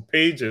penciled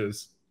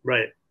pages,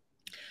 right,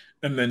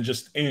 and then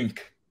just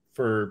ink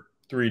for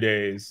 3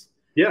 days.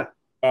 Yeah.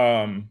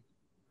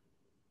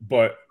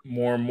 But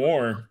more and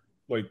more,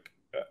 like,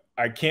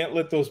 I can't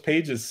let those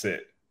pages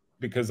sit,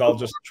 because I'll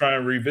just try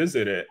and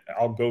revisit it.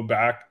 I'll go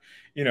back,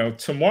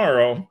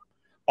 tomorrow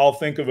I'll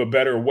think of a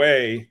better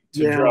way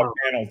to draw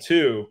panel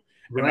 2.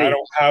 Right. And I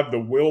don't have the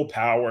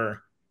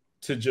willpower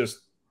to just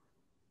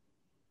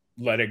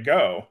let it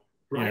go.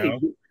 Right. I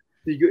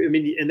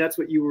mean, and that's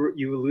what you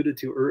alluded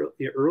to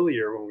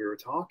earlier when we were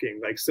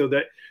talking. Like, so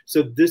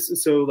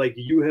like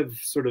you have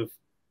sort of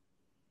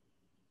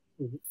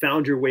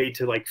found your way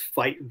to like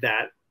fight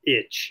that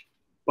itch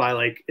by,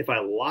 like, if I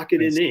lock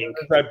it in ink,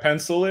 if I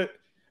pencil it,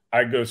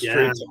 I go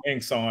straight to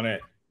inks on it,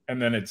 and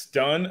then it's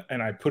done,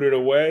 and I put it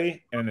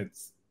away, and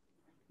it's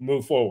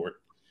move forward.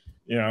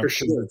 For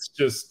sure. It's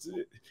just,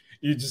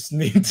 you just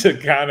need to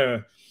kind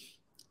of,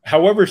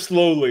 however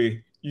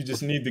slowly, you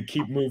just need to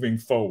keep moving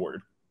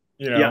forward,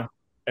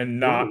 and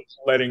not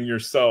letting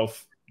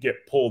yourself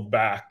get pulled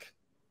back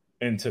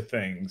into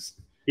things.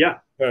 Yeah.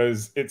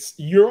 Because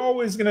you're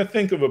always going to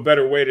think of a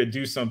better way to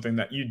do something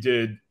that you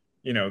did,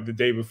 the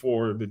day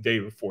before, the day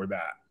before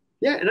that.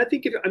 Yeah. And I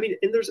think,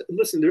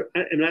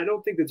 and I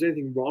don't think there's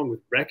anything wrong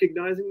with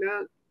recognizing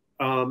that.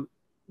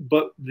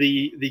 But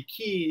the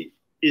key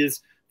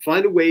is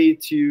find a way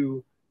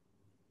to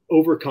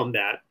overcome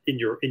that in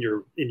your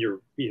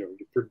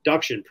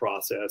production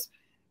process.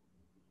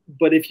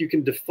 But if you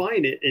can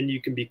define it and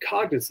you can be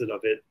cognizant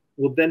of it,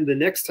 well, then the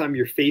next time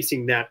you're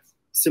facing that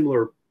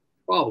similar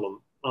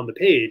problem on the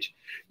page,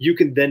 you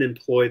can then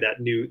employ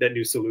that new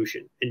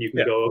solution, and you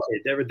can go,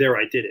 okay, there,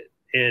 I did it,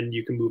 and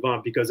you can move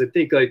on. Because I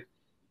think, like,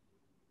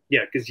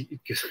 because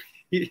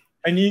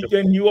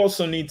you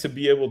also need to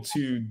be able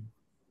to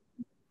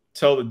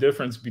tell the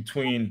difference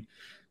between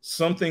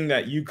something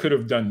that you could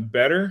have done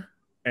better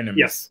and a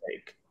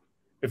mistake.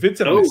 If it's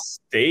a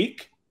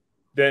mistake,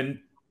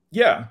 then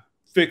yeah,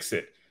 fix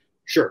it.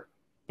 Sure.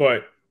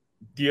 But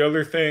the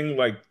other thing,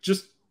 like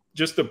just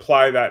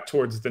apply that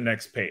towards the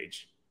next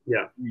page.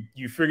 Yeah.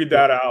 You figured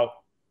that out.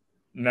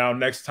 Now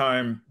next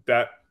time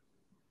that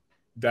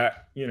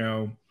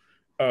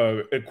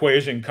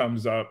equation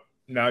comes up,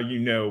 now you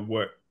know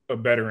what a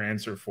better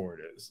answer for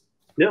it is.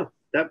 Yeah,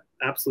 that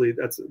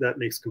absolutely, that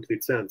makes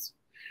complete sense.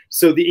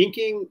 So the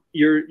inking,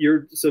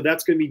 so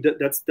that's going to be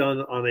that's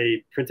done on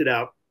a printed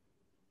out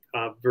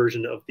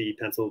version of the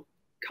pencil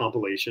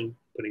compilation,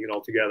 putting it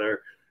all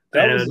together.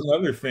 That was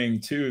another thing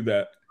too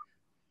that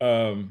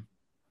I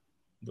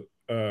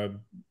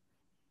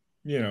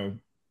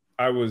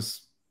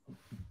was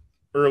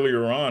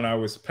earlier on, I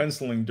was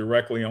penciling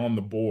directly on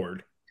the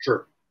board.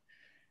 Sure.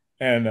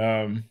 And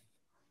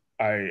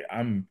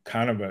I'm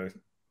kind of a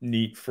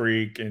neat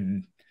freak,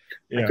 and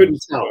I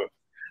couldn't tell.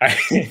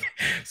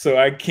 So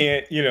I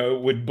can't,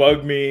 it would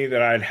bug me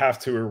that I'd have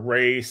to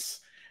erase,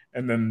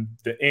 and then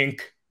the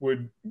ink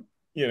would,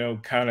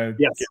 kind of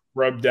get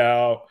rubbed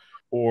out,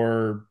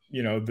 or,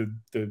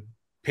 the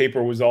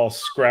paper was all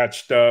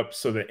scratched up,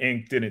 so the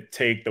ink didn't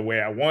take the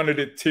way I wanted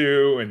it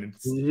to. And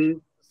it's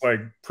like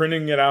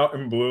printing it out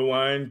in blue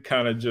line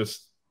kind of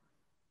just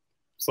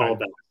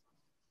solved that.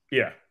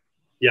 Yeah.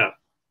 Yeah.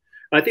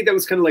 I think that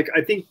was kind of like,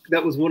 I think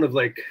that was one of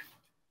like,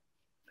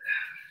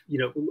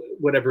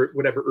 whatever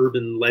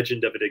urban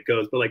legend of it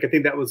goes. But like, I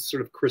think that was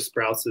sort of Chris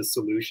Sprouse's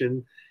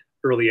solution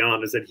early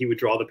on, is that he would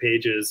draw the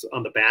pages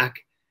on the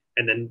back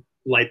and then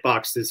light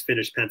box his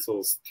finished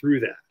pencils through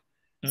that.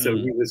 So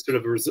he was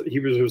sort of, he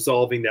was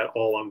resolving that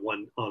all on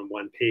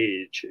one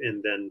page.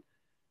 And then,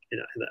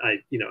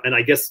 and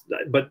I guess,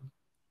 but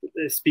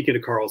speaking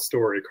of Carl's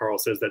story, Carl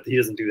says that he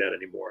doesn't do that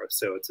anymore.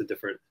 So it's a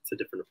different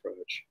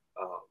approach.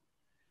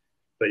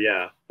 But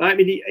yeah, I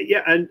mean,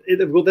 yeah, and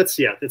that's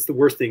the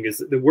worst thing is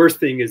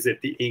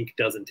if the ink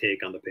doesn't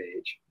take on the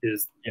page.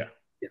 It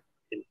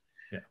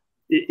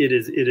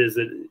is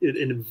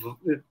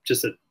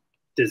just a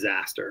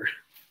disaster.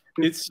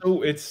 It's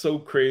so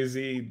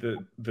crazy.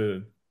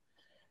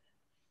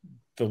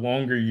 The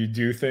longer you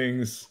do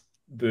things,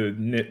 the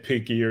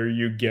nitpickier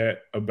you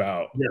get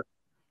about,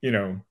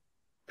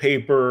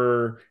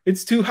 paper.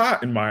 It's too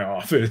hot in my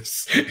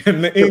office,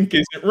 and the ink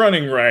isn't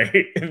running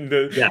right, and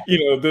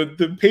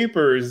the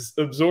paper is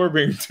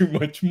absorbing too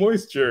much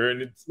moisture,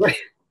 and it's right.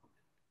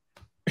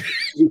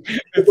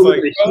 It's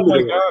like, oh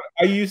my God,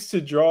 I used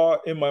to draw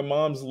in my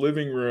mom's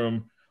living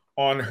room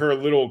on her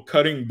little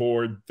cutting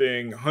board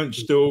thing,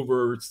 hunched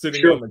over,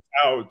 sitting on the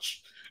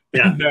couch.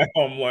 Yeah. And now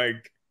I'm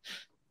like,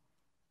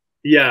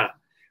 yeah.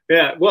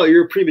 Well,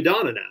 you're a prima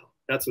donna now.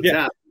 That's what's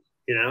happening.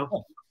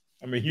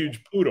 I'm a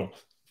huge poodle.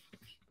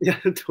 Yeah,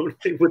 totally.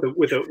 With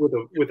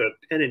a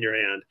pen in your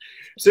hand.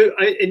 So,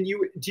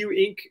 do you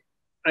ink?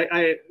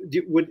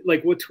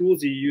 What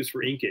tools do you use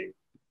for inking?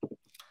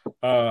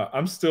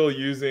 I'm still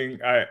using.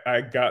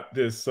 I got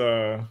this.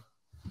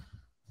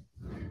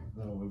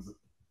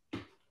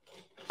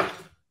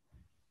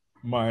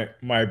 My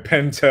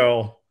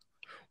Pentel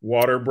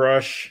water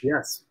brush.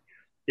 Yes.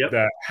 Yep.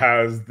 That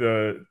has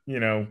the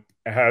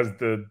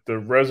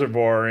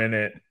reservoir in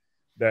it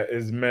that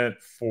is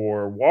meant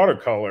for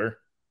watercolor,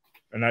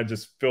 and I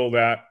just fill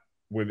that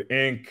with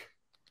ink,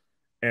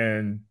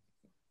 and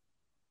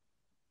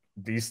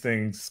these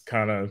things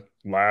kind of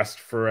last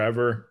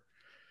forever.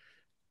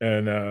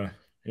 And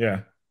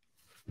yeah.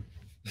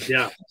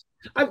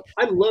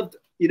 I loved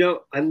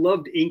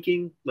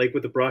inking, like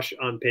with a brush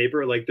on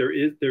paper. Like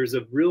there's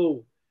a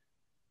real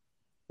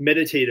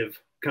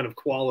meditative kind of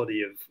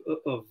quality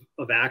of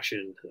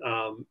action,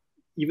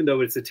 even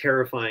though it's a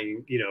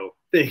terrifying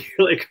thing.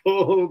 Like,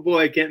 oh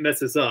boy, I can't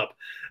mess this up.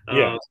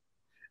 And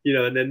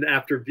then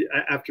after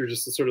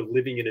just sort of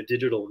living in a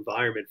digital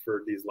environment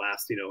for these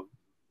last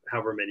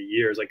however many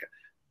years, like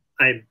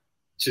I'm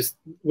just,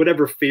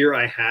 whatever fear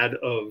I had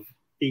of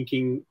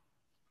inking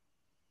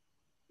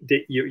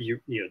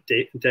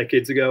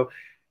decades ago,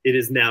 it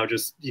is now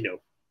just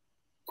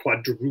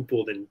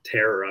quadrupled in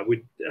terror.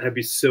 I'd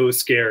be so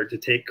scared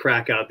to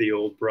crack out the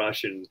old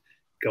brush and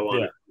go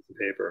on a piece of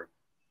paper.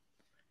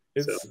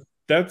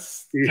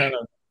 That's kind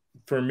of,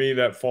 for me,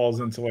 that falls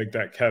into like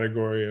that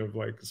category of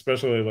like,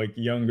 especially like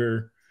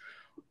younger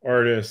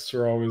artists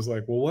are always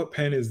like, well, what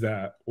pen is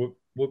that?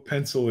 What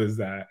pencil is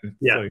that? And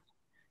it's like,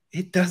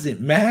 it doesn't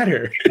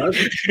matter.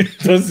 It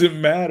doesn't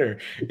matter.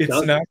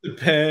 It's not the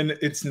pen.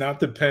 It's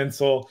not the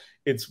pencil.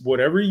 It's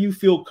whatever you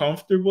feel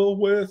comfortable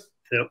with.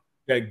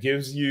 That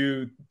gives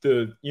you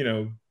the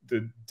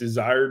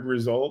desired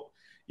result.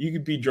 You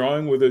could be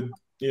drawing with a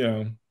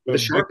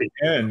Sharpie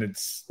pen.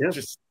 It's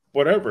just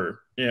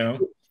whatever,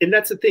 And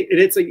that's the thing. And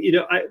it's like,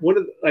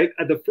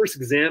 the first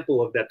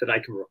example of that I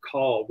can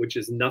recall, which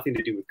has nothing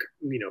to do with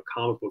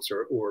comic books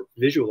or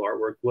visual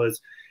artwork,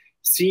 was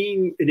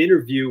seeing an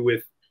interview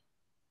with,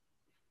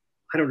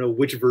 I don't know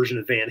which version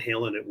of Van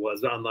Halen it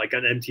was, on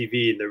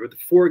MTV, and there were the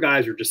four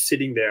guys were just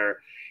sitting there,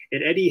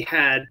 and Eddie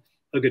had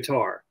a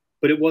guitar,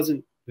 but it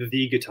wasn't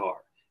the guitar.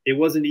 It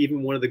wasn't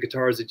even one of the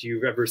guitars that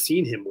you've ever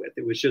seen him with.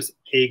 It was just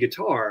a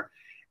guitar,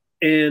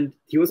 and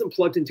he wasn't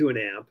plugged into an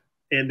amp,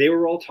 and they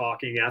were all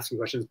talking, asking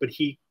questions, but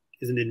he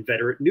is an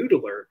inveterate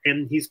noodler,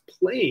 and he's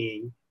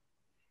playing.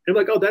 And I'm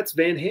like, oh, that's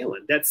Van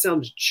Halen. That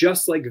sounds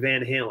just like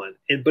Van Halen.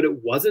 But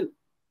it wasn't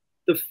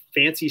the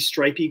fancy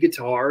stripy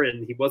guitar,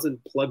 and he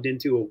wasn't plugged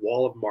into a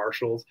wall of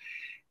Marshalls.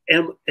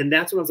 And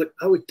that's when I was like,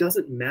 oh, it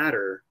doesn't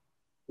matter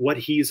what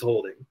he's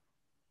holding.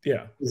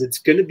 Yeah. Because it's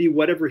going to be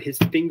whatever his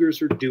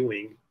fingers are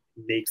doing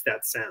makes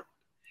that sound.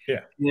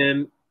 Yeah.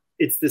 And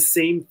it's the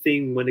same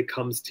thing when it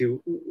comes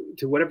to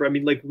whatever. I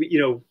mean, like,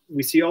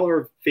 we see all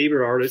our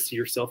favorite artists,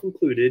 yourself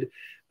included,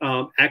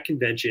 at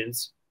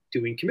conventions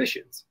doing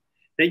commissions.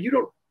 Now, you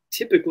don't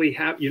typically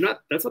have,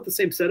 that's not the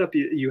same setup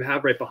you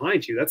have right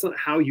behind you. That's not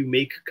how you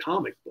make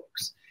comic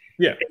books.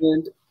 Yeah.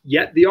 And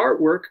yet the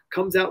artwork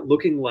comes out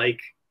looking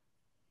like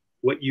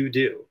what you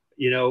do.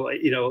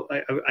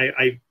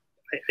 I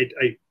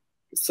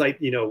cite,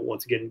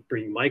 once again,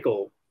 bringing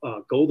Michael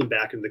Golden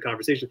back into the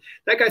conversation.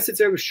 That guy sits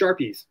there with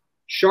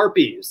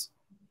Sharpies,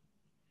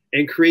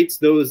 and creates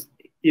those,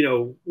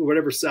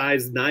 whatever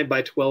size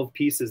 9x12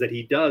 pieces that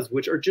he does,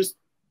 which are just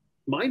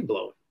mind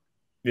blowing.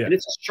 Yeah. And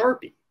it's a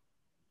Sharpie.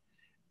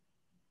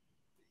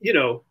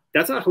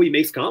 That's not how he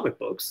makes comic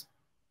books.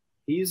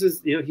 He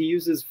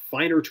uses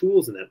finer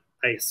tools in it,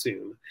 I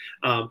assume.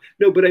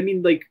 No, but I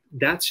mean, like,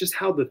 that's just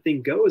how the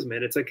thing goes,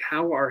 man. It's like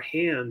how our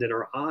hand and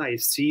our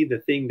eyes see the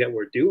thing that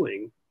we're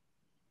doing.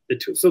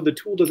 So the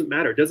tool doesn't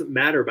matter. It doesn't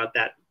matter about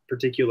that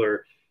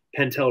particular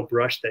Pentel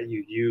brush that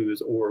you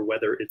use, or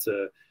whether it's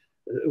a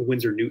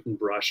Winsor Newton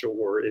brush,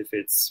 or if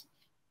it's,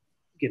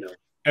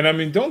 And I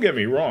mean, don't get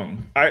me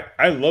wrong.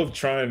 I love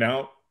trying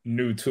out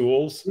new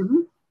tools,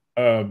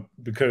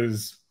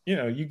 because,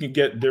 you can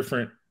get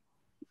different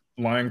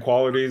line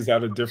qualities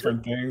out of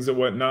different things and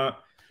whatnot.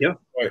 Yeah.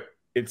 But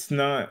it's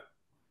not,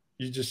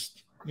 you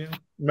just,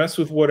 mess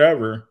with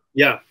whatever.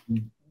 Yeah.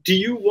 Do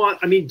you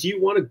want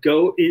to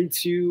go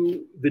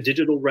into the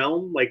digital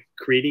realm, like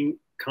creating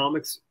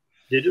comics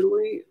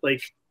digitally?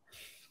 Take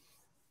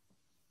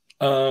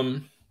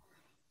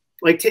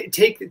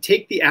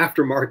the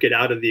aftermarket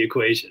out of the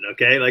equation,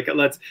 okay?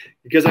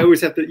 Because you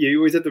always have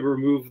to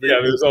remove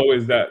there's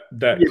always that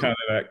kind of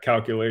that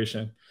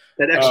calculation,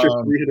 that extra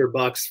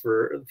 $300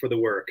 for the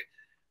work.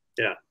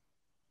 Yeah.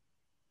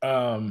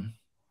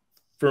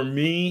 For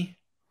me,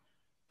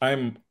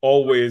 I'm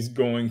always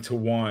going to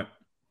want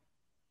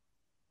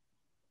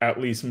at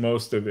least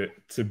most of it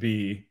to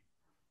be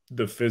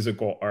the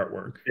physical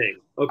artwork.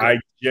 Okay.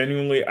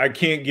 I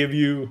can't give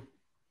you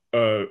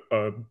a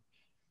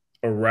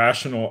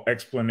rational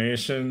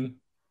explanation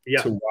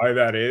to why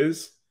that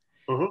is.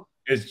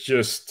 It's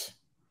just,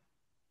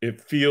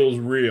 it feels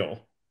real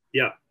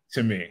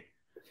to me,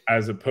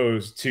 as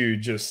opposed to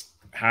just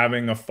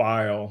having a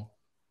file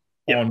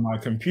on my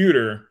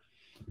computer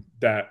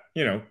that,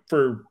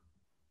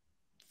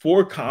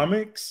 for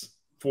comics,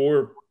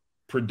 for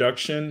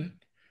production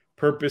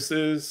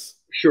purposes,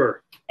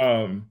 sure,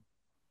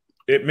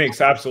 it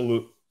makes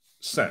absolute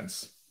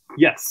sense.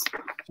 Yes.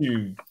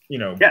 To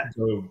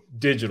go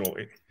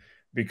digitally,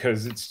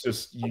 because it's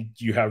just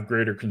you have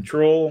greater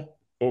control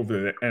over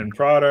the end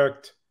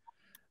product.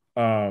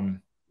 I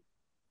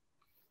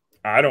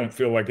don't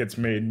feel like it's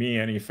made me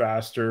any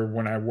faster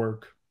when I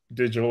work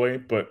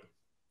digitally, but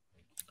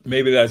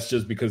maybe that's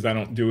just because I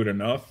don't do it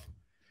enough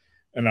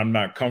and I'm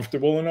not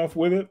comfortable enough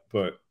with it.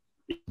 But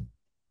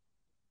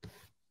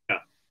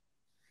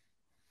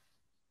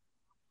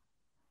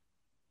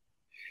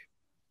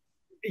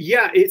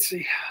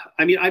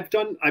I've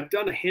done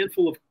a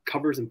handful of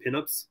covers and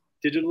pinups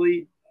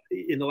digitally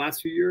in the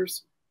last few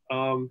years,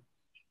 and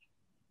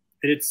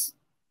it's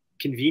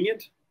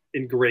convenient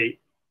and great.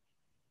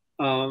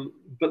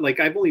 But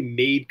like, I've only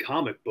made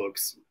comic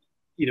books,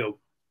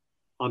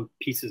 on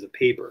pieces of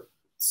paper.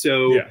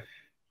 So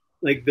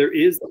like, there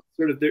is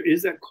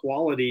that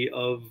quality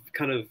of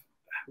kind of,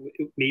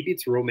 maybe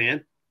it's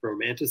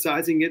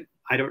romanticizing it.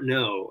 I don't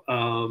know.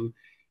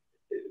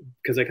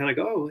 Because I kind of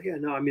go, oh yeah,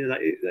 no, I mean,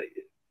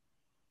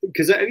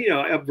 because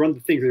I've run the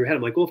things in your head.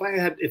 I'm like, well,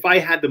 if I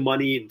had the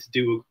money to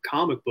do a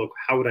comic book,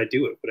 how would I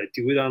do it? Would I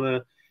do it on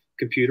a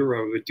computer,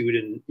 or would I do it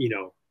in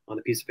on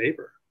a piece of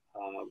paper?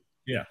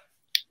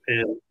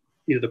 And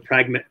the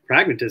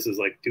pragmatist is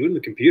like, do it in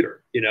the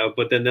computer,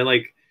 But then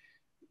like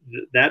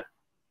that,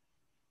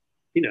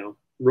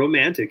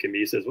 romantic in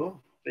me says,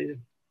 well,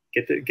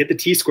 get the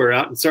T-square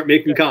out and start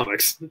making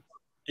comics.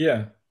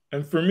 Yeah,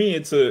 and for me,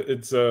 it's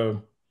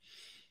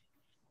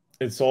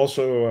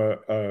also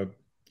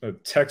a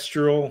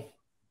textural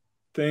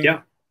thing.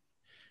 Yeah.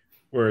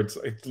 Where it's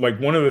like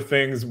one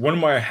of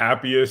my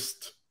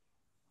happiest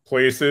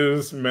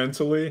places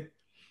mentally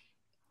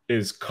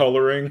is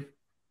coloring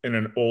in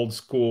an old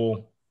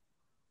school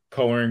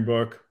coloring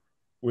book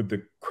with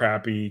the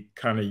crappy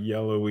kind of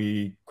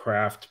yellowy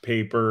craft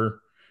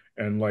paper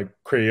and like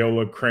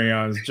Crayola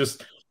crayons.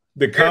 Just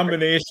the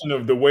combination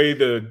of the way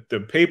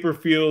the paper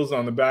feels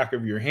on the back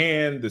of your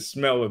hand, the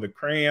smell of the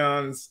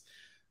crayons.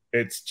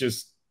 It's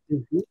just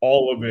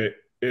all of it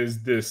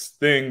is this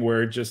thing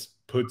where it just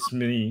puts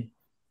me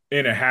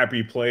in a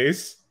happy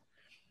place.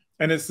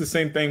 And it's the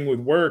same thing with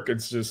work.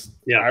 It's just,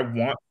 Yeah. I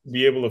want to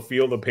be able to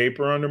feel the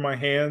paper under my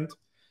hand.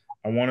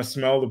 I want to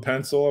smell the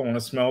pencil. I want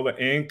to smell the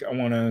ink. I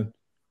want to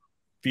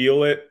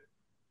feel it.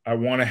 I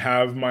want to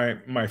have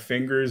my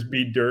fingers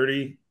be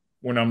dirty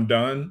when I'm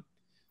done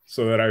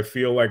so that I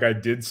feel like I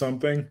did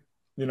something.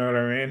 You know what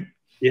I mean?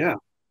 Yeah.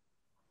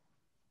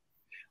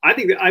 I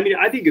think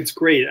it's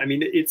great. I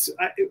mean,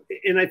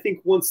 and I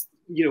think once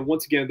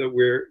again that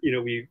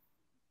we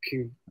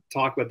can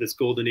talk about this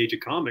golden age of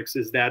comics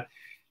is that,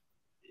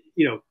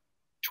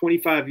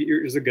 25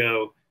 years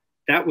ago,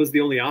 that was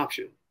the only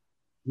option.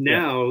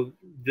 Now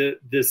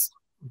this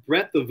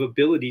breadth of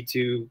ability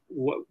to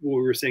what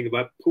we were saying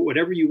about put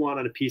whatever you want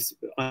on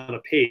a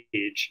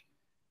page,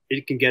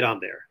 it can get on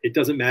there. It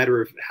doesn't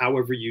matter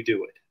however you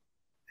do it.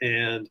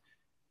 And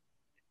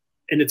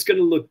it's going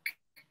to look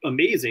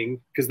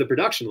amazing because the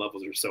production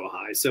levels are so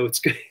high. So it's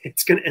going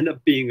to end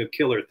up being a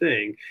killer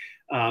thing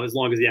as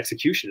long as the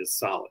execution is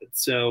solid.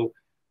 So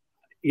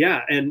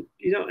yeah, and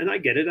and I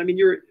get it. I mean,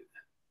 you're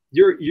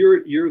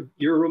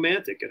a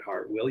romantic at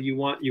heart, Will. You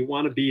want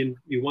to be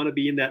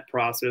in that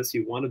process.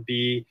 You want to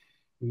be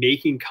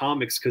making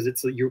comics because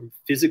you're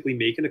physically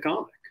making a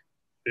comic.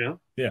 Yeah.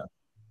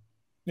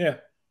 Yeah.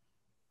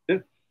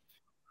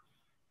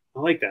 I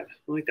like that.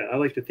 I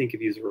like to think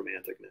of you as a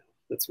romantic now.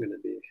 That's going to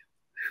be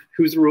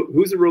who's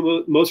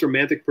the most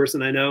romantic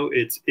person I know.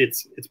 It's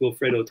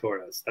Wilfredo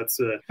Torres. That's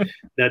it.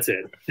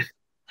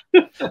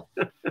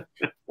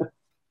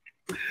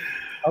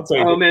 I'll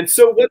take oh it. man,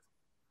 so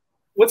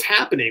what's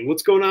happening?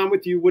 What's going on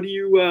with you? What are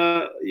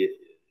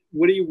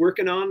you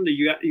working on?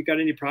 You got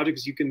any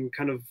projects you can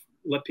kind of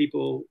let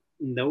people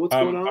know what's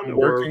going on? I'm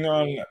working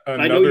on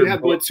another. I know you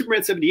have book.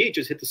 Superman 78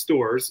 just hit the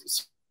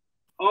stores.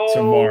 Oh,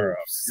 tomorrow.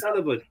 Son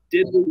of a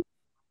diddly.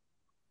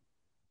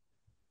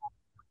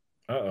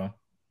 Uh-oh.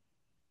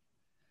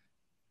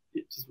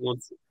 Just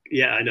once.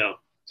 Yeah, I know.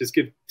 Just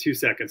give 2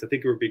 seconds. I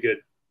think it would be good.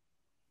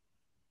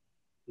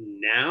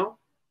 Now?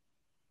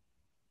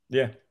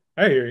 Yeah,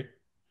 I hear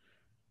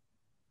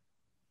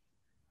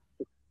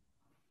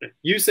you.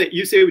 You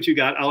say what you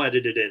got. I'll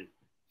edit it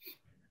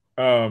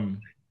in.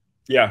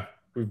 Yeah,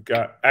 we've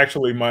got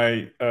actually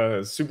my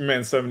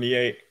Superman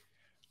 78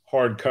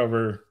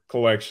 hardcover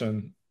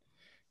collection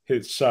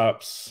hits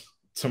shops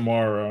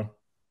tomorrow.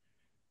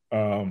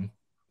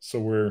 So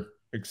we're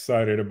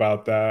excited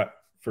about that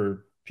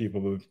for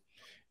people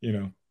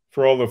to,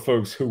 for all the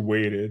folks who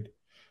waited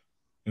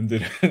and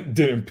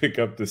didn't pick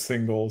up the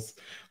singles.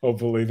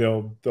 Hopefully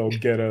they'll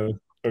get a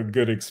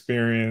good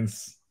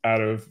experience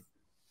out of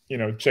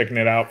checking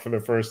it out for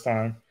the first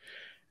time.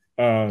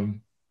 That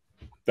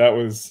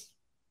was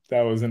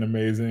an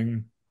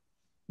amazing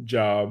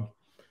job.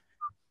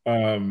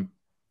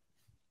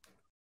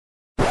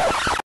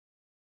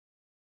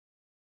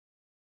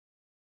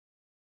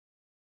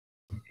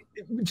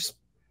 Just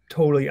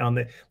totally on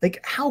the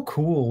how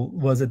cool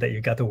was it that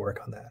you got to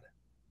work on that?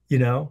 It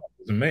was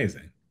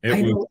amazing.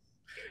 It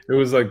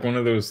was like one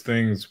of those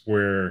things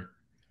where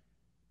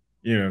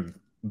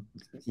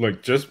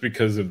like just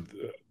because of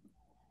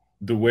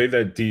the way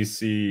that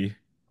DC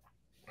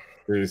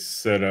is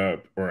set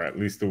up, or at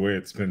least the way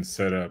it's been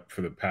set up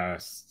for the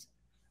past,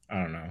 I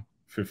don't know,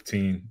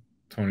 15,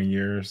 20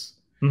 years,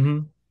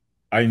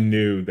 I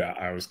knew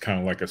that I was kind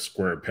of like a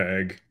square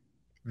peg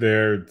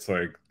there. It's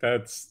like,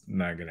 that's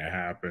not going to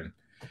happen.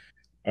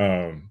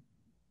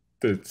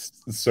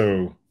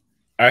 So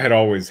I had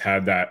always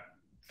had that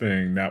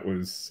thing I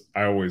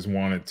always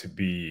wanted to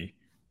be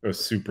a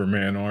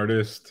Superman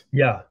artist.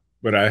 Yeah.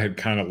 But I had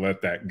kind of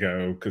let that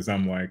go because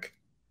I'm like,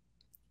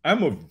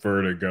 I'm a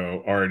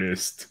Vertigo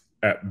artist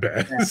at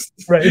best.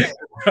 Right.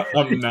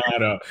 I'm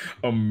not a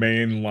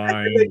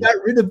mainline. They got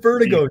rid of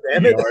Vertigo,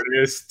 damn it.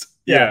 Artist.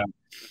 Yeah.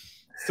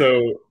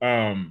 So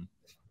when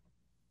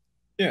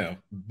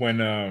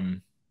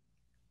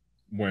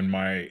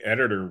my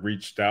editor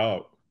reached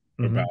out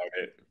about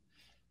it,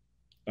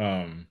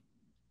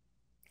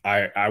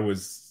 I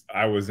was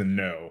a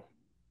no.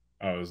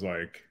 I was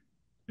like,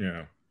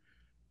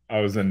 I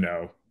was a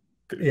no.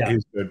 Yeah. He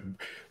said,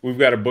 we've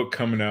got a book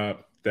coming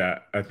up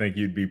that I think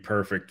you'd be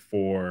perfect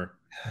for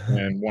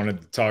and wanted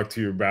to talk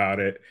to you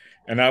about it.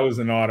 And I was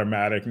an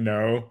automatic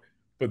no.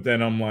 But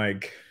then I'm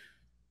like,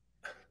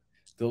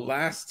 the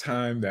last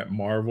time that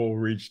Marvel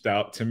reached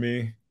out to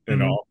me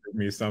and offered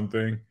me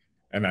something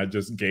and I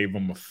just gave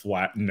them a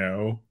flat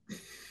no,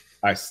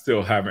 I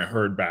still haven't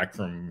heard back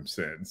from them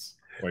since.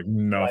 Like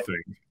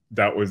nothing. Right.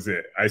 That was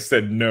it. I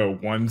said no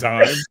one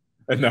time.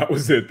 And that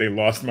was it. They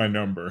lost my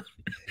number.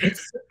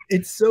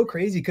 It's so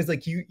crazy because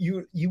like you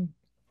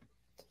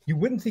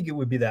wouldn't think it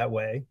would be that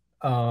way,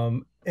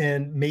 and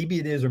maybe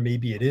it is or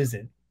maybe it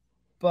isn't.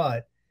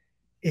 But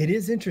it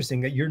is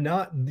interesting that you're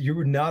not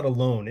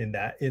alone in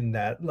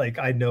that. Like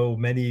I know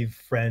many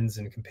friends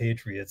and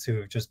compatriots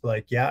who have just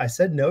like, yeah, I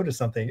said no to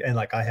something, and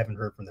like I haven't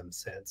heard from them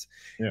since.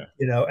 Yeah,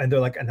 and they're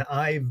like, and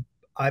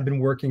I've been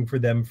working for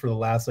them for the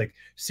last like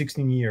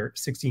 16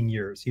 years,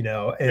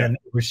 and it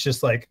was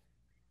just like,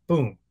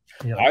 boom.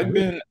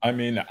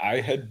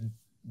 I had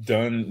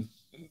done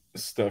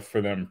stuff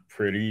for them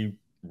pretty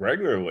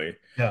regularly.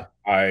 Yeah.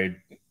 I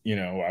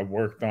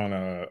worked on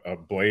a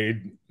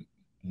Blade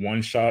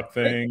one shot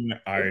thing.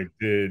 I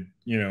did,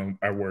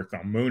 I worked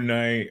on Moon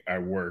Knight. I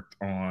worked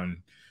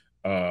on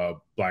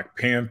Black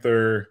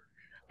Panther.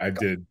 I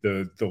did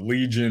the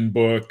Legion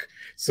book.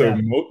 So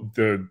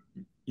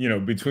Yeah.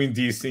 between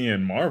DC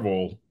and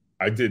Marvel,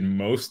 I did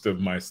most of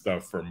my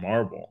stuff for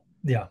Marvel.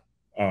 Yeah.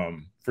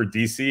 For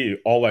DC,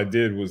 all I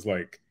did was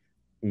like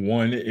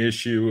one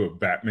issue of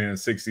Batman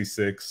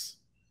 66,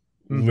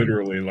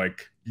 literally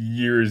like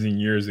years and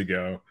years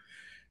ago.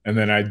 And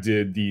then I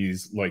did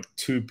these like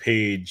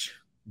 2-page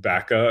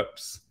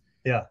backups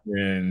Yeah.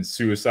 in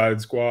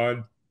Suicide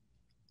Squad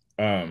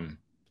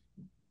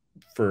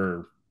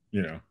for,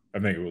 I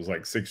think it was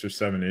like 6 or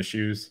 7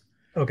 issues.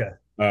 Okay.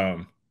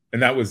 And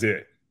that was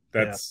it.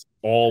 That's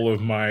all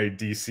of my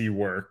DC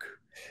work.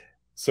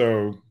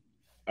 So,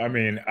 I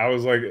mean, I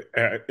was like,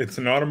 it's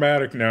an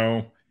automatic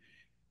no.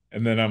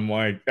 And then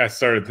I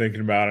started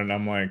thinking about it and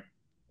I'm like,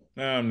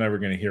 no, I'm never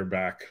going to hear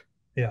back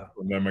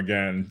from them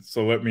again.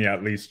 So let me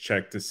at least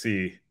check to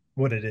see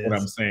what it is, what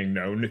I'm saying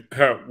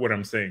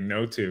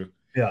no to.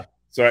 Yeah.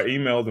 So I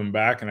emailed them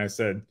back and I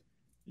said,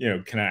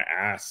 can I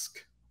ask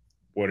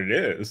what it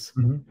is?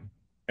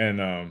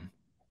 And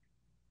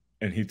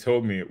he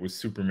told me it was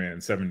Superman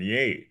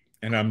 78.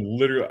 And I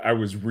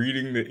was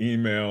reading the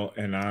email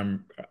and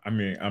I'm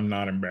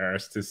not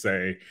embarrassed to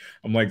say,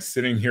 I'm like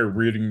sitting here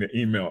reading the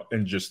email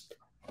and just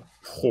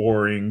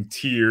pouring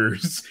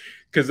tears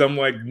because I'm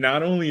like,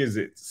 not only is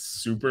it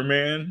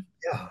Superman,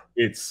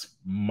 it's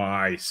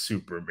my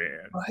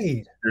Superman.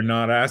 Right. You're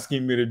not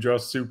asking me to draw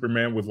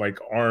Superman with like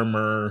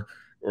armor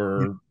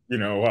or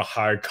a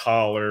high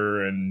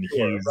collar and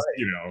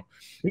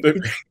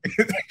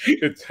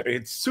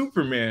it's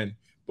Superman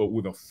but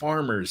with a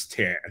farmer's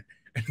tan.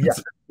 Yeah.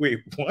 Like, wait,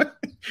 what?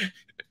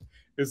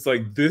 It's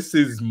like this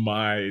is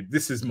my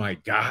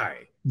guy.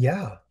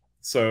 Yeah.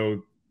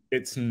 So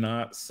it's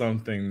not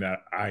something that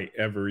I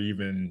ever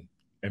even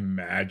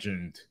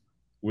imagined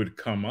would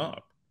come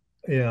up.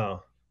 Yeah.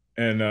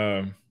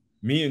 And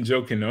me and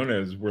Joe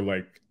Quinones were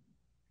like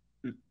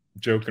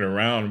joking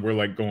around. We're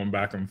like going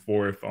back and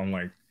forth on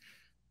like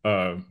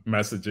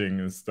messaging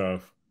and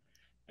stuff.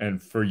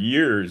 And for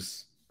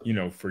years,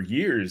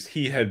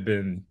 he had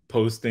been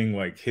posting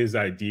like his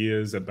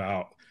ideas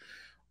about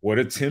what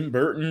a Tim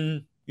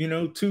Burton,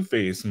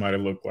 Two-Face might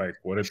have looked like,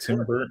 what a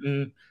Tim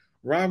Burton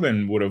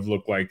Robin would have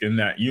looked like in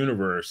that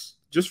universe,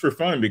 just for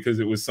fun, because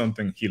it was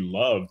something he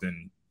loved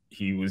and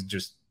he was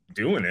just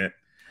doing it.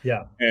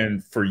 Yeah.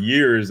 And for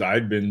years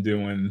I'd been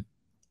doing,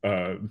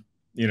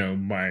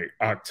 my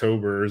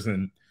Octobers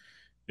and,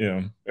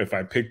 if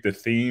I picked a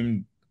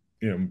theme,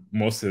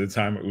 most of the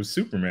time it was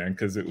Superman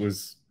because it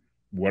was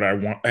what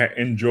I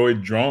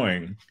enjoyed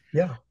drawing.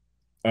 Yeah.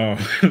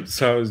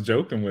 So I was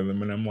joking with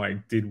him and I'm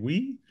like, did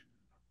we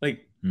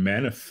like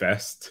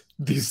manifest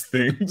these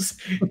things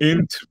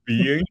into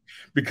being?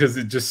 Because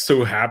it just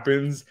so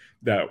happens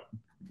that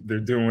they're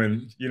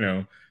doing,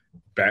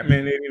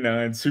 Batman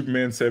 89,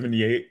 Superman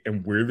 78,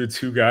 and we're the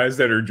two guys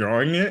that are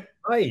drawing it.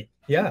 Right.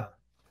 Yeah.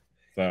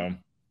 So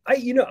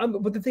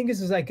but the thing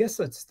is I guess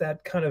it's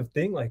that kind of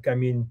thing. Like, I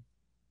mean,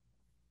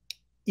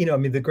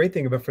 the great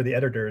thing about for the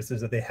editors is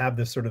that they have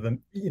this sort of,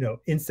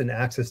 instant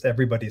access to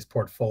everybody's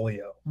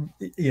portfolio,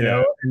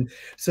 and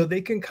so they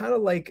can kind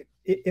of like,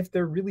 if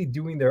they're really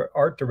doing their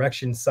art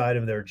direction side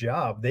of their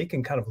job, they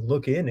can kind of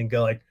look in and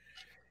go like,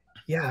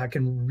 yeah, I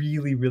can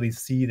really, really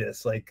see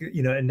this, like,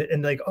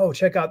 and like, oh,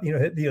 check out,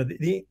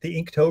 the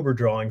Inktober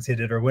drawings hit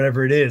it or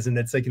whatever it is. And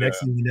it's like, next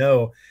thing you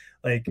know,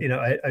 like,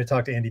 I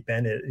talked to Andy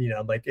Bennett,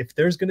 like if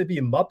there's going to be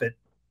a Muppet,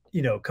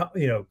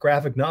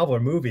 graphic novel or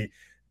movie,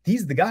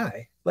 he's the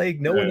guy.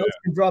 Like no one else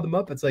can draw the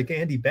Muppets like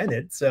Andy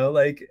Bennett. So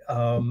like,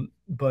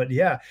 but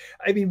yeah,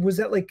 I mean, was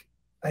that like,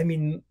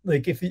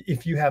 like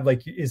if you have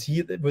like,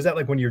 was that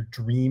like one of your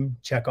dream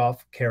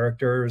Chekhov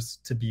characters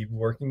to be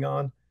working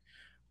on?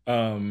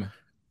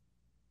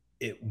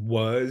 It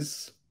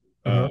was.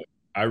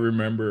 I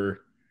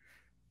remember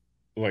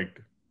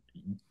like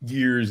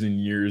years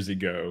and years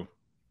ago,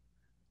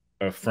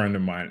 a friend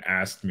of mine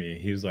asked me,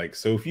 he was like,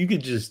 so if you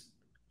could just,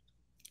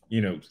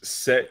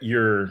 set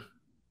your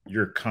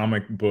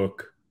comic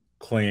book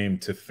claim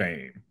to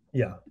fame,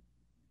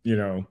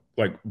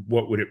 like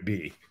what would it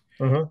be?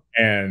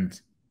 And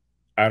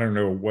I don't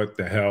know what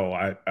the hell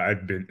I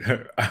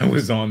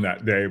was on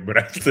that day, but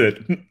I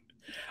said,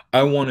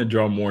 I want to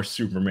draw more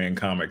Superman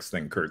comics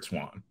than Kurt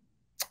Swan.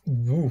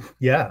 Ooh,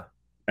 yeah.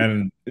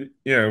 And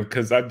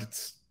because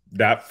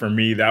that for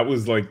me, that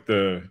was like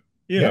the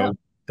the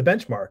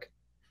benchmark.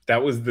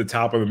 That was the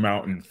top of the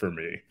mountain for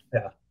me.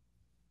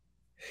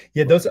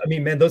 Yeah, those, I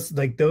mean, man,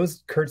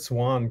 those Kurt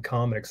Swan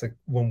comics, like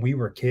when we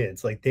were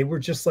kids, like they were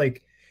just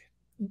like,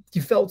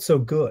 you felt so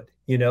good,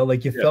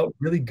 like you felt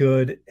really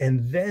good.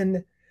 And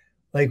then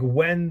like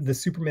when the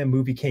Superman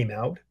movie came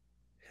out,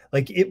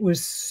 like it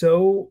was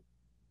so,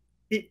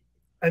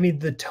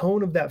 the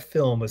tone of that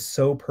film was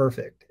so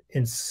perfect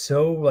and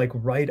so like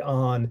right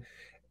on,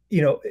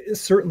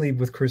 certainly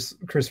with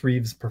Chris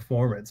Reeves'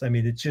 performance. I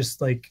mean, it's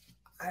just like,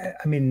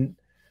 I mean,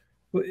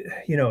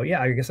 you know,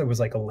 yeah, I guess I was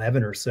like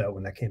 11 or so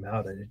when that came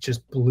out, and it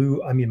just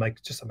blew. I mean,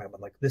 like, just I'm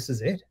like, this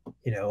is it,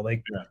 you know,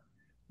 Yeah.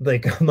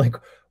 like I'm like,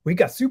 we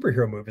got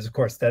superhero movies. Of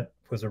course, that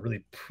was a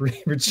really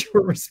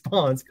premature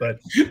response, but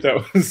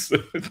That was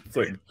it's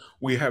like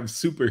we have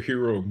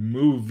superhero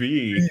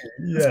movie.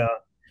 yeah,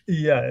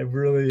 yeah, it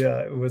really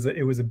it was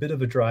a bit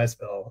of a dry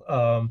spell.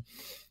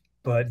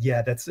 But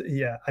yeah, that's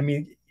yeah. I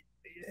mean,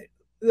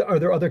 are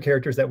there other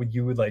characters that would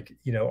you would like,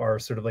 you know, are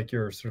sort of like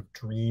your sort of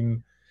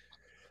dream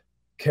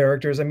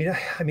characters? I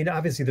mean,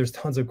 obviously there's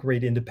tons of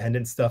great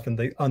independent stuff and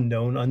the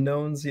unknown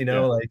unknowns, you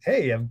know, Yeah. like,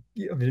 hey,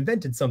 I've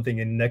invented something,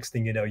 and next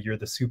thing you know, you're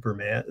the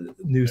Superman,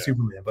 new Yeah.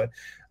 Superman. But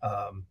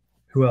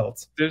who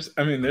else?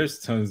 I mean, there's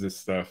tons of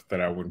stuff that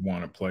I would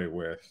want to play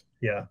with,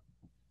 Yeah,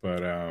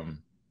 but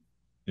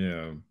you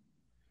know,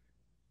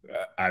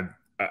 I,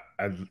 I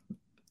I'd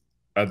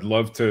I'd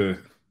love to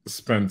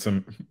spend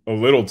a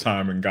little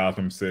time in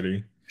Gotham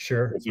City.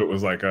 sure. If it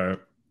was like a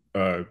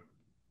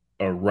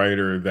a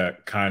writer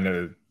that kind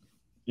of,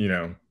 you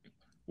know,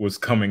 was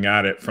coming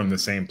at it from the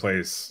same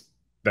place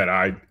that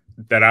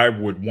I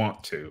would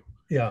want to,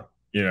 Yeah.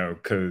 you know,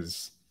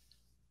 because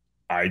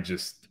I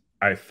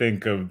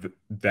think of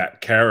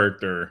that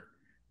character,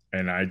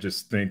 and I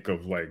just think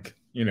of, like,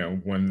 you know,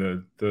 when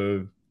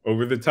the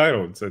over the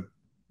title it said,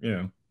 you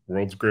know,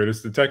 world's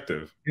greatest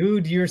detective.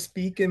 Dude, you're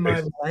speaking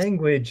my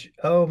language.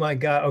 Oh my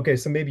God. Okay,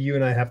 so maybe you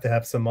and I have to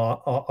have some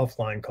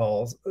offline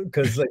calls,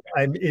 because like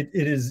it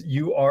is,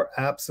 you are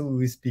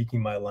absolutely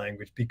speaking my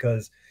language,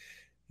 because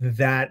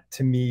that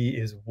to me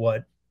is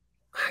what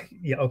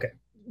yeah, okay.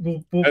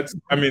 That's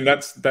I mean,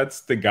 that's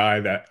the guy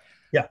that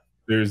Yeah,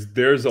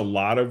 there's a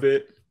lot of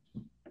it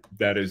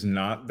that is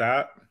not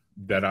that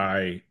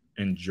I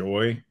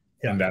enjoy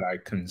yeah, and that I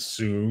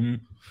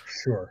consume,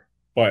 sure.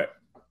 but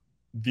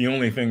the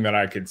only thing that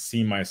I could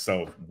see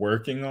myself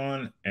working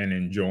on and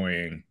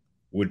enjoying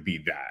would be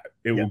that.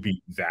 It Yeah, would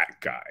be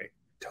that guy.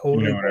 You know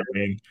totally. what I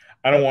mean?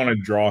 I Uh, don't want to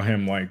draw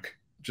him like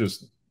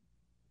just,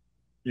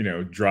 you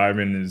know,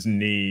 driving his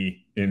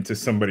knee into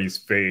somebody's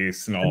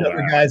face and all Another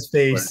that. guy's Like,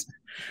 face.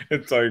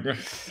 it's like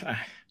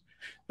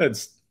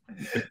that's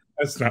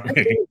that's not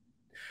me.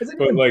 Has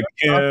But anyone like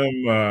talked?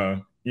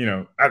 him, you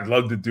know, I'd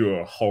love to do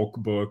a Hulk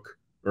book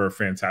or a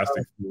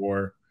Fantastic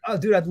Four. Oh,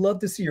 dude, I'd love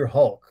to see your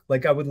Hulk.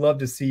 Like, I would love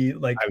to see,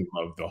 like, I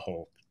love the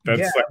Hulk. yeah.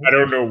 That's like, I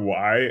don't know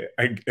why.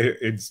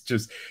 It's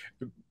just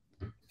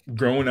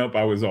growing up,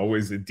 I was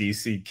always a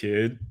DC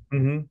kid,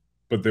 Mhm.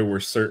 but there were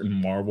certain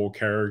Marvel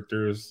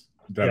characters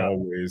that Yeah.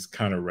 always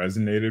kind of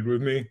resonated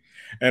with me.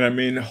 And I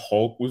mean,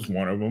 Hulk was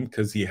one of them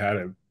because he had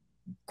a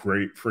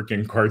great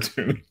freaking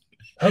cartoon.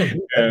 Oh,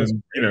 dude, that was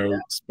And, you great.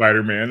 know,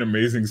 Spider-Man,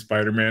 Amazing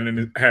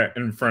Spider-Man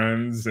and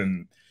Friends,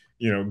 and,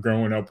 you know,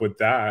 growing up with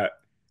that.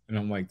 And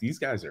I'm like, these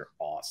guys are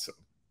awesome.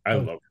 I Oh,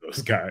 love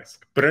those guys.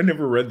 But I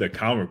never read the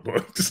comic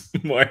books.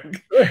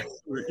 Like, good.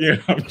 you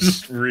know, I'm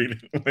just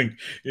reading, like,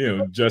 you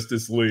know,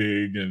 Justice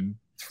League and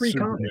It's free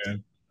comics.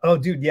 Superman. Oh,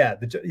 dude, yeah,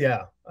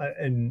 yeah,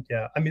 and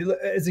yeah. I mean,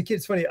 as a kid,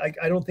 it's funny.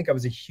 I don't think I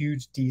was a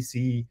huge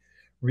DC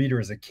reader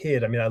as a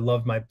kid. I mean, I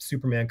loved my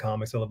Superman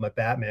comics. I loved my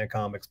Batman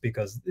comics,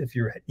 because if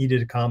you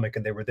needed a comic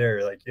and they were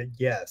there, like,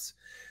 yes.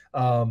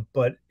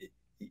 But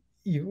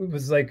it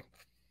was like,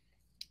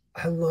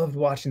 I loved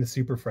watching the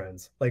Super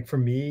Friends. Like, for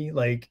me,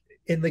 like,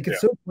 and like, Yeah.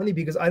 it's so funny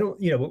because I don't,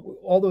 you know,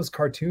 all those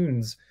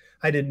cartoons.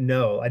 I didn't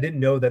know. I didn't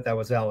know that that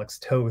was Alex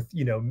Toth,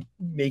 you know,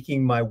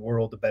 making my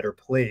world a better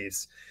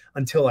place,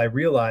 until I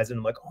realized, and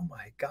I'm like, oh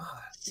my God,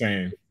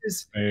 Same.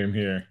 this Same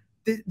here.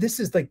 this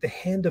is like the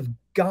hand of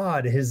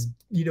God has,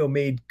 you know,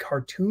 made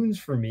cartoons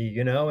for me,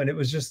 you know, and it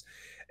was just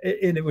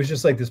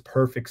like this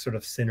perfect sort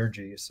of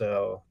synergy.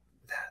 So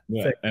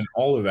Yeah. that, And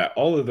all of that,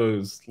 all of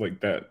those, like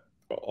that,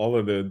 all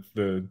of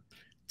the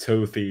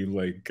Tothy,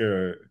 like,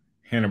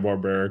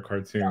 Hanna-Barbera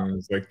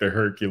cartoons, like the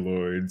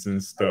Herculoids and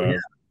oh yeah.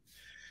 stuff,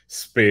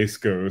 Space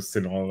Ghost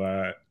and all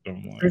that.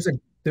 I'm like,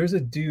 There's a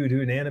dude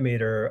who an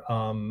animator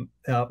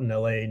out in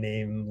LA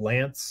named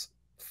Lance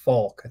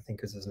Falk, I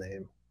think is his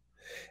name.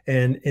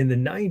 And in the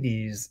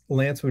 90s,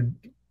 Lance would,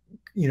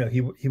 you know,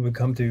 he would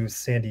come to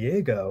San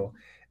Diego,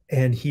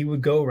 and he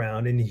would go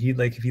around, and he,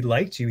 like, if he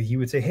liked you, he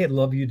would say, hey, I'd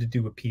love you to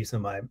do a piece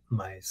of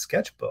my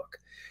sketchbook.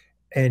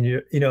 And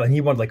you know, and he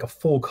wanted like a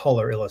full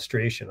color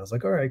illustration. I was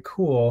like, all right,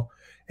 cool.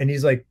 And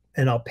he's like,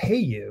 and I'll pay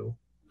you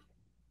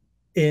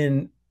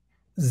in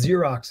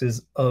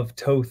Xeroxes of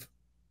Toth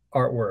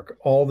artwork,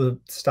 all the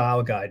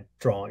style guide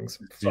drawings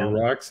from,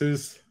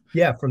 Xeroxes?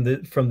 yeah, from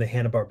the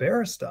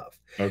Hanna-Barbera stuff.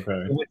 Okay.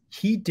 And what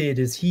he did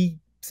is,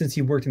 since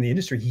he worked in the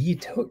industry, he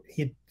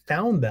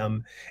found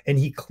them, and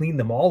he cleaned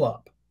them all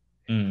up.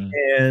 Mm.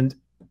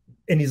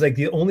 And he's like,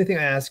 the only thing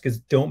I ask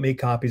is, don't make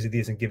copies of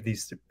these and give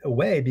these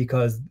away,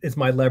 because it's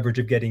my leverage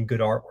of getting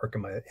good artwork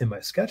in my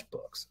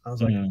sketchbooks. I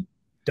was like, Mm.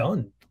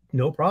 done,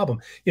 no problem.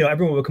 You know,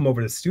 everyone would come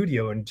over to the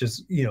studio and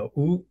just, you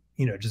know,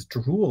 you know, just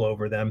drool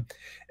over them.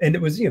 And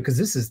it was, you know, because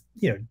this is,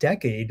 you know,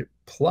 decade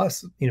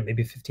plus, you know,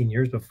 maybe 15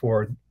 years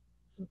before,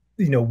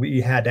 you know,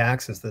 we had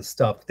access to this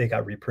stuff. They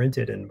got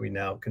reprinted and we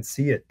now can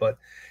see it. But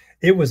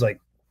it was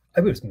like,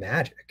 it was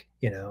magic,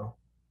 you know.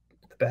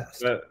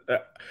 best.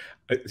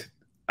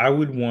 I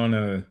would want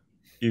to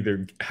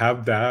either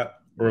have that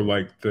or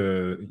like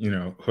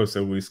the, Jose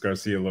Luis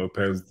Garcia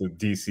Lopez, the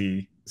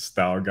DC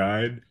style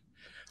guide,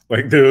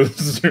 like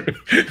those.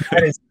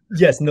 That is,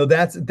 yes, no,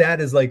 that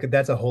is like,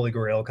 that's a holy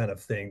grail kind of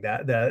thing.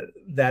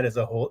 That is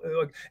a whole,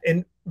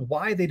 and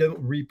why they don't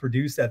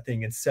reproduce that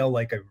thing and sell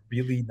like a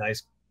really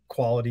nice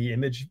quality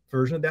image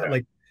version of that, Yeah.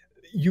 like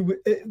you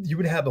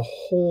would have a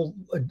whole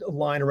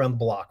line around the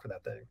block for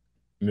that thing.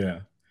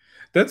 Yeah,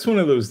 that's one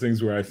of those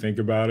things where I think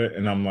about it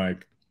and I'm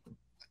like,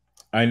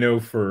 I know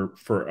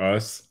for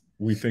us,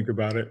 we think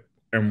about it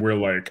and we're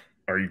like,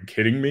 are you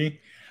kidding me?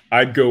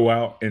 I'd go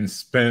out and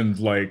spend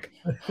like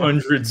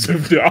hundreds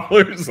of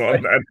dollars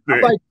on that I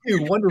thing. buy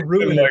two, one to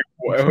ruin And it. like,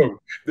 whoa,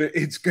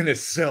 it's gonna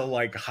sell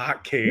like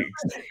hotcakes.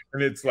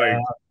 And it's like,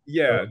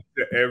 yeah,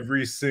 to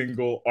every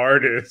single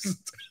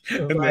artist.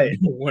 And Right. then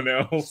no one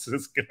else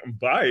is gonna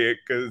buy it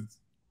because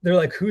they're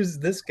like, who's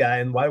this guy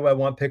and why do I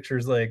want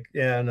pictures? Like,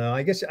 yeah, no,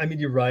 I guess, I mean,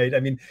 you're right. I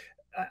mean,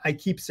 I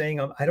keep saying,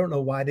 I don't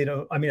know why they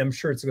don't. I mean, I'm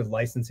sure it's a good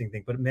licensing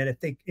thing, but man,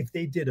 if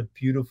they did a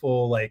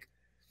beautiful like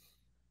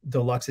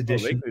deluxe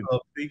edition,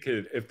 they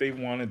could if they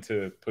wanted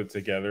to put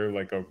together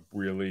like a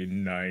really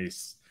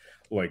nice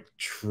like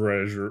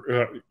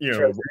treasure,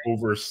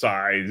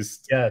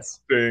 oversized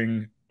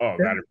thing. Oh,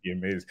 that'd be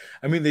amazing.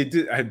 I mean, they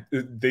did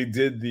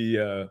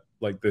the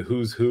like the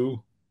Who's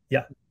Who,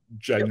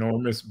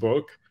 ginormous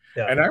book,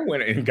 and I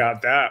went and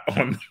got that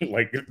on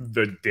like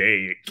the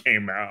day it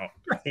came out.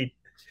 Right.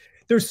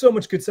 There's so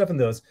much good stuff in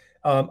those.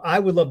 I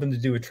would love them to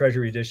do a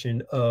treasury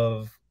edition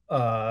of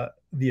the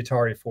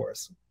Atari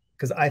Force,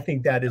 because I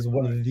think that is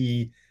one of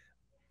the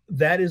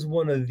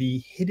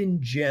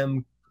hidden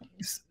gem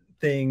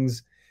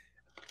things,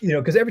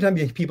 because every time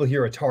people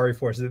hear Atari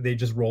Force, they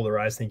just roll their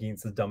eyes thinking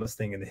it's the dumbest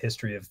thing in the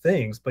history of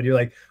things. But you're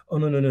like, oh,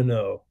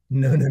 no.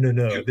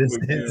 This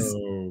is...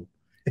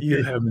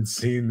 You haven't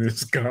seen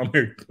this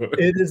comic book.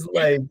 It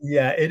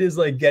is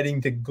like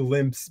getting to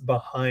glimpse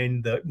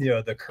behind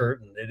the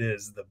curtain. It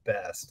is the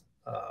best.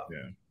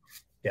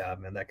 Yeah,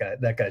 man,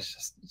 that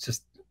guy's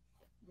just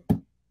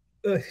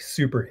a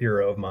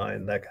superhero of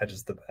mine. That guy's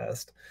just the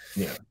best.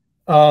 Yeah.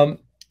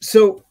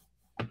 So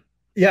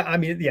yeah, I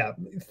mean, yeah,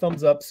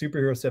 thumbs up,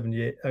 Superman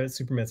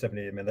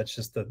 78, man.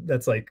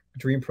 That's like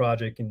dream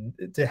project, and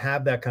to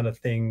have that kind of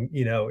thing,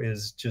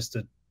 is just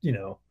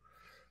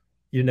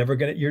you're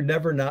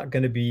never not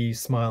gonna be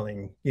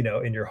smiling,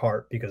 in your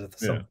heart because of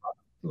some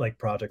like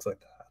projects like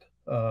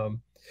that.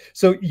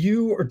 So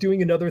you are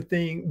doing another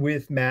thing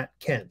with Matt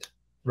Kent,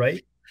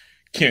 right?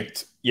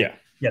 Kent, yeah.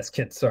 Yes,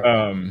 Kent,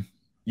 sorry.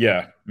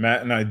 Yeah,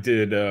 Matt and I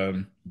did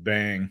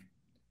Bang,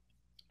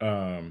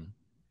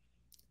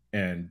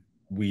 and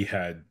we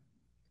had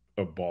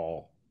a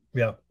ball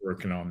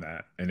working on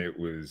that, and it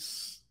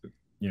was,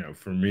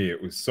 for me, it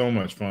was so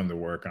much fun to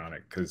work on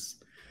it because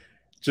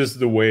just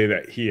the way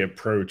that he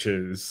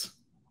approaches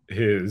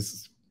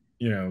his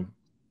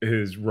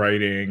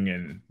writing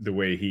and the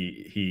way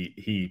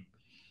he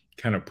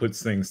kind of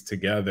puts things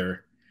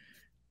together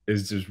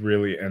is just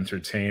really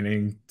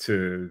entertaining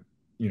to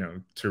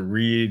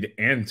read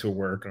and to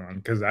work on,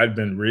 because I'd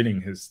been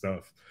reading his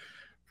stuff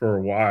for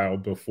a while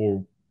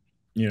before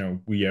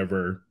we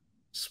ever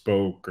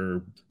spoke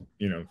or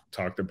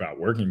talked about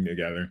working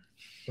together.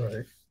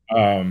 Right.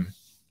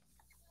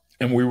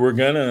 And we were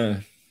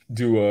gonna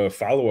do a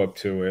follow-up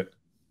to it,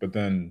 but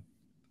then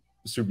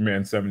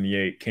Superman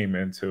 78 came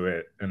into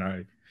it, and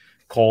I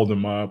called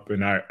him up,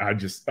 and I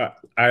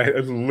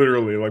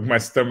literally, like, my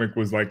stomach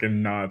was like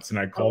in knots, and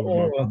I called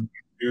him up,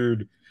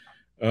 dude,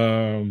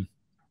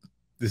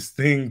 this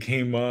thing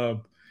came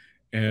up,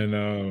 and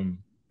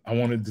I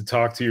wanted to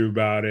talk to you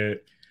about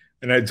it.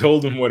 And I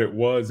told him what it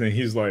was, and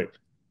he's like,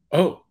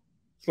 oh,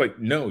 it's like,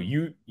 no,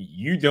 you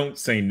don't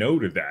say no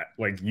to that.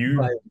 Like, you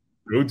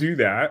go do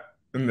that,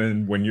 and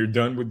then when you're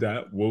done with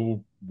that,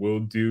 we'll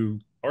do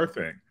our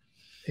thing.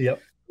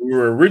 Yep. We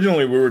were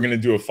going to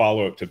do a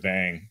follow-up to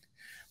Bang,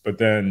 but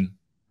then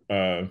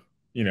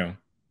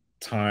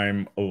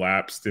time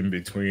elapsed in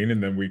between,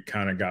 and then we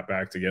kind of got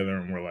back together,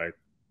 and we're like,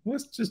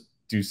 let's just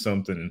do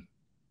something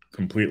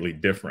completely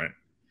different.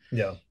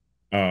 Yeah.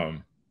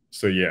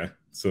 So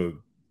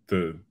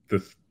the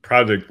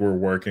project we're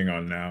working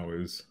on now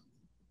is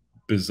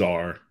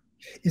bizarre.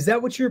 Is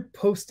that what you're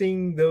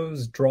posting,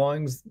 those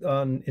drawings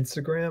on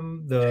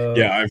Instagram?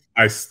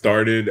 I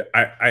started.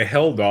 I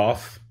held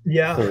off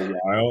for a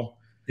while.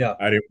 Yeah,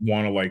 I didn't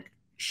want to like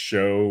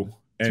show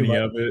any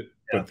of it,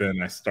 but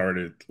then I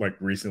started like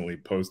recently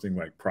posting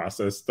like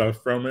process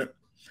stuff from it,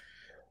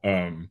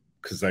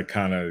 because I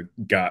kind of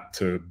got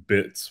to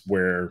bits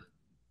where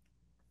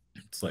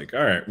it's like,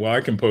 all right, well, I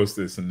can post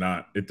this and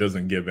it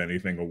doesn't give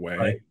anything away.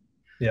 Right.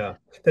 Yeah,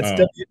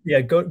 that's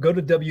go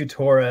to W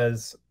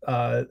Torres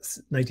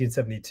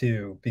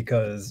 1972,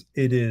 because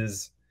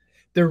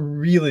they're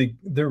really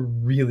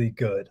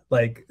good.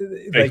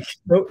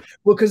 Well,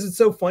 because it's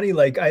so funny.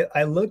 Like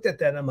I looked at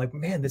that and I'm like,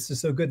 man, this is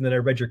so good. And then I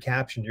read your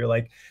caption. You're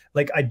like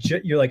I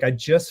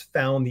just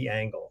found the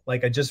angle.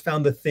 Like I just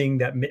found the thing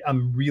that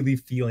I'm really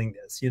feeling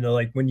this.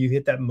 Like when you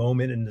hit that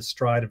moment in the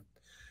stride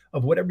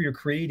of whatever you're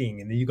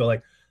creating, and then you go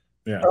like,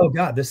 Yeah. oh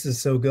God, this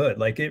is so good.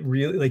 Like it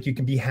really, like you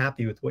can be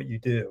happy with what you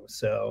do.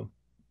 So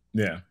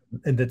Yeah.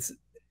 and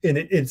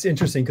it's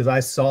interesting because I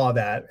saw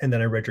that and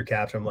then I read your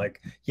caption. I'm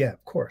like, yeah,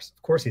 of course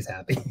he's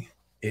happy.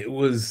 It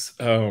was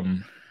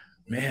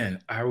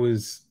man, I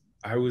was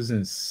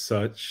in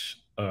such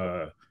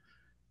a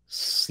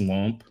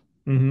slump,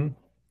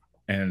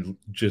 and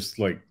just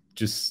like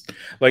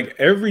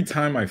every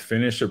time I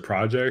finish a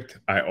project,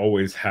 I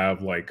always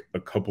have like a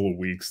couple of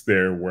weeks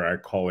there where I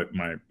call it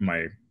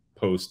my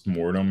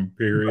post-mortem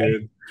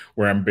period,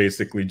 where I'm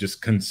basically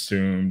just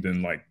consumed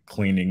and like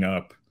cleaning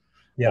up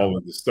all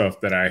of the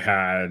stuff that I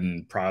had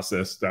and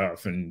processed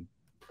stuff and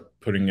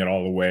putting it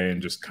all away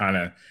and just kind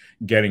of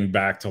getting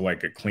back to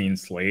like a clean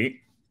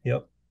slate.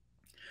 Yep.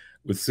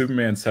 With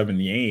Superman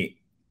 78,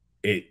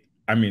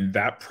 I mean,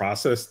 that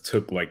process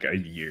took like a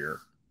year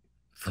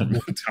from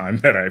the time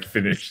that I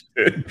finished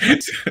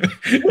it,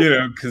 you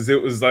know, because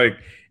it was like,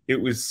 it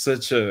was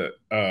such a,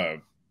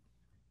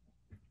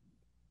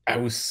 I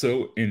was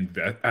so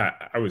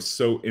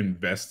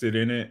invested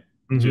in it,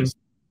 just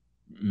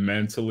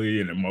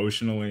mentally and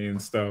emotionally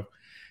and stuff.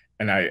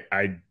 And I,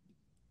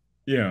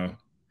 you know,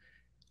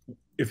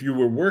 if you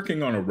were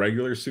working on a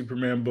regular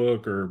Superman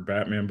book or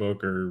Batman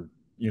book or,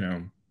 you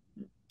know,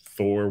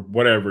 Thor,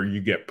 whatever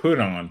you get put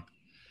on,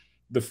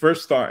 the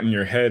first thought in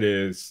your head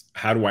is,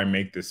 how do I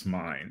make this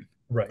mine?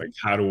 Right. Like,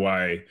 how do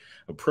I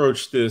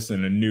approach this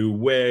in a new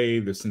way?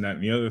 This and that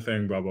and the other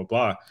thing, blah, blah,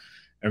 blah.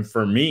 And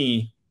for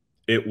me,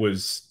 it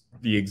was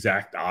the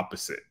exact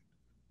opposite.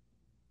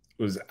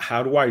 It was,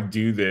 how do I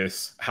do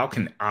this? How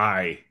can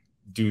I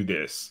do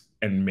this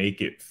and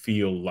make it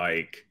feel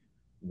like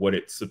what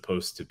it's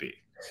supposed to be?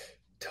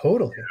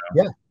 Totally.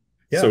 You know?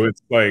 Yeah. So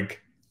it's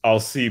like, I'll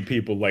see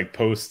people like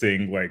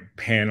posting like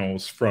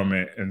panels from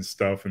it and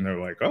stuff, and they're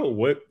like, oh,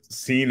 what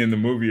scene in the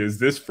movie is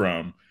this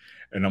from?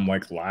 And I'm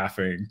like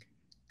laughing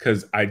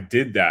because I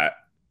did that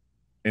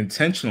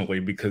intentionally,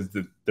 because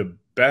the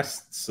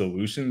best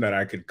solution that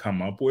I could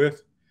come up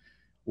with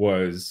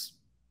was,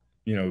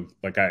 you know,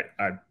 like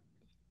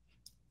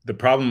the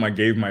problem I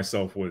gave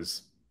myself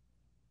was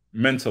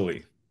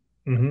mentally,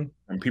 and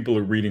people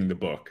are reading the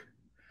book,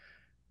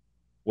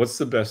 what's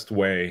the best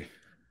way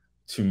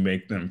to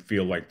make them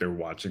feel like they're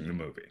watching the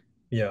movie?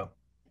 Yeah.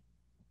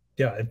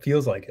 Yeah, it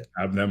feels like it.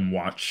 Have them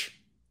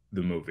watch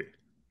the movie.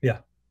 Yeah.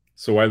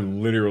 So I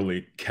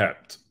literally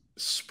kept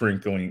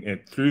sprinkling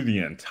it through the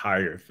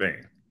entire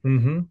thing.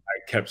 I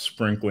kept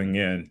sprinkling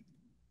in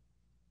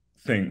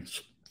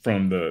things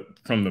from the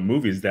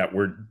movies that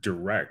were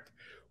direct,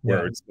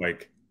 where it's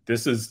like,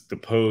 this is the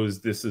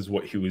pose, this is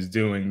what he was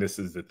doing, this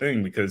is the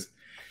thing, because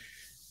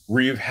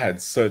Reeve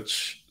had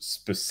such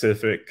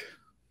specific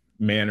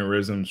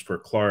mannerisms for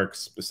Clark,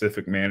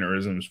 specific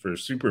mannerisms for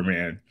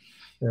Superman,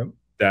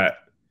 that,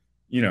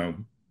 you know,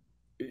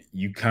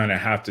 you kind of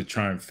have to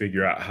try and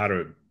figure out how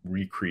to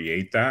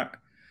recreate that.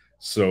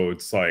 So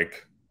it's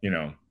like, you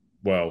know,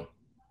 well,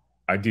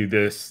 I do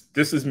this,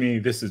 this is me,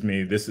 this is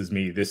me, this is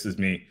me, this is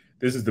me,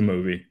 this is the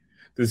movie,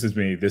 this is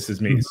me, this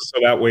is me. So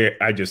that way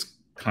I just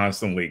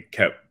constantly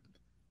kept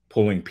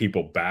pulling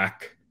people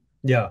back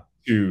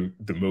to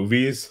the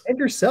movies. And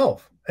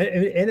yourself.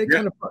 And it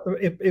kind of,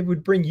 it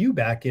would bring you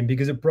back in,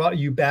 because it brought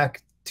you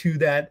back to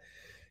that.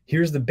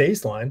 Here's the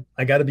baseline.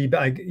 I got to be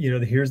back. You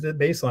know, here's the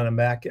baseline.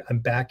 I'm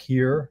back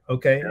here.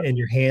 Okay. And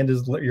your hand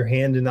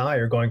and I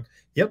are going,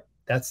 yep,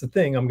 that's the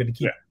thing. I'm going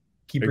to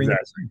keep bringing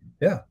it.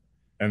 Yeah.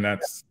 And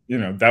that's, you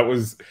know, that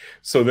was,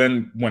 so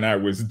then when I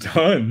was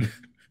done,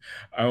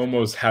 I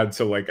almost had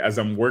to, like, as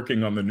I'm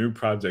working on the new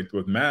project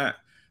with Matt,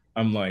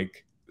 I'm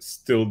like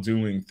still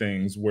doing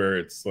things where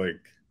it's like,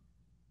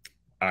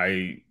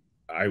 I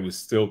was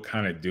still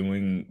kind of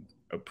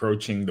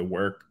approaching the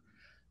work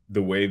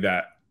the way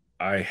that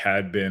I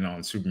had been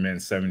on Superman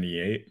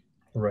 78.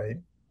 Right.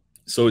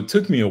 So it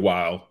took me a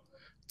while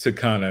to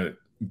kind of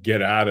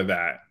get out of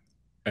that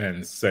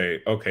and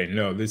say, okay,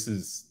 no, this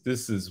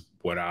is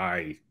what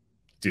I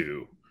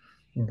do.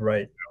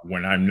 Right.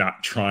 When I'm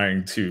not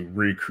trying to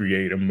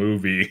recreate a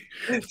movie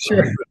from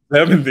Sure. the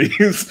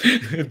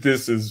 70s,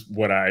 this is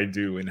what I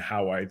do and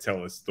how I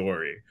tell a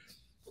story.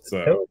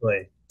 So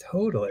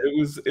Totally.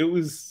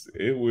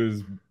 It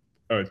was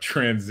a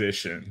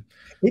transition.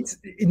 It's,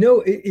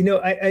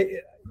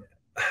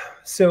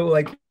 so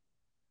like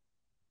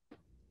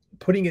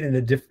putting it in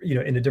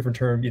a different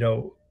term,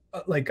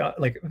 like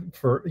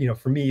for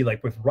me,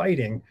 like with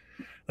writing,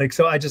 like,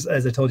 so I just,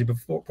 as I told you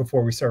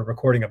before we started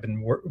recording,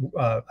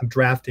 I'm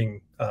drafting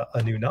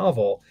a new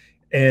novel,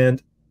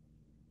 and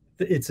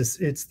it's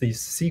the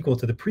sequel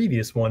to the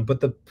previous one, but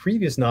the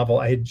previous novel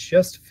I had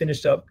just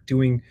finished up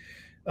doing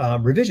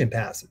revision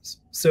passes.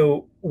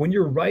 So when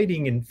you're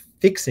writing and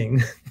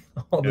fixing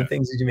all the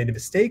things that you made the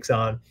mistakes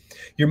on,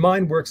 your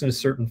mind works in a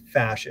certain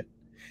fashion.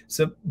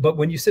 So, but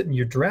when you sit and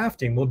you're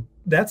drafting, well,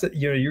 that's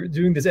you're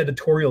doing this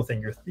editorial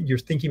thing. You're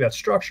thinking about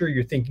structure.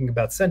 You're thinking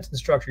about sentence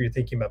structure. You're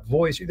thinking about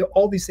voice.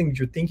 All these things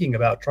you're thinking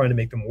about, trying to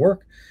make them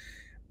work.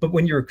 But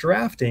when you're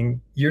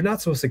drafting, you're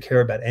not supposed to care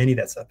about any of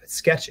that stuff. It's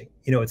sketching,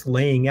 it's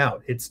laying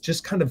out. It's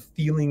just kind of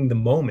feeling the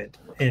moment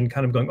and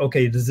kind of going,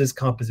 okay, does this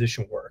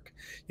composition work?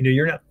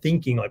 You're not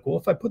thinking like, well,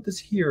 if I put this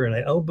here and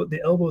the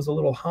elbow is a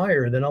little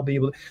higher, then I'll be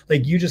able to,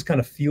 like, you just kind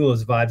of feel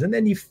those vibes, and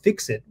then you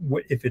fix it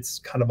if it's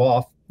kind of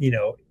off,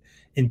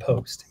 in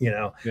post,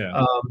 Yeah.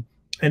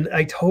 And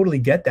I totally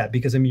get that,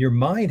 because I mean, your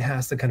mind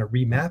has to kind of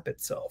remap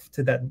itself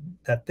to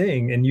that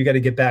thing, and you got to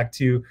get back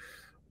to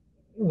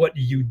what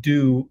you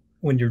do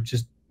when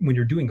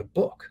you're doing a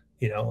book,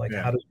 like,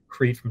 how to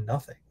create from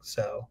nothing.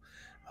 So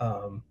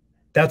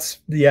that's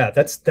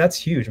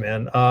huge,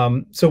 man.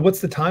 So what's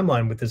the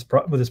timeline with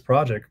this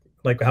project?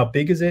 Like, how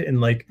big is it?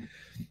 And like,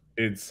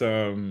 it's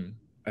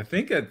I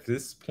think at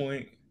this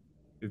point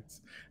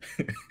it's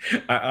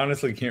I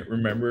honestly can't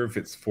remember if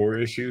it's 4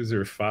 issues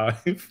or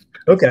 5.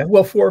 Okay,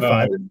 well, 4 or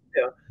 5.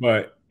 Yeah.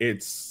 But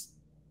it's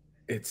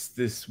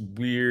this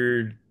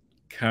weird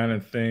kind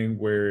of thing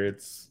where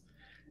it's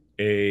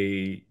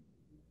the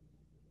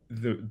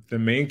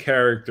main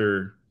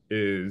character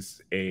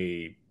is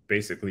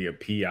basically a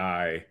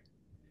PI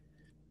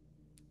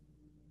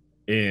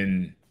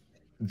in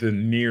the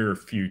near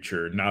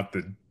future, not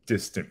the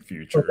distant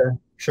future. Okay,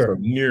 sure.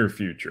 So near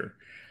future.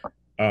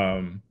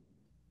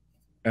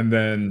 And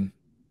then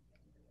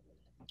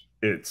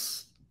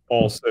it's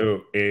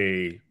also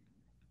a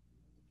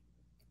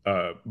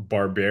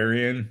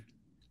barbarian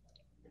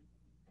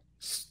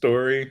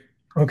story.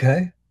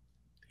 Okay.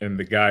 And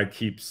the guy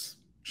keeps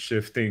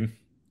shifting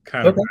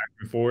kind of back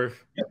and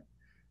forth. Yep.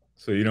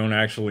 So you don't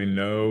actually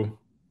know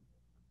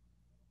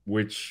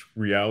which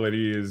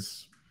reality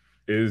is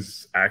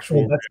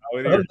actual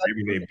reality, or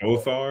maybe they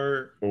both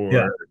are,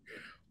 or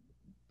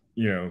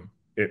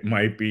it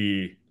might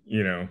be,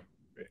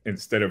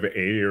 instead of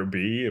A or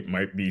B, it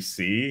might be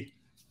C.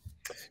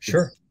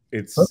 Sure.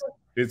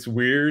 It's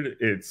weird.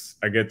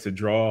 I get to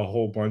draw a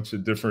whole bunch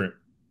of different,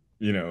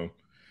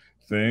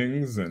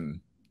 things, and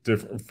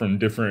from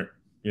different,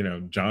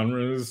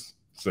 genres.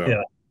 So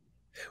yeah.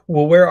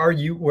 Well, where are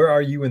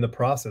you in the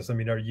process? I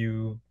mean, are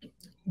you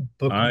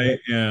I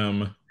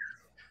am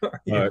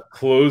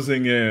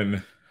closing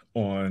in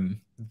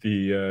on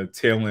the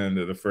tail end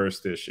of the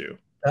first issue.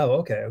 Oh,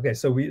 okay.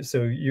 So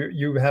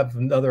you have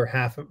another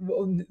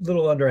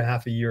little under a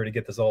half a year to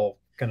get this all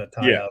kind of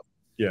tied up.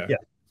 Yeah.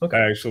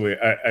 Okay.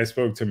 I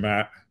spoke to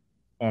Matt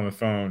on the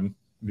phone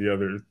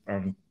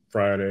on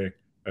Friday,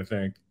 I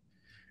think,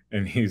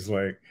 and he's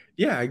like,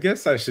 "Yeah, I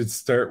guess I should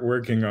start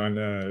working on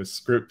a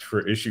script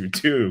for issue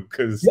 2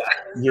 because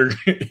you're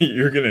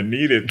gonna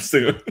need it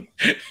soon."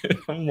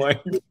 I'm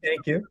like,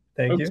 "Thank you.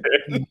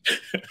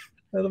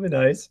 That'll be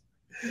nice."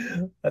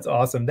 That's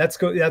awesome. That's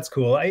cool.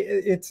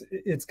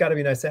 It's got to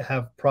be nice to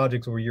have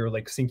projects where you're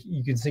like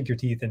you can sink your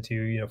teeth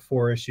into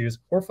 4 issues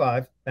or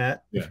 5,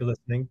 Matt, if you're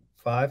listening.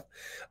 5,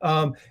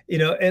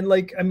 and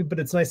like, I mean, but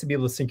it's nice to be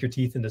able to sink your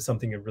teeth into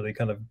something and really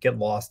kind of get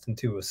lost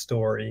into a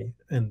story,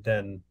 and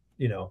then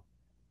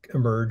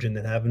emerge, and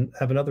then have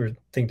another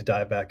thing to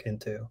dive back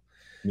into.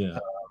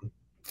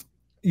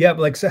 But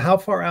like, so how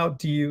far out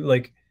do you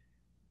like?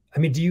 I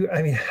mean,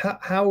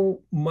 how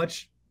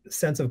much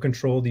sense of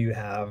control do you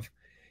have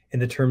in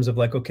the terms of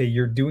like, okay,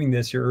 you're doing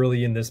this, you're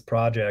early in this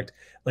project,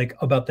 like,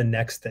 about the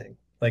next thing?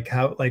 Like,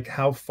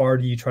 how far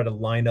do you try to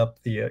line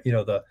up the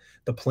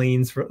the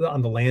planes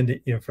on the land,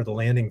 for the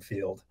landing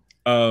field?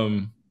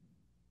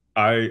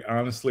 I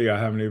honestly, I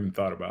haven't even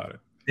thought about it.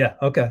 Yeah.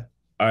 Okay.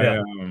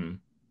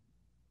 I'm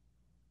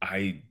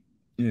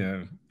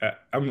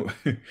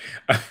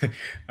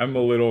I'm a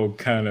little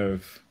kind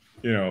of,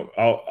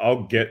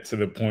 I'll get to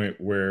the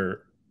point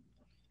where,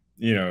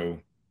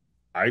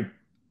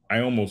 I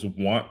almost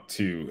want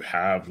to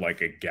have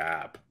like a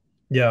gap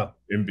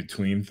in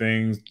between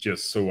things,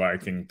 just so I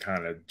can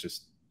kind of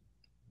just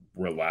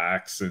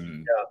relax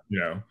and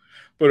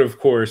but of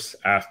course,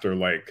 after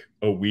like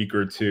a week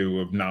or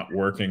 2 of not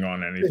working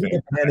on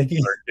anything, I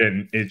start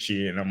getting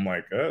itchy, and I'm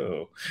like,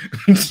 oh.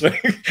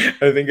 Like,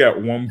 I think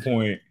at one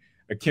point,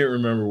 I can't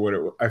remember what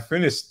it was. I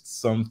finished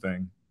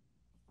something,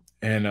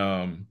 and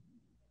I'm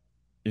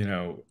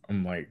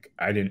like,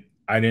 I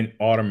didn't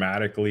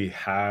automatically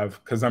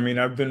have, because I mean,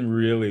 I've been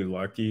really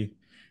lucky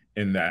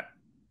in that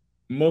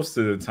most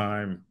of the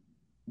time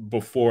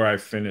before I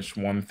finish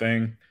one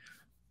thing,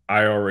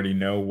 I already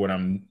know what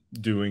I'm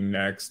doing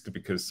next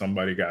because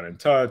somebody got in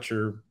touch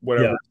or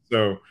whatever.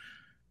 So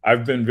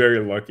I've been very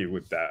lucky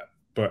with that.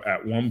 But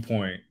at one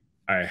point,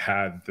 I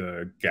had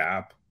the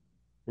gap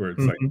where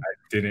it's like, I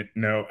didn't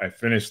know. I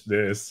finished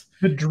this.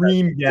 The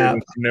dream gap.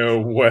 Didn't know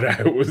what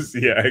I was.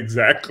 Yeah,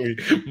 exactly.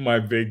 My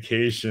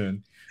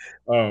vacation.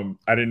 I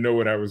didn't know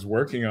what I was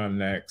working on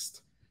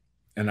next.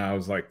 And I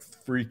was like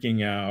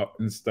freaking out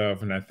and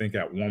stuff. And I think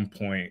at one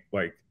point,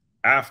 like,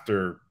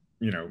 after,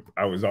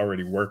 I was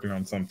already working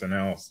on something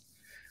else,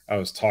 I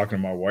was talking to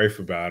my wife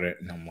about it,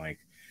 and I'm like,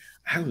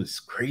 I was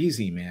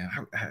crazy, man.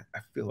 I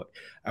feel like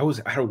I was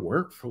out of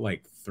work for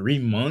like 3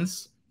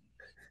 months.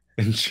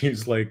 And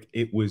she's like,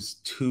 it was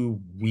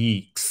 2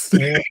 weeks.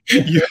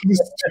 You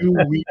was 2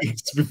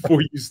 weeks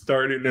before you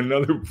started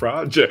another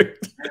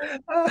project.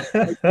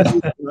 Like,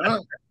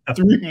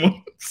 3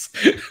 months.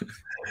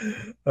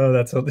 Oh,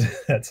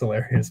 that's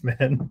hilarious,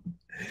 man.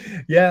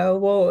 Yeah,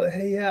 well,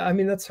 hey, yeah, I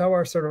mean, that's how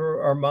our sort of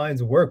our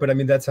minds work. But I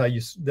mean, that's how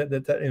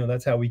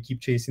that's how we keep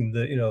chasing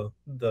the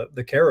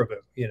caribou,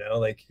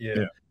 like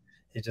Yeah.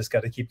 you just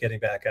got to keep getting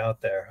back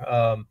out there.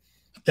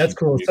 That's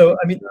cool. So,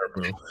 I mean,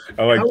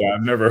 I like that.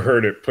 I've never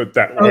heard it put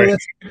that way.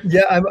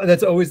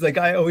 That's always like,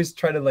 I always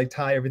try to like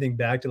tie everything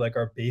back to like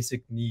our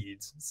basic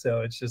needs.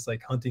 So it's just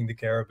like hunting the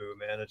caribou,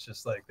 man. It's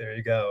just like, there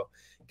you go,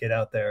 get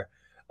out there.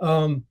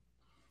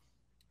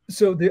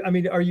 So I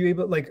mean, are you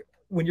able, like,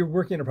 when you're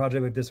working on a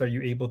project like this, are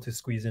you able to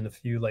squeeze in a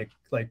few, like,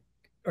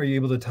 are you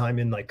able to time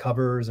in like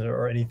covers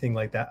or anything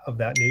like that of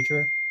that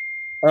nature?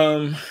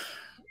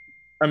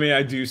 I mean,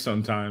 I do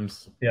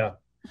sometimes. Yeah.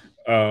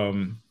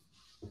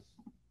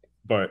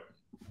 But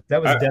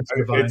that was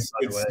Dexter Vine,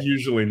 it's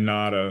usually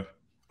not a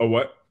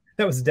what?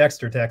 That was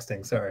Dexter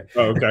texting. Sorry.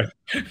 Oh, okay.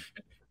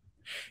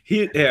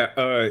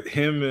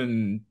 Him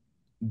and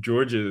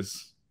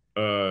George's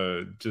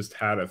just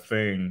had a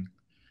thing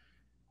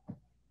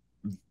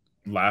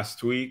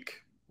last week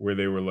where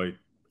they were like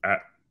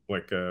at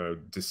like a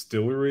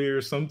distillery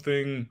or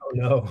something. Oh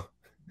no.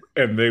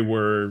 And they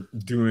were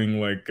doing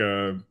like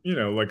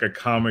like a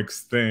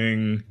comics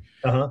thing.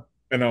 And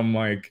I'm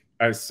like,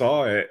 I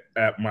saw it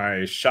at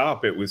my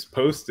shop. It was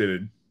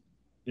posted,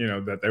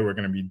 that they were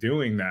going to be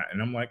doing that.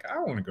 And I'm like, I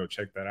want to go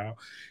check that out.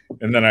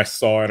 And then I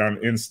saw it on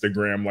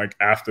Instagram, like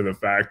after the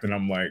fact. And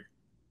I'm like,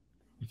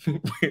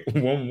 wait,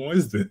 when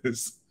was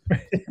this?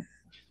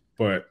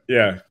 But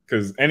yeah,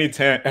 because any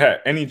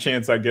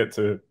chance I get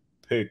to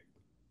pick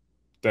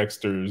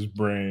Dexter's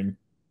brain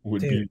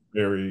would be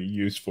very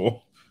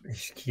useful.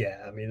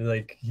 Yeah. I mean,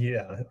 like,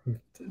 yeah,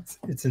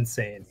 it's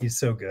insane. He's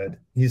so good.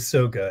 He's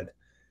so good.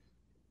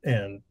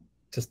 And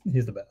just,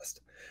 he's the best.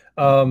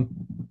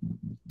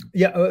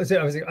 Yeah,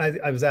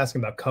 I was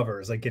asking about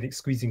covers, like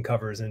squeezing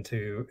covers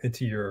into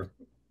your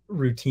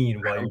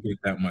routine. I don't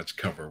get that much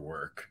cover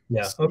work.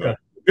 Yeah. So okay.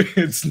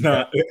 It's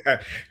not.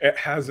 It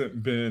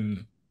hasn't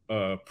been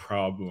a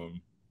problem.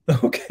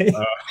 Okay.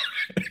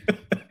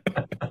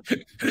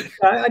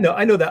 I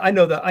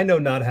know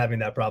not having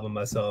that problem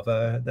myself.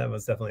 That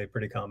was definitely a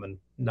pretty common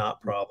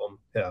not problem.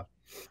 Yeah.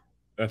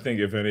 I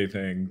think if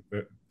anything,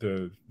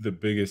 the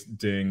biggest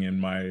ding in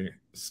my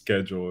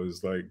schedule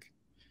is like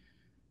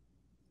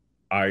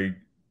I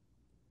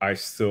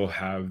still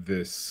have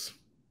this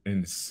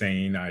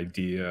insane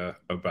idea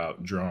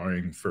about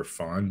drawing for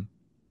fun,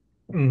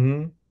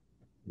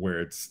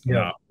 where it's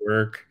not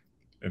work,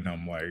 and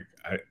I'm like,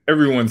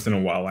 every once in a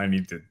while I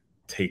need to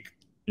take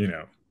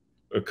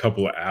a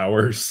couple of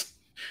hours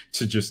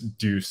to just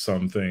do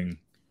something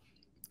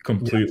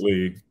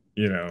completely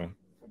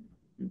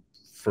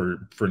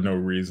for no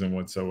reason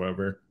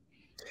whatsoever.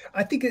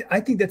 I think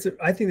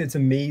that's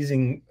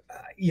amazing.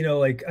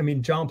 Like, I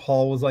mean, John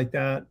Paul was like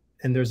that,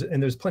 and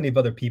there's plenty of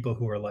other people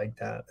who are like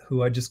that,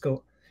 who I just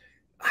go,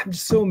 I'm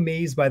just so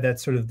amazed by that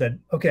sort of that.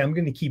 Okay, I'm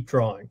going to keep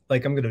drawing.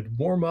 Like, I'm going to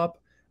warm up.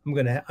 I'm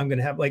going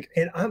to have like,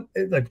 and I'm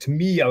like, to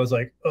me, I was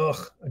like,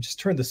 ugh, I just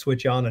turned the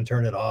switch on and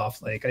turn it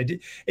off. Like I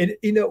did. And,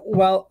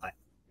 while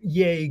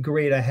yay,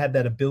 great, I had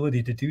that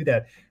ability to do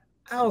that,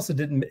 I also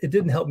it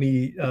didn't help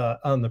me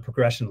on the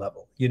progression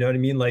level. You know what I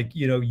mean? Like,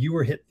 you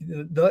were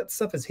that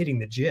stuff is hitting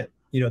the gym.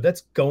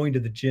 That's going to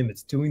the gym.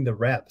 It's doing the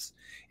reps.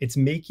 It's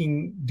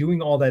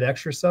doing all that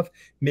extra stuff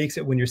makes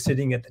it, when you're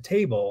sitting at the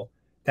table,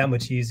 that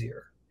much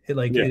easier.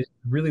 It's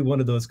really one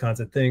of those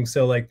kinds of things.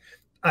 So like,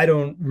 I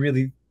don't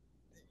really,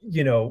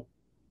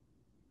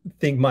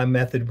 think my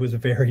method was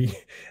very,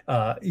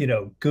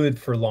 good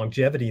for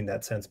longevity in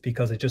that sense,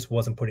 because it just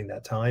wasn't putting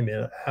that time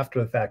in after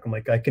the fact. I'm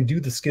like, I can do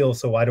the skill,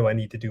 so why do I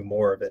need to do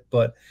more of it?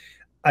 But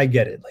I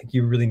get it. Like,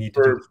 you really need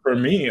to for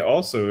me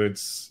also,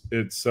 it's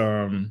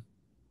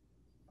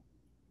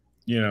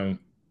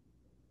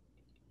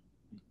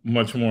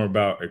much more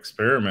about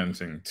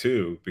experimenting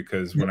too,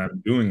 because when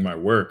I'm doing my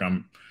work,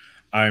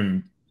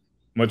 I'm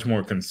much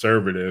more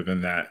conservative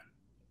in that,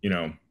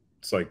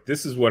 it's like,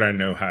 this is what I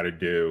know how to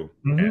do.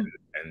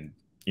 And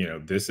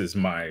this is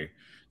my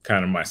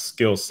kind of my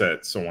skill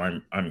set. So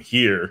I'm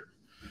here.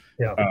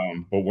 Yeah.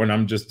 But when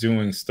I'm just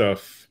doing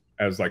stuff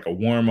as like a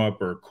warm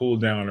up or a cool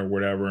down or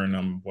whatever, and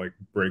I'm like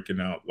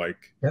breaking out like,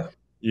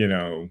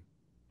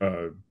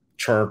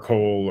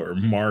 charcoal or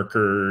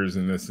markers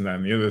and this and that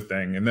and the other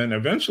thing. And then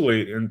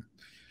eventually, and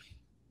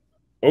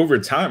over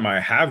time,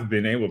 I have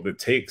been able to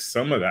take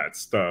some of that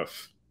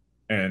stuff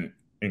and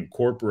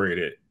incorporate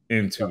it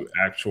into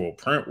actual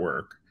print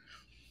work.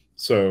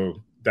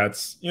 So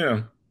that's,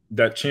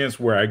 that chance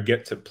where I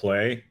get to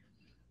play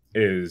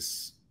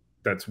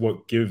that's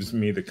what gives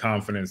me the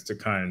confidence to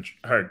kind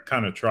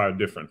of try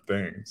different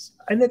things.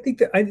 And I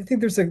think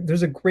there's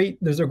a great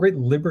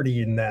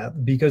liberty in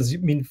that, because I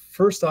mean,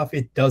 first off,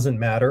 it doesn't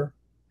matter.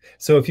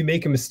 So if you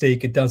make a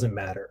mistake, it doesn't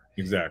matter.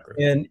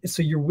 Exactly. And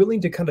so you're willing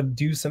to kind of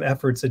do some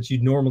efforts that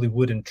you normally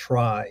wouldn't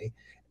try.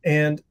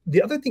 And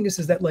the other thing is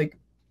that, like,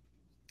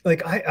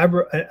 like I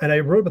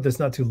wrote about this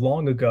not too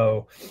long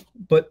ago,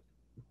 but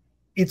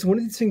it's one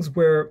of these things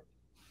where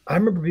I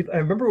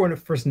remember when I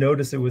first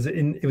noticed it was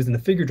in the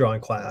figure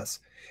drawing class,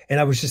 and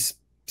I was just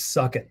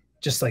sucking,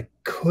 just like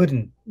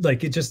couldn't,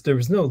 like it just, there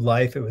was no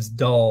life. It was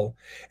dull.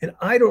 And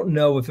I don't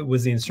know if it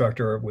was the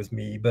instructor or it was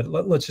me, but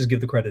let's just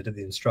give the credit to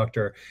the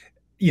instructor,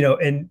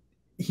 and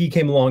he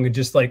came along and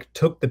just like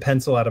took the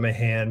pencil out of my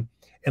hand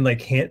and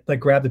like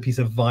grabbed a piece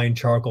of vine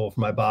charcoal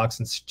from my box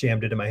and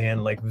jammed it in my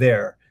hand, like,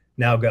 there,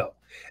 now go.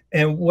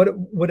 And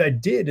what I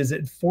did is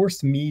it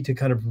forced me to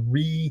kind of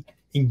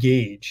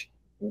re-engage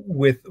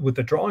with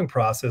the drawing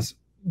process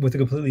with a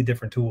completely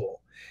different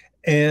tool.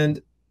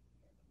 And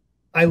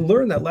I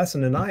learned that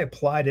lesson and I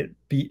applied it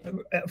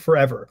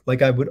forever.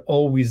 Like, I would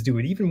always do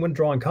it. Even when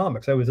drawing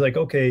comics, I was like,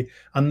 okay,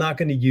 I'm not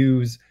going to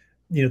use,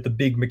 the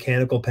big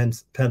mechanical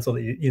pencil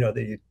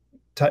that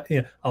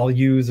I'll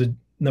use a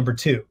number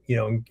 2,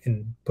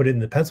 and put it in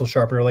the pencil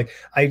sharpener. Like,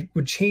 I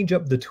would change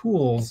up the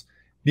tools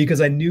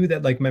because I knew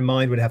that like my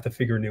mind would have to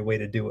figure a new way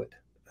to do it.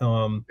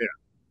 Yeah.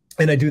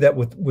 And I do that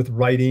with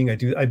writing.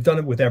 I've done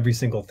it with every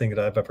single thing that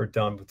I've ever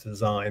done with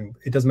design.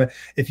 It doesn't matter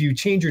if you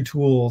change your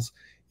tools,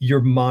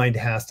 your mind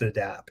has to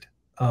adapt.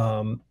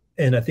 And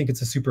I think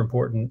it's a super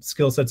important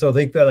skill set. So I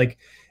think that like,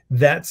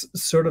 that's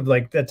sort of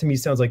like, that to me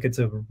sounds like it's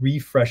a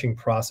refreshing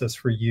process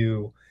for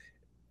you,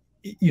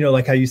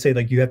 like how you say,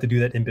 like, you have to do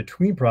that in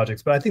between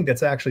projects, but I think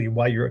that's actually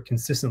why you're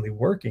consistently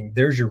working.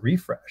 There's your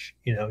refresh,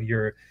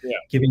 you're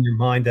giving your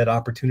mind that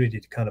opportunity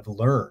to kind of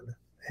learn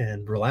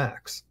and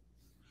relax.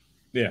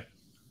 Yeah.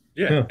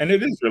 And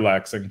it is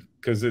relaxing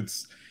because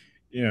it's,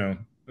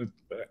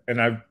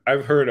 and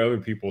I've heard other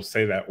people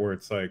say that, where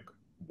it's like,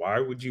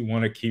 why would you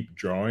want to keep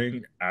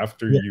drawing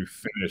after you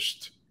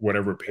finished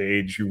whatever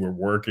page you were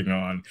working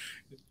on,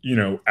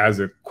 as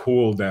a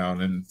cool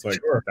down? And it's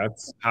like,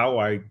 that's how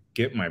I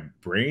get my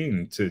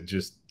brain to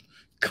just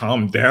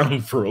calm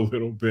down for a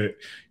little bit,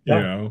 you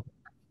know?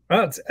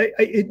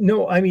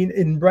 No, I mean,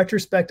 in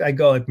retrospect, I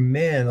go like,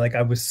 man, like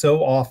I was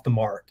so off the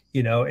mark,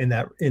 in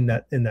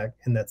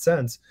that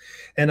sense.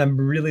 And I'm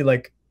really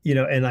like,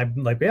 and I'm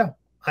like, yeah,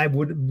 I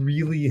would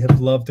really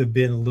have loved to have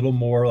been a little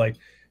more like,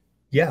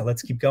 yeah,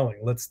 let's keep going.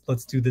 Let's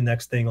do the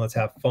next thing. Let's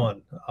have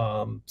fun.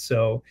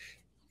 So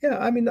yeah,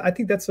 I mean, I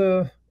think that's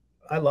I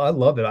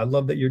love it. I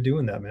love that you're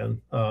doing that,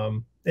 man.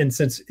 And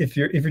since if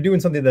you're doing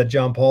something that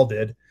John Paul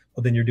did,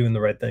 well, then you're doing the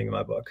right thing in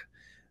my book.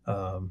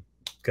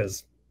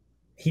 Because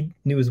he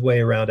knew his way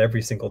around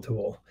every single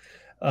tool.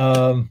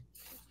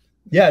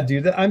 Yeah,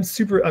 dude, I'm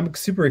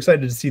super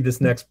excited to see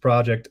this next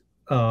project.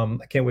 I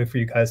can't wait for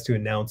you guys to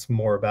announce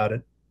more about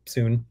it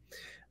soon.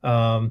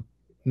 Matt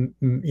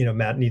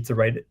needs to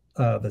write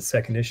the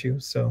second issue,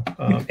 so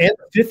and the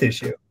 5th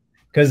issue,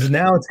 because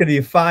now it's going to be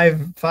a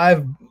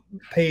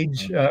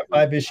 5-page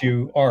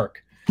 5-issue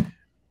arc.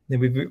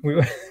 Then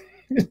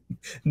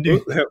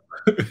it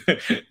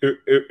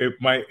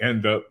might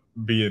end up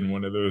being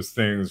one of those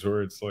things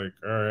where it's like,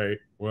 all right,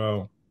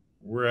 well,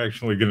 we're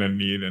actually going to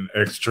need an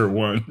extra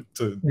one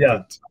to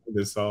tie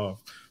this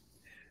off.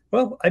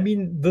 Well, I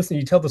mean, listen,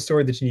 you tell the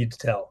story that you need to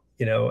tell,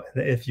 and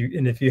if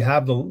you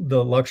have the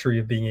luxury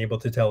of being able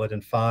to tell it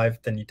in 5,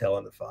 then you tell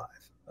it in 5.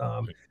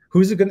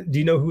 Who's it going to, do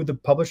you know who the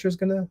publisher is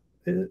going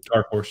to?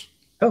 Dark Horse.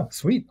 Oh,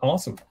 sweet.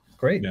 Awesome.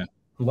 Great. Yeah.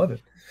 Love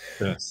it.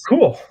 Yes.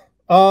 Cool.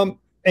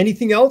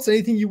 Anything else?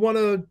 Anything you want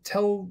to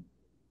tell?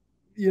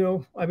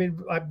 I mean,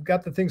 I've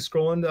got the thing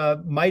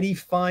scrolling. Mighty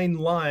Fine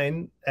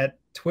Line at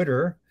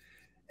Twitter,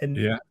 and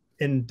W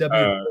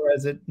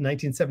Torres at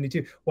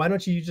 1972. Why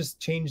don't you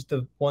just change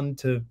the one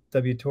to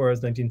W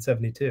Torres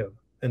 1972,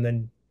 and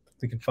then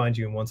we can find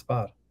you in one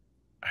spot?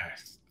 I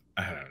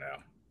don't know.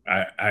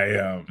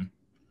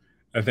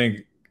 I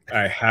think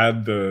I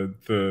had the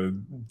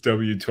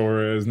W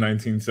Torres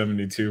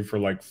 1972 for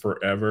like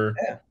forever.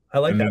 Yeah, I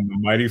like that. And then the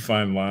Mighty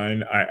Fine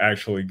Line I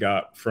actually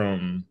got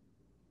from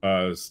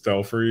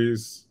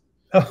Stelfreeze.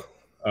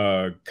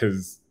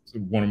 Because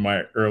one of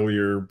my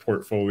earlier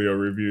portfolio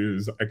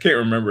reviews, I can't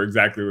remember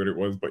exactly what it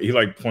was, but he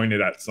like pointed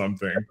at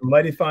something.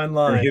 Mighty Fine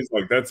Line. And he's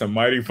like, that's a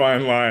mighty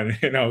fine line.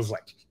 And I was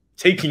like,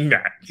 taking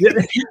that.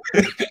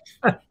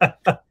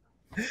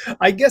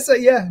 I guess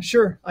yeah,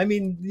 sure. I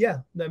mean, yeah.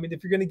 I mean,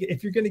 if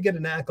you're gonna get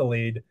an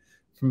accolade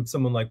from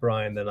someone like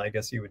Brian, then I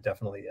guess you would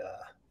definitely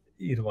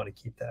you'd want to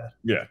keep that.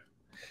 Yeah.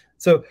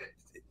 So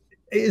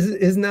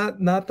is not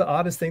the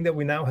oddest thing that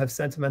we now have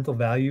sentimental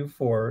value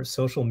for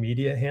social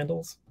media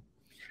handles?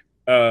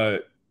 Yeah.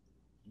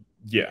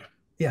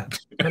 Yeah,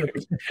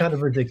 kind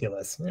of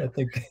ridiculous. I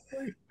think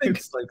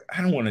it's like,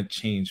 I don't want to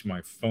change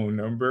my phone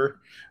number.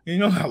 You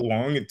know how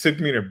long it took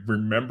me to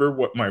remember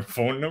what my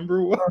phone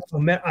number was? Oh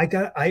man,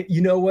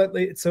 you know what?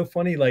 It's so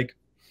funny. Like,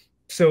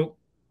 so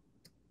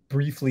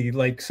briefly,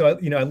 like, so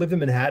I lived in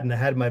Manhattan. I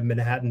had my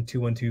Manhattan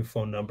 212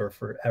 phone number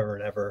forever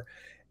and ever,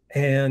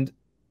 and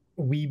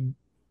we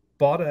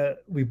bought a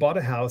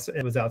house, and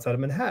it was outside of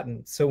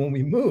Manhattan. So when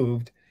we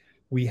moved,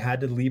 we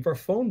had to leave our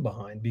phone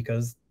behind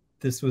because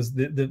this was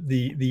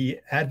the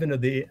advent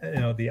of the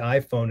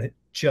iPhone. It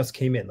just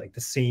came in like the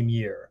same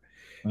year,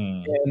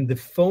 and the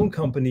phone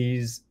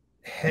companies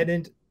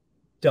hadn't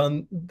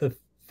done the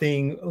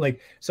thing,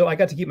 like, so I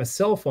got to keep my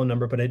cell phone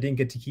number, but I didn't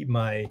get to keep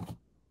my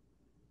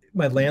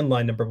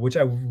landline number, which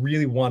I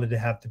really wanted to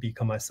have to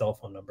become my cell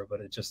phone number,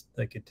 but it just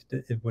like it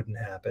wouldn't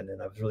happen,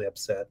 and I was really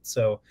upset.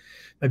 So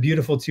my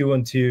beautiful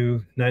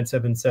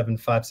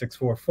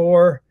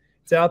 212-977-5644,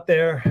 it's out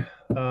there.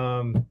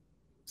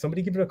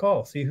 Somebody give it a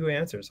call, see who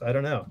answers. I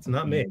don't know, it's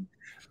not me.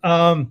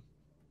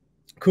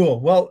 Cool.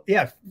 Well,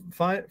 yeah,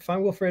 find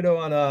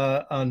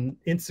Wilfredo on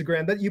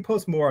Instagram. But you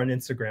post more on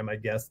Instagram, I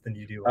guess, than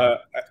you do.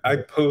 I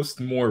post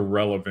more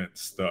relevant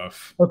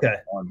stuff. Okay.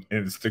 On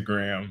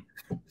Instagram.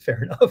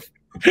 Fair enough.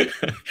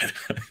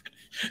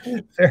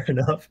 Fair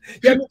enough.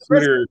 Yeah, I mean,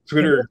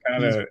 Twitter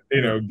kind of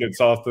gets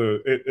off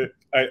the.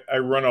 I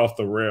run off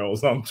the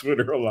rails on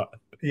Twitter a lot.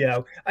 Yeah.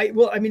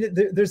 I mean,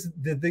 there's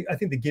I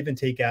think the give and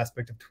take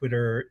aspect of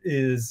Twitter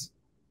is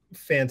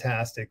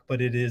fantastic,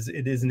 but it is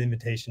an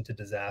invitation to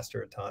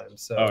disaster at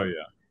times. So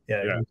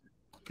yeah.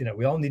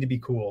 We all need to be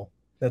cool.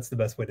 That's the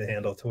best way to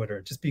handle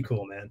Twitter. Just be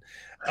cool, man.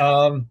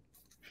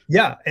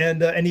 Yeah.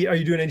 And are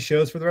you doing any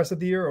shows for the rest of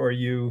the year, or are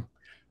you?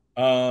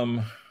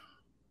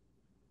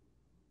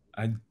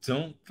 I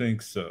don't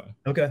think so.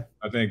 Okay.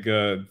 I think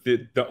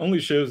the only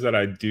shows that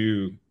I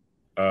do,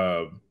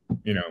 over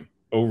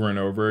and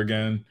over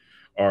again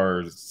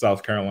are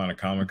South Carolina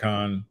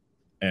Comic-Con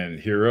and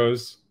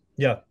Heroes.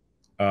 Yeah.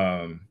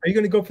 Are you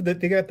going to go for they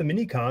got the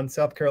mini con?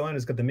 South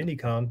Carolina's got the mini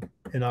con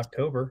in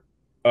October.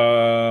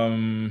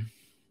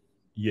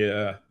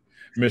 Yeah.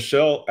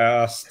 Michelle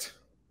asked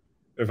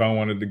if I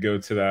wanted to go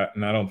to that,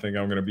 and I don't think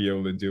I'm going to be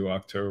able to do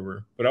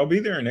October, but I'll be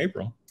there in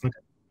April. Okay.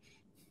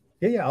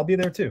 Yeah, I'll be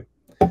there too.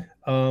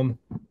 So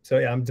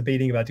yeah, I'm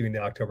debating about doing the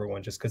October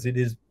one just because it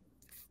is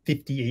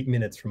 58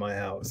 minutes from my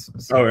house.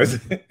 So, is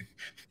it?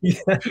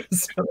 Yeah,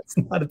 so it's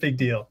not a big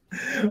deal.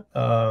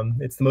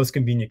 It's the most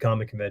convenient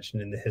comic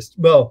convention in the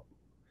history. Well,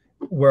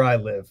 where I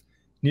live,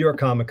 New York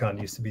Comic Con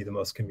used to be the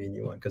most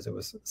convenient one because it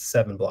was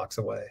 7 blocks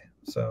away.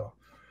 So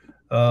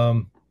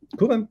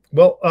cool, man.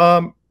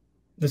 Well,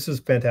 this is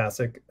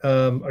fantastic.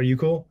 Are you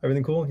cool?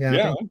 Everything cool?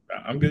 Yeah,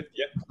 I'm good.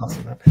 Yeah.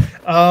 Awesome.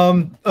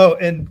 Oh,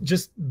 and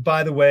just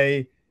by the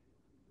way,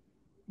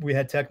 we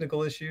had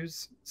technical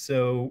issues,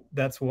 so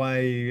that's why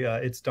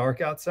it's dark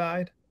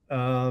outside.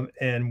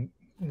 And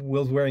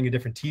Will's wearing a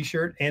different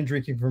T-shirt and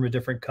drinking from a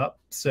different cup.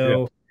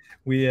 So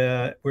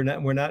we're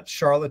not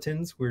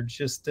charlatans. We're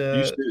just.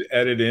 You should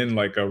edit in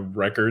like a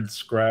record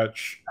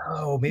scratch.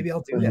 Oh, maybe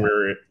I'll do that.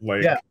 Where it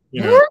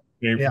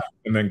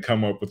and then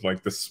come up with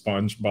like the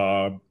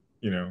SpongeBob,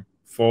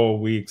 4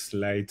 weeks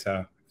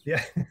later.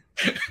 Yeah.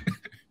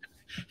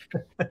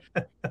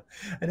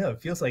 I know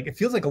it feels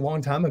like a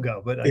long time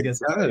ago, but I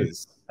guess it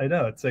does. I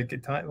know it's like a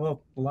time.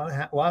 Well,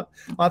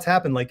 lots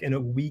happened like in a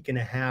week and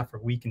a half or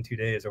week and 2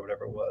 days or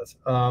whatever it was.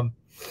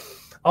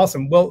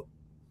 Awesome. Well,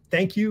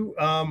 thank you.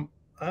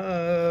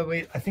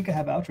 Wait, I think I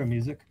have outro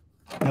music.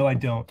 No, I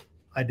don't.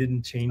 I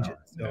didn't change it,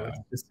 so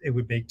it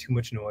would make too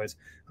much noise.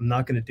 I'm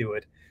not going to do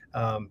it.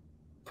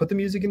 Put the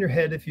music in your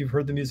head if you've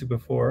heard the music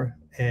before.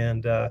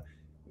 And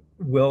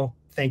Will,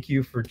 thank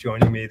you for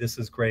joining me. This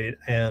is great.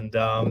 And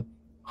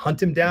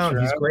hunt him down.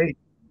 He's great.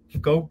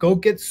 Go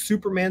get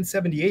Superman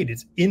 78.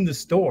 It's in the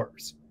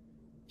stores.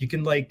 You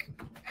can like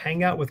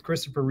hang out with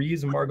Christopher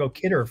Reeves and Margot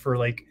Kidder for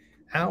like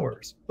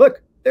hours.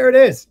 Look, there it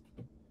is.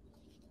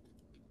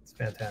 It's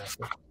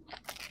fantastic.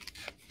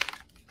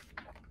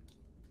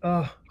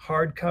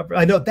 Hardcover.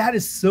 I know, that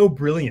is so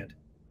brilliant.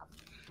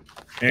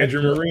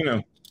 Andrew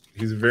Marino.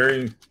 He's a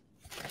very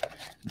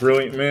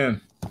brilliant man.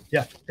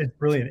 Yeah, it's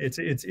brilliant. It's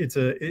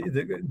a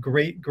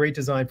great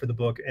design for the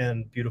book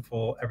and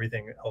beautiful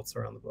everything else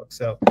around the book.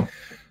 So,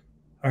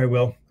 all right,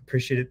 Will,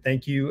 appreciate it.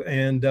 Thank you.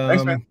 And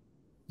thanks, man.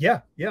 Yeah.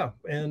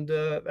 And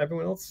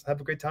everyone else,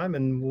 have a great time,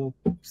 and we'll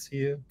see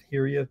you,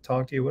 hear you,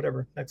 talk to you,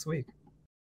 whatever, next week.